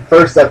has been the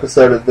first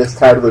episode of this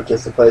title with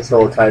just a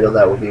placeholder title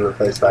that will be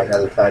replaced by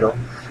another title.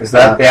 Is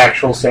that the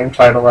actual same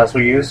title as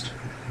we used?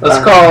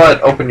 Let's call it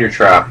Open Your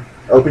Trap.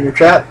 Open Your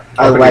Trap?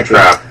 I Open like Your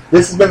Trap. it.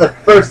 This has been the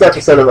first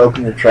episode of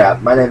Open Your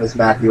Trap. My name is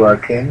Matthew R.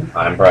 King.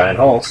 I'm Brian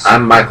Hulse.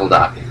 I'm Michael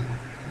Doppy.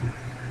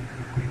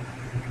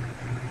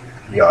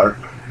 Yarp.